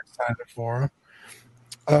 Super excited for.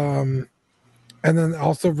 And then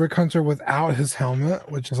also Rick Hunter without his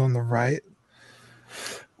helmet, which is on the right.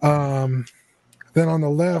 Then on the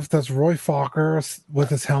left, that's Roy Fokker with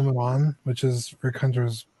his helmet on, which is Rick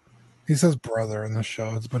Hunter's. He says brother in the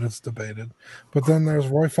show, but it's debated. But then there's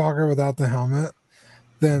Roy Fokker without the helmet.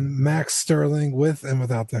 Then Max Sterling with and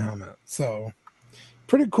without the helmet. So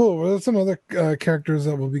pretty cool. Well, there's some other characters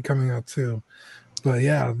that will be coming out too. But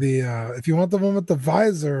yeah, if you want the one with the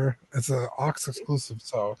visor, it's an Ox exclusive.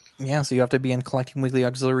 So yeah, so you have to be in Collecting Weekly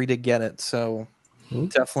Auxiliary to get it. So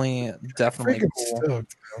definitely cool.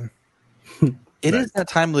 Stoked, It is that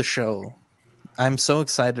time of the show. I'm so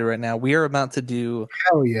excited right now. We are about to do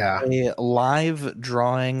a live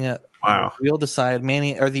drawing. Wow. We'll decide,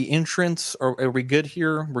 Manny, are the entrants, are we good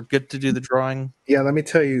here? We're good to do the drawing? Yeah, let me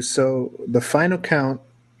tell you. So the final count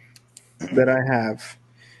that I have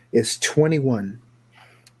is 21.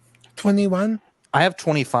 21? I have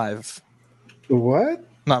 25. What?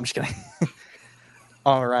 No, I'm just kidding.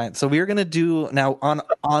 All right. So we are going to do now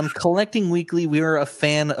on Collecting Weekly. We are a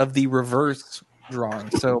fan of the reverse drawing.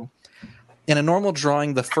 So in a normal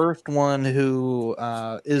drawing, the first one who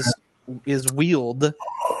is wheeled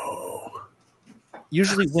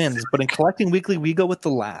usually wins, but in Collecting Weekly, we go with the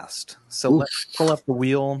last. So let's pull up the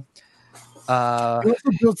wheel. It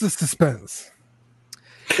also builds the suspense.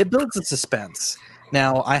 It builds the suspense.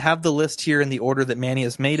 Now, I have the list here in the order that Manny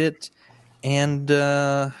has made it, and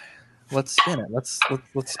let's spin it. Let's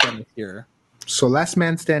spin it here. So last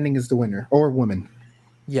man standing is the winner, or woman.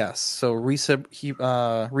 Yes. So Reese is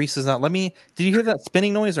not. Did you hear that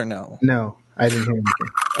spinning noise or no? No, I didn't hear anything.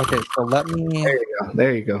 Okay, so let me.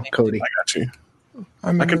 There you go, Cody. I got you.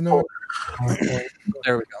 I can know.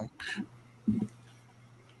 There we go.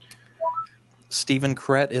 Stephen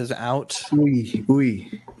Crett is out.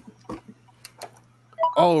 Oui.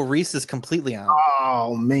 Oh, Reese is completely out.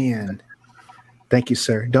 Oh man. Thank you,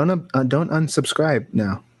 sir. Don't unsubscribe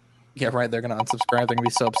now. Yeah, right. They're gonna unsubscribe. They're gonna be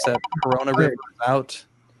so upset. Corona River is out.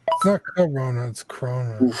 It's not Corona. It's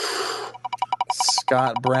Corona. Oof.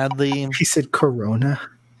 Scott Bradley. He said Corona.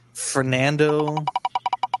 Fernando.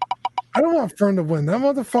 I don't want Fern to win. That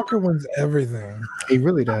motherfucker wins everything. He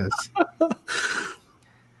really does.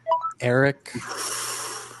 Eric.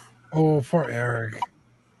 Oh, poor Eric.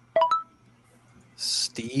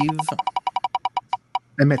 Steve.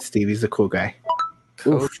 I met Steve. He's a cool guy.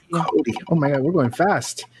 Cody. Cody. Oh my god, we're going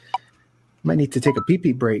fast. Might need to take a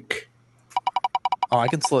pee-pee break. Oh, I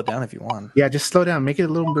can slow it down if you want. Yeah, just slow down. Make it a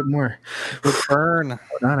little bit more. Burn.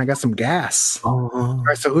 Hold on, I got some gas. All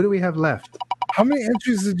right, so who do we have left? How many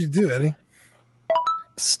entries did you do, Eddie?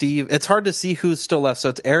 Steve. It's hard to see who's still left. So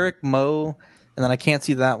it's Eric, Mo, and then I can't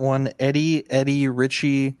see that one. Eddie,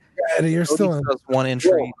 Richie. Yeah, Eddie, you're Cody still in. does one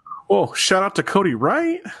entry. Whoa! Shout out to Cody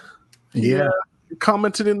Wright. Yeah.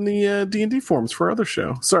 Commented in the D&D forums for our other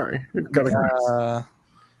show. Sorry,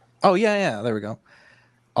 Oh yeah, there we go.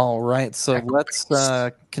 All right, so let's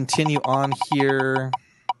continue on here.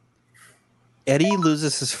 Eddie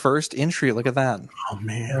loses his first entry. Look at that. Oh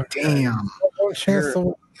man, damn.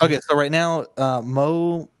 Okay, so right now,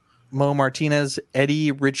 Mo Martinez,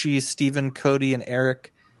 Eddie, Richie, Steven, Cody, and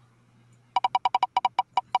Eric.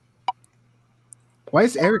 Why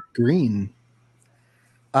is Eric green?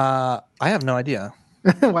 I have no idea.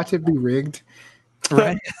 Watch it be rigged.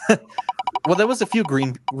 Right. Well, there was a few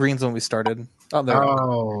greens when we started. Oh, there.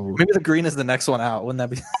 Oh. Maybe the green is the next one out. Wouldn't that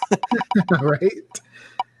be right?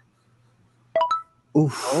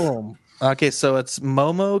 Oof. Oh. Okay, so it's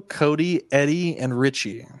Momo, Cody, Eddie, and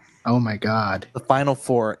Richie. Oh my God! The final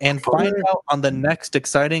four, and find out on the next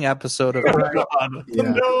exciting episode of.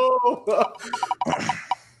 Yeah. No.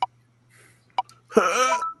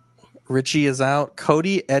 Richie is out.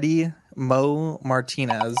 Cody, Eddie, Mo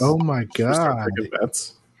Martinez. Oh my God!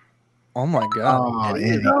 Oh my God!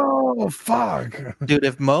 Oh, no, fuck, dude!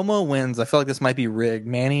 If Momo wins, I feel like this might be rigged.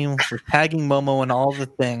 Manny, we're tagging Momo and all the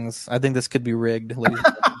things. I think this could be rigged.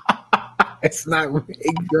 It's not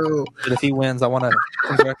rigged, bro. But if he wins, I want a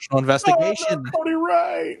congressional investigation. Oh, Cody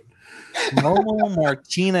Wright. Momo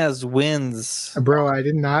Martinez wins. Bro, I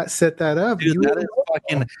did not set that up.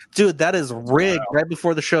 That is rigged. Right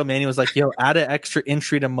before the show, Manny was like, yo, add an extra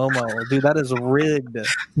entry to Momo. Dude, that is rigged.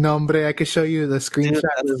 No, hombre, I can show you the screenshot. Dude,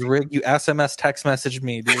 that is rigged. You SMS text messaged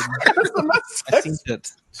me, dude. I seen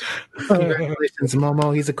it. Congratulations,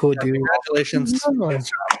 Momo. He's a cool dude. Congratulations.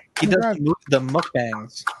 He does the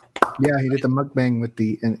mukbangs. Yeah, he did the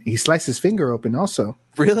mukbang and he sliced his finger open also.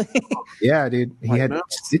 Really? Yeah, dude. He had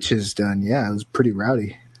stitches done. Yeah, it was pretty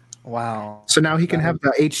rowdy. Wow. So now he can have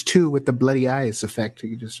the H2 with the bloody eyes effect. He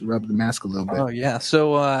can just rub the mask a little bit. Oh, yeah.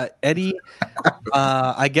 So Eddie,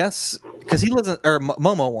 I guess, because he lives in, or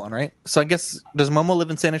Momo won, right? So I guess, does Momo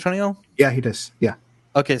live in San Antonio? Yeah, he does. Yeah.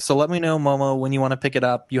 Okay, so let me know, Momo, when you want to pick it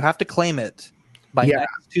up. You have to claim it by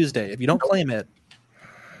next Tuesday. If you don't claim it,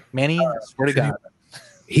 Manny, swear to God.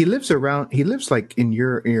 He lives like in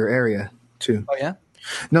your area too. Oh yeah?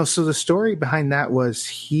 No, so the story behind that was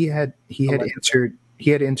he had entered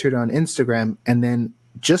on Instagram, and then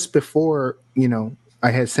just before,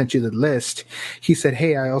 I had sent you the list, he said,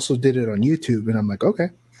 "Hey, I also did it on YouTube." And I'm like, "Okay."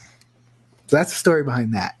 So that's the story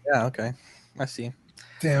behind that. Yeah, okay. I see.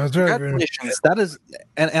 Damn, it's congratulations. That is,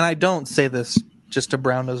 and I don't say this just to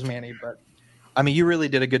brown nose Manny, but I mean, you really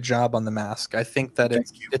did a good job on the mask. I think that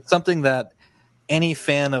it's something that any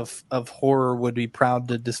fan of horror would be proud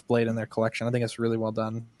to display it in their collection. I think it's really well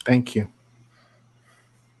done. Thank you.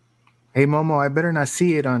 Hey, Momo, I better not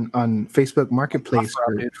see it on Facebook Marketplace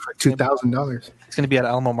for $2,000. It's going to be at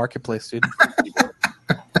Alamo Marketplace, dude.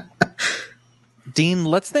 Dean,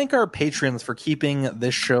 let's thank our patrons for keeping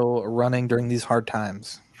this show running during these hard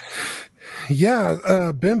times.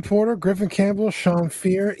 Yeah, Ben Porter, Griffin Campbell, Sean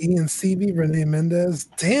Fear, Ian Seavey, Renee Mendez,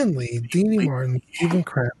 Dan Lee, Deanie Martin, Stephen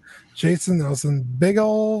Kraft, Jason Nelson, Big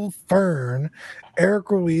Ol' Fern, Eric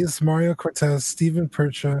Ruiz, Mario Cortez, Stephen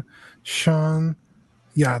Percha, Sean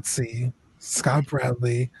Yahtzee, Scott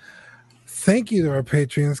Bradley. Thank you to our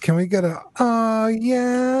patrons. Can we get a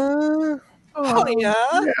yeah? Oh yeah.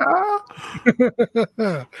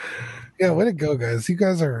 Yeah, way to go, guys. You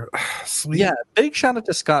guys are sweet. Yeah, big shout out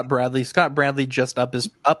to Scott Bradley. Scott Bradley just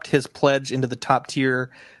upped his pledge into the top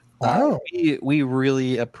tier. Wow. We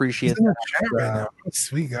really appreciate that. Right now. What a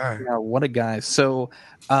sweet guy. Yeah, what a guy. So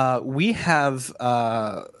we have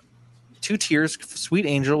 2 tiers. Sweet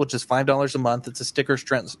Angel, which is $5 a month. It's a sticker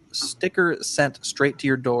sent straight to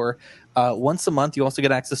your door. Once a month, you also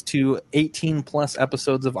get access to 18 plus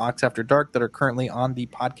episodes of Ox After Dark that are currently on the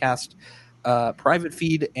podcast private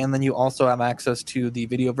feed, and then you also have access to the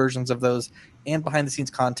video versions of those and behind the scenes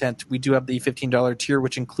content. We do have the $15 tier,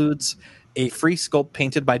 which includes a free sculpt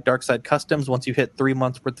painted by Darkside Customs. Once you hit 3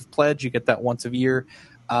 months worth of pledge, you get that once a year.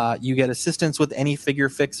 You get assistance with any figure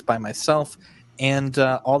fix by myself, and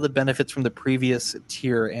all the benefits from the previous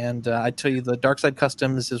tier. And I tell you, the Darkside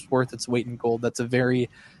Customs is worth its weight in gold. That's a very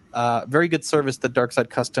good service that Darkside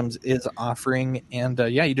Customs is offering. And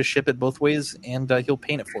you just ship it both ways, and he'll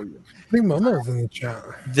paint it for you. I think Momo's in the chat.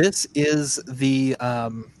 This is the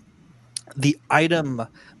item,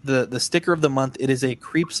 the sticker of the month. It is a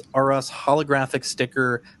Creeps R Us holographic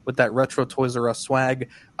sticker with that retro Toys R Us swag.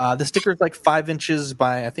 The sticker is like 5 inches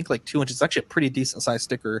by I think like 2 inches. It's actually a pretty decent sized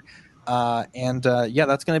sticker. Yeah,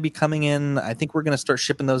 that's going to be coming in. I think we're going to start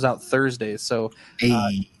shipping those out Thursday. So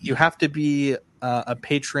you have to be a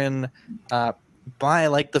patron by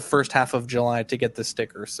like the first half of July to get the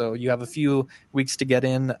sticker. So you have a few weeks to get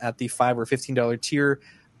in at the $5 or $15 tier.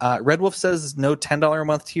 Red Wolf says no $10 a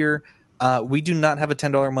month tier. We do not have a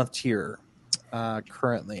 $10 a month tier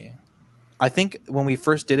currently. I think when we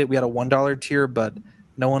first did it, we had a $1 tier, but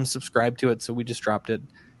no one subscribed to it, so we just dropped it.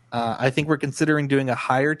 I think we're considering doing a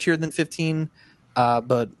higher tier than 15,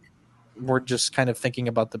 but we're just kind of thinking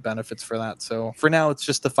about the benefits for that. So for now, it's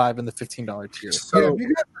just the $5 and the $15 tier. So if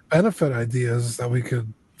you got benefit ideas that we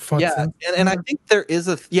could fund. Yeah, and I think there is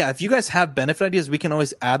if you guys have benefit ideas, we can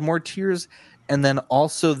always add more tiers. And then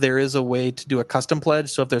also there is a way to do a custom pledge.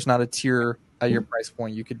 So if there's not a tier at your price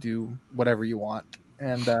point, you could do whatever you want.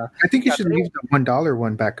 And I think you should leave the $1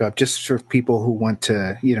 one back up just for people who want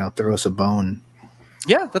to, throw us a bone.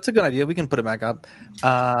 Yeah, that's a good idea. We can put it back up.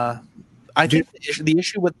 I think the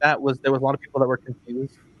issue with that was there was a lot of people that were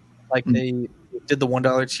confused. Like they did the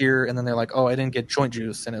 $1 tier, and then they're like, "Oh, I didn't get joint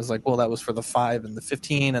juice," and it was like, "Well, that was for the 5 and the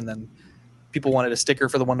 15," and then people wanted a sticker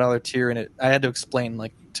for the $1 tier, and I had to explain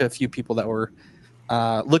to a few people that were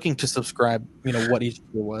looking to subscribe, what each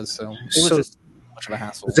tier was. So it was just much of a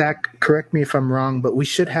hassle. Zach, correct me if I'm wrong, but we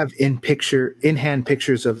should have in-hand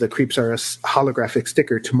pictures of the Creeps R Us holographic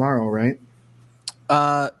sticker tomorrow, right?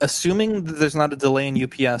 Assuming that there's not a delay in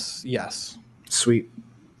UPS, yes. Sweet.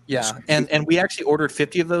 Yeah, Sweet. And we actually ordered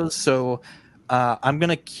 50 of those, so I'm going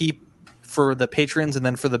to keep for the patrons and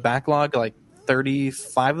then for the backlog,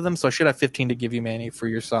 35 of them, so I should have 15 to give you, Manny, for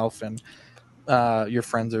yourself and your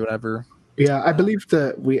friends or whatever. Yeah, I believe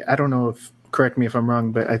I don't know if, correct me if I'm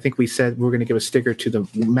wrong, but I think we said we're going to give a sticker to the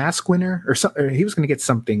mask winner or he was going to get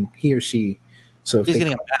something, he or she. So if he's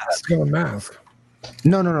getting a mask.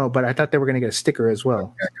 No, but I thought they were going to get a sticker as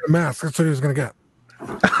well. A mask, that's what he was going to get.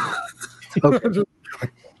 Okay.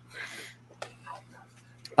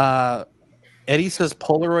 Eddie says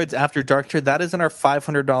Polaroids After Dark tier. That is in our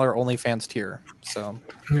 $500 OnlyFans tier. So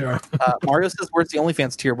yeah. Mario says, "Where's the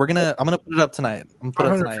OnlyFans tier?" I'm gonna put it up tonight.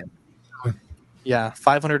 Yeah,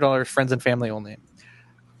 $500 friends and family only.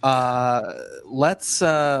 Let's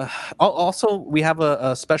also we have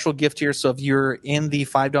a special gift here. So if you're in the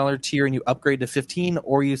 $5 tier and you upgrade to 15,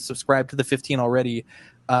 or you subscribe to the 15 already,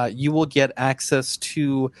 you will get access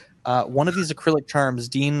to one of these acrylic charms.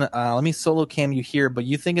 Dean, let me solo cam you here, but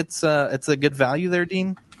you think it's a good value there,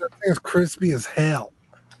 Dean? That thing is crispy as hell.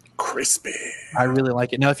 Crispy. I really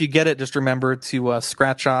like it. Now, if you get it, just remember to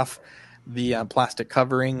scratch off the plastic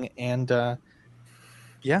covering, and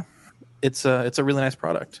it's a really nice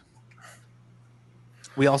product.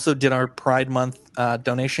 We also did our Pride Month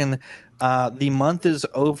donation. The month is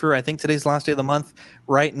over. I think today's the last day of the month.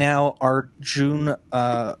 Right now, our June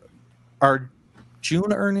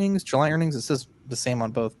earnings, July earnings, it says the same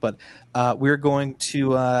on both, but we're going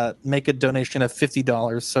to make a donation of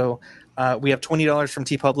 $50. So we have $20 from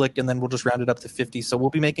TeePublic, and then we'll just round it up to $50. So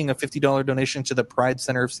we'll be making a $50 donation to the Pride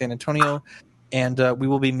Center of San Antonio, and we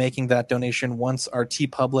will be making that donation once our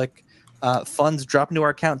TeePublic funds drop into our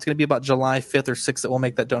account. It's going to be about July 5th or 6th that we'll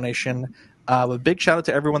make that donation. A big shout out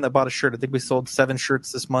to everyone that bought a shirt. I think we sold 7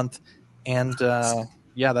 shirts this month, and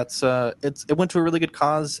that's it went to a really good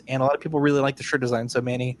cause, and a lot of people really like the shirt design. So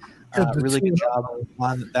Manny, really good job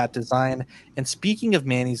on that design. And speaking of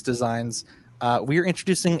Manny's designs, we are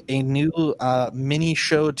introducing a new mini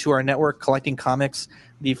show to our network, Collecting Comics.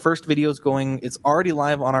 The first video is going. It's already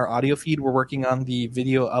live on our audio feed. We're working on the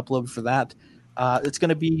video upload for that. It's going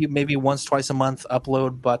to be maybe once, twice a month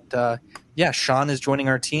upload. But Sean is joining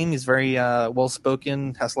our team. He's very well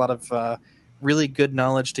spoken, has a lot of really good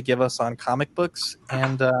knowledge to give us on comic books,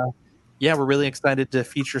 and we're really excited to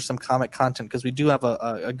feature some comic content because we do have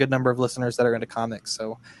a good number of listeners that are into comics.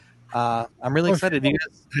 So I'm really excited.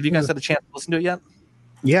 Have you guys had a chance to listen to it yet?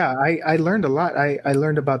 Yeah, I learned a lot. I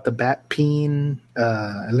learned about the bat peen.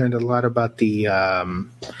 I learned a lot about the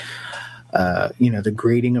the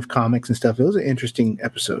grading of comics and stuff. It was an interesting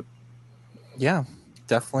episode. Yeah,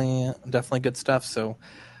 definitely good stuff. So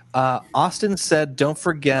Austin said, "Don't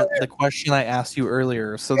forget the question I asked you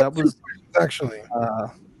earlier." So that was actually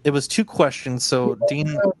it was 2 questions. So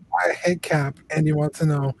Dean, I hate Cap, and you want to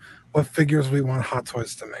know what figures we want Hot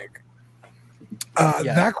Toys to make.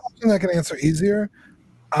 That question I can answer easier.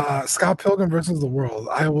 Scott Pilgrim versus the World.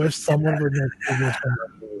 I wish someone would make figures for that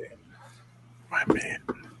movie. My man,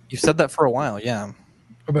 you said that for a while. Yeah.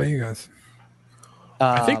 What about you guys?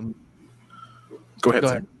 I think. Go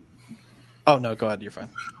ahead. Oh no, go ahead. You're fine.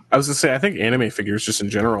 I was going to say, I think anime figures just in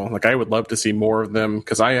general, I would love to see more of them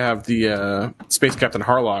because I have the Space Captain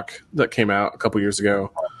Harlock that came out a couple years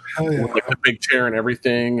ago. with like the big chair and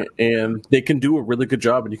everything, and they can do a really good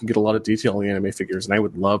job, and you can get a lot of detail in the anime figures, and I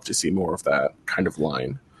would love to see more of that kind of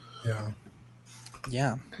line.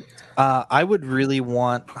 Yeah. I would really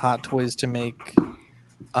want Hot Toys to make.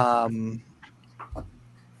 I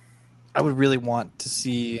would really want to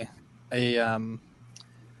see a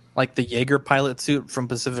like the Jaeger pilot suit from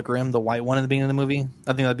Pacific Rim, the white one in the beginning of the movie.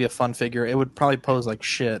 I think that'd be a fun figure. It would probably pose like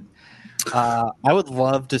shit. I would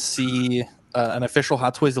love to see an official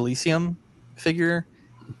Hot Toys Elysium figure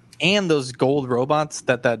and those gold robots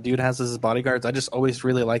that dude has as his bodyguards. I just always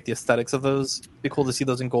really like the aesthetics of those. It'd be cool to see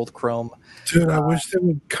those in gold chrome. Dude, I wish they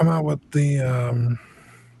would come out with the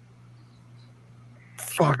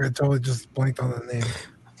fuck, I totally just blanked on the name.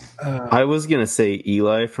 I was gonna say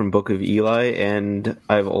Eli from Book of Eli, and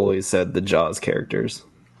I've always said the Jaws characters.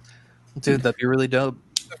 Dude, that'd be really dope.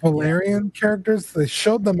 The Valerian characters, they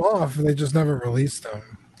showed them off, they just never released them.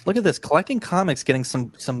 Look at this, collecting comics, getting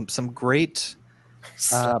some great.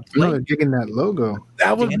 They're digging that logo.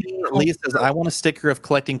 That would be cool. Lee says, "I want a sticker of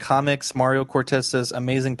collecting comics." Mario Cortez says,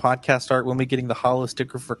 "Amazing podcast art." When we getting the hollow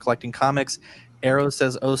sticker for collecting comics? Arrow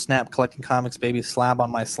says, "Oh snap, collecting comics, baby! Slab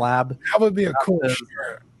on my slab." That would be a cool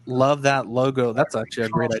shirt. Love that logo. That's actually a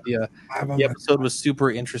great idea. The episode was super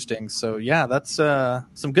interesting. So yeah, that's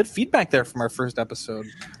some good feedback there from our first episode.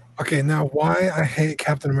 Okay, now why I hate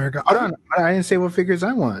Captain America. Hold on, I didn't say what figures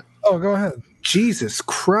I want. Oh, go ahead. Jesus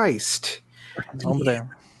Christ. There.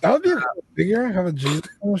 That would be a cool figure. Have a Jesus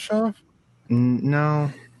on the shelf.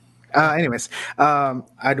 No. Anyways,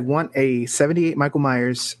 I'd want a 78 Michael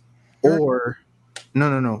Myers or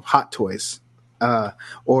no, Hot Toys.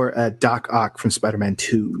 Or a Doc Ock from Spider-Man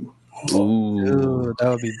 2. Ooh, that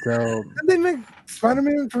would be dope. Did they make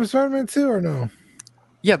Spider-Man from Spider-Man 2 or no?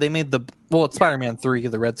 Yeah, they made it's Spider-Man 3,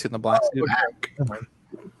 the red suit and the black suit.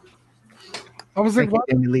 I was like, thank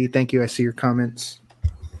you, Emily. Thank you. I see your comments.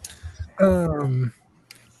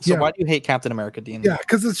 So why do you hate Captain America, Dean? Yeah,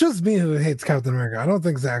 because it's just me who hates Captain America. I don't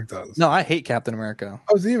think Zach does. No, I hate Captain America.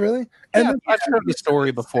 Oh, is he really? Yeah, I've heard the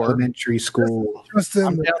story before. Elementary school.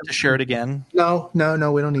 I'm down to share it again. No,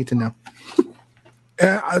 we don't need to know.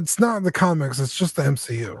 Yeah, it's not the comics. It's just the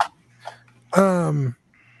MCU.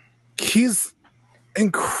 He's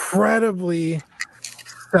incredibly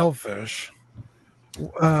selfish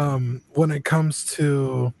when it comes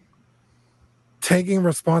to taking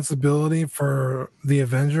responsibility for the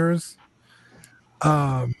Avengers.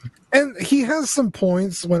 And he has some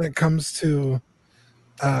points when it comes to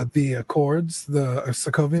the Accords, the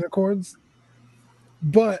Sokovian Accords.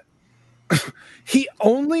 But he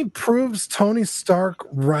only proves Tony Stark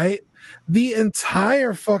right the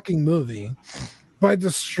entire fucking movie by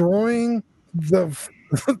destroying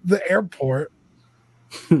the airport.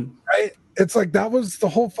 Right? It's like that was the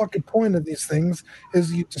whole fucking point of these things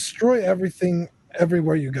is you destroy everything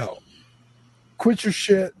everywhere you go. Quit your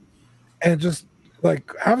shit and just like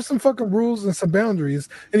have some fucking rules and some boundaries.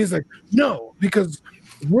 And he's like, no, because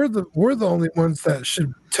we're the only ones that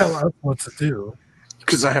should tell us what to do.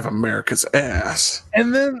 Because I have America's ass.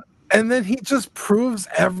 And then he just proves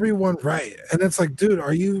everyone right. And it's like, dude,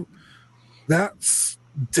 are you that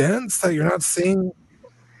dense that you're not seeing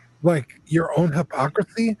like your own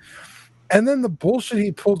hypocrisy? And then the bullshit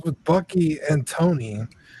he pulls with Bucky and Tony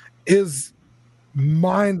is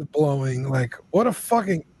mind-blowing. Like, what a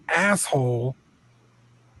fucking asshole.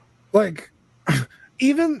 Like,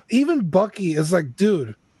 even Bucky is like,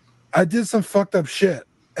 dude, I did some fucked up shit.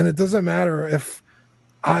 And it doesn't matter if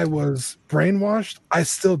I was brainwashed, I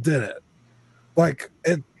still did it. Like,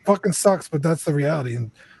 it fucking sucks, but that's the reality.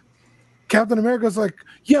 And Captain America's like,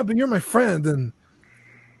 yeah, but you're my friend. And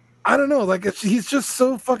I don't know, like he's just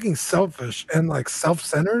so fucking selfish and like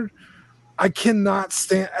self-centered. I cannot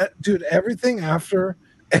stand, dude. Everything after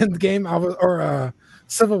Endgame,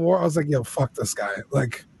 Civil War, I was like, yo, fuck this guy.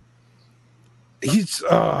 Like,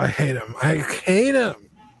 I hate him. I hate him.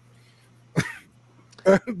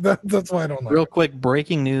 That's why I don't like. Real quick,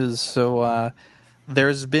 breaking news. So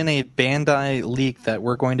there's been a Bandai leak that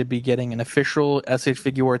we're going to be getting an official SH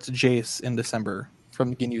Figuarts Jace in December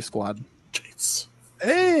from the Ginyu Squad. Jace.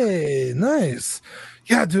 Hey, nice.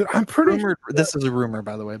 Yeah, dude, I'm pretty sure. This is a rumor,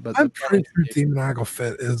 by the way, but I'm pretty sure Demon Eagle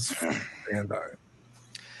Fit is Bandai.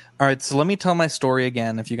 All right, so let me tell my story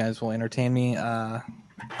again if you guys will entertain me.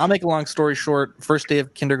 I'll make a long story short. First day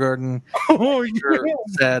of kindergarten,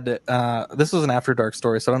 said this was an After Dark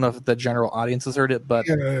story, so I don't know if the general audience has heard it, but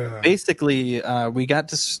basically we got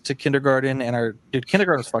to kindergarten, and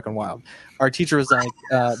kindergarten was fucking wild. Our teacher was like,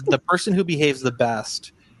 the person who behaves the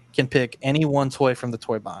best can pick any one toy from the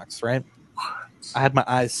toy box, right? I had my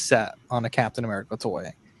eyes set on a Captain America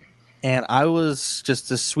toy, and I was just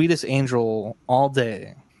the sweetest angel all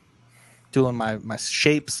day. doing my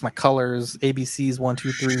shapes, my colors, ABCs, 1, 2,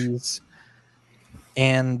 3s.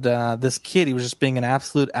 And this kid, he was just being an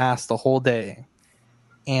absolute ass the whole day.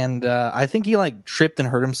 And I think he like tripped and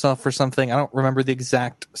hurt himself or something. I don't remember the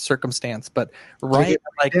exact circumstance, but right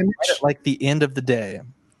at the end of the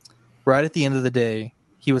day,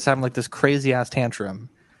 he was having like this crazy ass tantrum.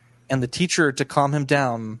 And the teacher, to calm him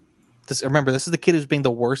down, this is the kid who's being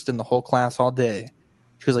the worst in the whole class all day.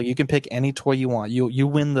 She was like, you can pick any toy you want. You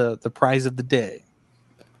win the prize of the day.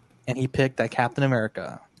 And he picked that Captain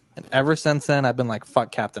America. And ever since then, I've been like,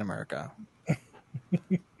 fuck Captain America.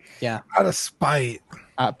 Yeah. Out of spite.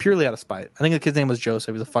 Purely out of spite. I think the kid's name was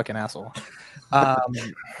Joseph. He's a fucking asshole.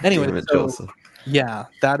 Anyway, yeah,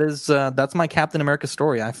 that's my Captain America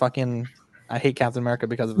story. I hate Captain America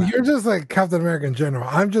because of that. You're just like Captain America in general.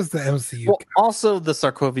 I'm just the MCU. Well, also the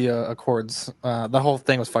Sokovia Accords. The whole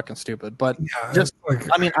thing was fucking stupid. But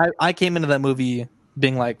I came into that movie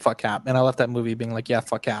being like, fuck Cap. And I left that movie being like, yeah,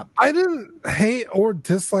 fuck Cap. I didn't hate or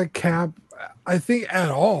dislike Cap, I think,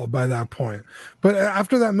 at all by that point. But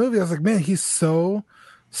after that movie, I was like, man, he's so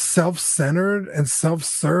self-centered and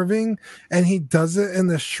self-serving. And he does it in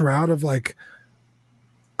the shroud of I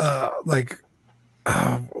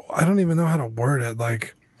don't even know how to word it.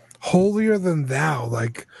 Like, holier than thou.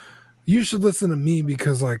 Like, you should listen to me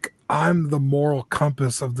because, like, I'm the moral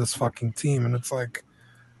compass of this fucking team. And it's like,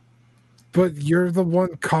 but you're the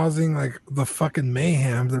one causing, like, the fucking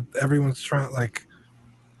mayhem that everyone's trying, like,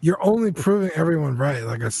 you're only proving everyone right.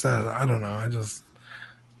 Like I said, I don't know. I just...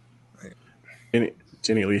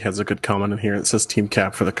 Jenny Lee has a good comment in here. It says Team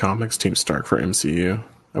Cap for the comics, Team Stark for MCU.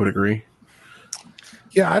 I would agree.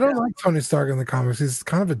 Yeah, I don't like Tony Stark in the comics. He's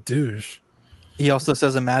kind of a douche. He also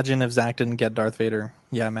says, imagine if Zach didn't get Darth Vader.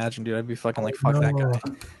 Yeah, imagine, dude. I'd be fucking like, fuck that guy.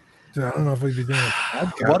 Dude, I don't know if we'd be doing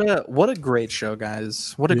it. What a great show,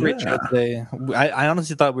 guys. What a great show today. I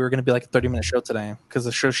honestly thought we were going to be like a 30-minute show today because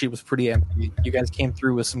the show sheet was pretty empty. You guys came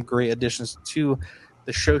through with some great additions to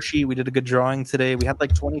the show sheet. We did a good drawing today. We had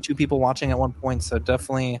like 22 people watching at one point, so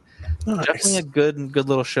definitely a good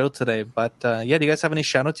little show today. But do you guys have any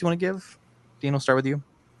shout-outs you want to give? Dean, we'll start with you.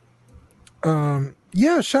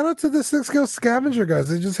 Yeah, shout out to the Six Ghost Scavenger guys.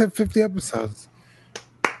 They just hit 50 episodes.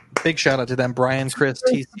 Big shout out to them, Brian, Chris,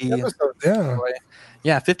 TC.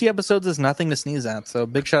 Yeah, 50 episodes is nothing to sneeze at. So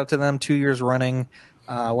big shout out to them. 2 years running.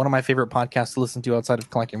 One of my favorite podcasts to listen to outside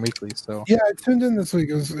of Collecting Weekly. So yeah, I tuned in this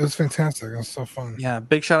week. It was fantastic. It was so fun. Yeah,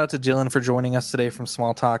 big shout out to Dylan for joining us today from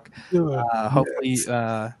Small Talk. Hopefully,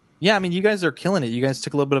 I mean, you guys are killing it. You guys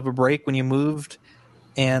took a little bit of a break when you moved,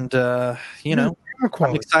 and I'm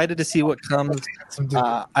excited to see what comes.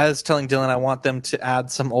 I was telling Dylan I want them to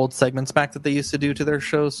add some old segments back that they used to do to their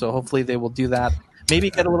shows, so hopefully they will do that. Maybe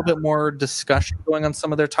get a little bit more discussion going on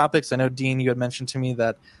some of their topics. I know, Dean, you had mentioned to me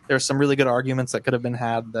that there are some really good arguments that could have been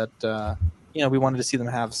had that we wanted to see them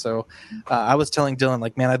have. So I was telling Dylan,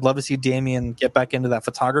 like, man, I'd love to see Damien get back into that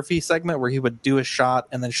photography segment where he would do a shot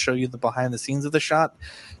and then show you the behind the scenes of the shot.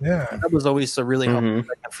 Yeah, that was always a really helpful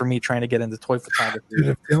segment for me trying to get into toy photography. Dude,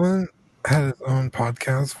 if Dylan had his own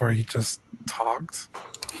podcast where he just talked,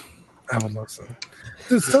 I would listen.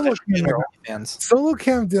 Dude, solo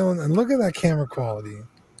cam Dylan, and look at that camera quality.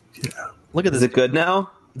 Yeah, look at this. Is it good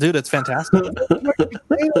now, dude? It's fantastic.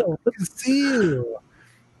 I can see you.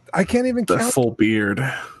 I can't even the count. Full beard.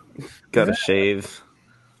 Gotta shave.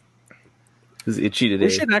 It's itchy today.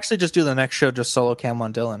 We should actually just do the next show just solo cam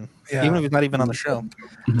on Dylan, even if he's not even on the show.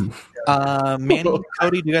 Manny,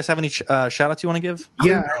 Cody, do you guys have any shout outs you want to give?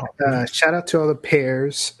 Yeah, shout out to all the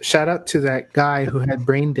pairs. Shout out to that guy who had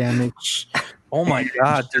brain damage. Oh my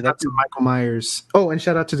god, dude, that's Michael Myers. Oh, and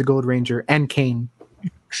shout out to the Gold Ranger and Kane.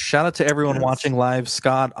 Shout out to everyone watching live.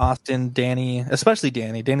 Scott, Austin, Danny, especially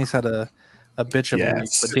Danny. Danny's had a bitch of a week,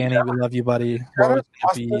 but Danny, we love you, buddy. Shout out to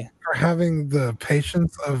Austin for having the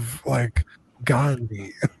patience of like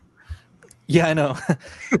Gandhi. Yeah, I know.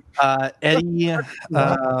 Eddie,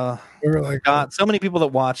 so many people that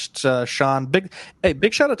watched Sean. Big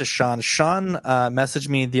shout out to Sean. Sean messaged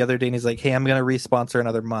me the other day and he's like, "Hey, I'm going to re-sponsor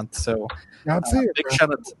another month." So big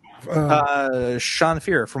shout out to Sean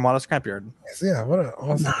Fear from Watto's Scrapyard. Yeah, what an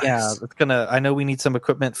awesome. Yeah, it's gonna. I know we need some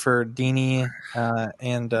equipment for Deanie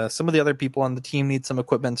and some of the other people on the team need some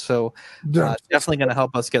equipment. So definitely going to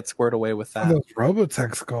help us get squared away with that. Those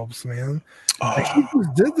Robotech sculpts, man. He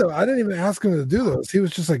just did though. I didn't even ask him to do those. He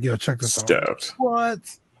was just like, "Yo, check this out." What,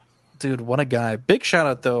 dude? What a guy! Big shout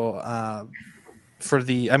out though for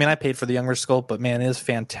the. I mean, I paid for the younger sculpt, but man, it is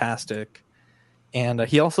fantastic. And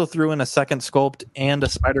he also threw in a second sculpt and a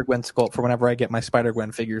Spider-Gwen sculpt for whenever I get my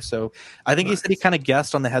Spider-Gwen figure. So I think he said he kind of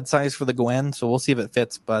guessed on the head size for the Gwen. So we'll see if it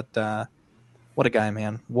fits. But what a guy,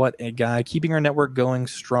 man! What a guy! Keeping our network going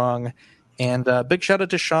strong. And big shout out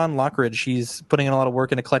to Sean Lockridge. He's putting in a lot of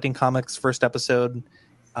work into collecting comics. First episode,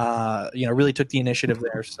 really took the initiative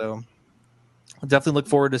there. So definitely look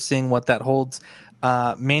forward to seeing what that holds.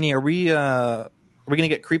 Manny, are we going to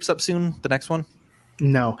get Creeps up soon? The next one?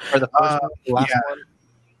 No. Or the first one? The last one?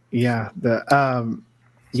 Yeah.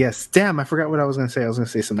 Yes. Damn, I forgot what I was going to say. I was going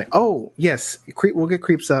to say something. Oh, yes. We'll get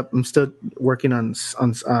Creeps up. I'm still working on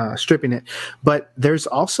stripping it. But there's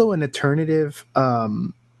also an alternative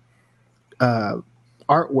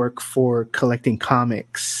artwork for collecting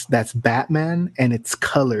comics that's Batman, and it's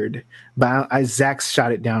colored. But Zach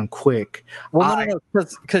shot it down quick. Well, no,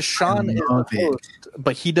 because Sean is the host,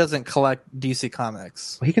 but he doesn't collect DC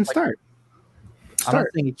comics. Well, he can start. I don't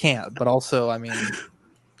think he can't, but also, I mean...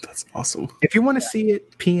 That's awesome. If you want to see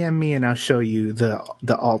it, PM me and I'll show you the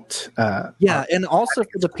alt. And also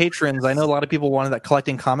for the patrons, I know a lot of people wanted that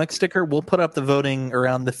collecting comics sticker. We'll put up the voting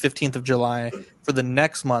around the 15th of July for the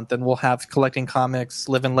next month, and we'll have collecting comics,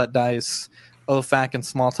 Live and Let Dice, OFAC, and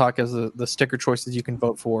Small Talk as the sticker choices you can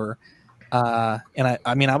vote for.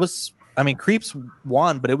 And Creeps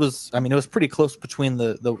won, but it was pretty close between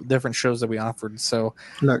the different shows that we offered. So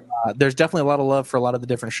look, there's definitely a lot of love for a lot of the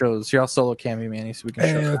different shows. Here, I'll solo Cammy, Manny, so we can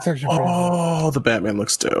show it's actually the Batman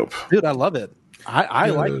looks dope. Dude, I love it. I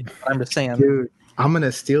like it. I'm just saying. Dude, I'm going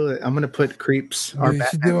to steal it. I'm going to put Creeps. Dude, you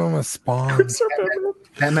should do them with Spawn.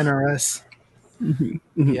 Batman or Us.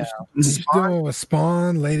 Yeah. You should do them with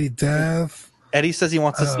Spawn, Lady Death. Eddie says he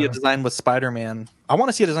wants to see a design with Spider-Man. I want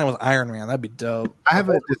to see a design with Iron Man. That'd be dope. I have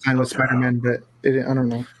a design with Spider-Man, but I don't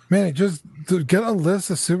know. Man, just get a list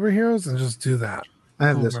of superheroes and just do that. I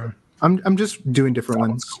have this one. I'm just doing different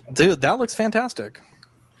ones. Dude, that looks fantastic.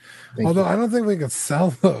 Although I don't think we could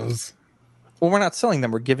sell those. Well, we're not selling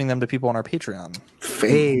them. We're giving them to people on our Patreon.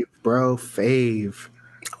 Fave, bro. Fave.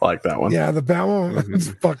 I like that one. Yeah, the Batman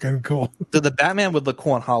is fucking cool. The Batman would look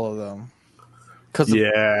cool on Hollow, though.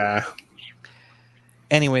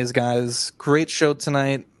 Anyways, guys, great show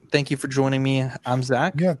tonight. Thank you for joining me. I'm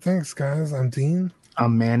Zach. Yeah, thanks, guys. I'm Dean.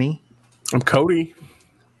 I'm Manny. I'm Cody.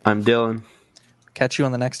 I'm Dylan. Catch you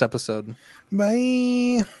on the next episode.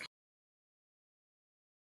 Bye.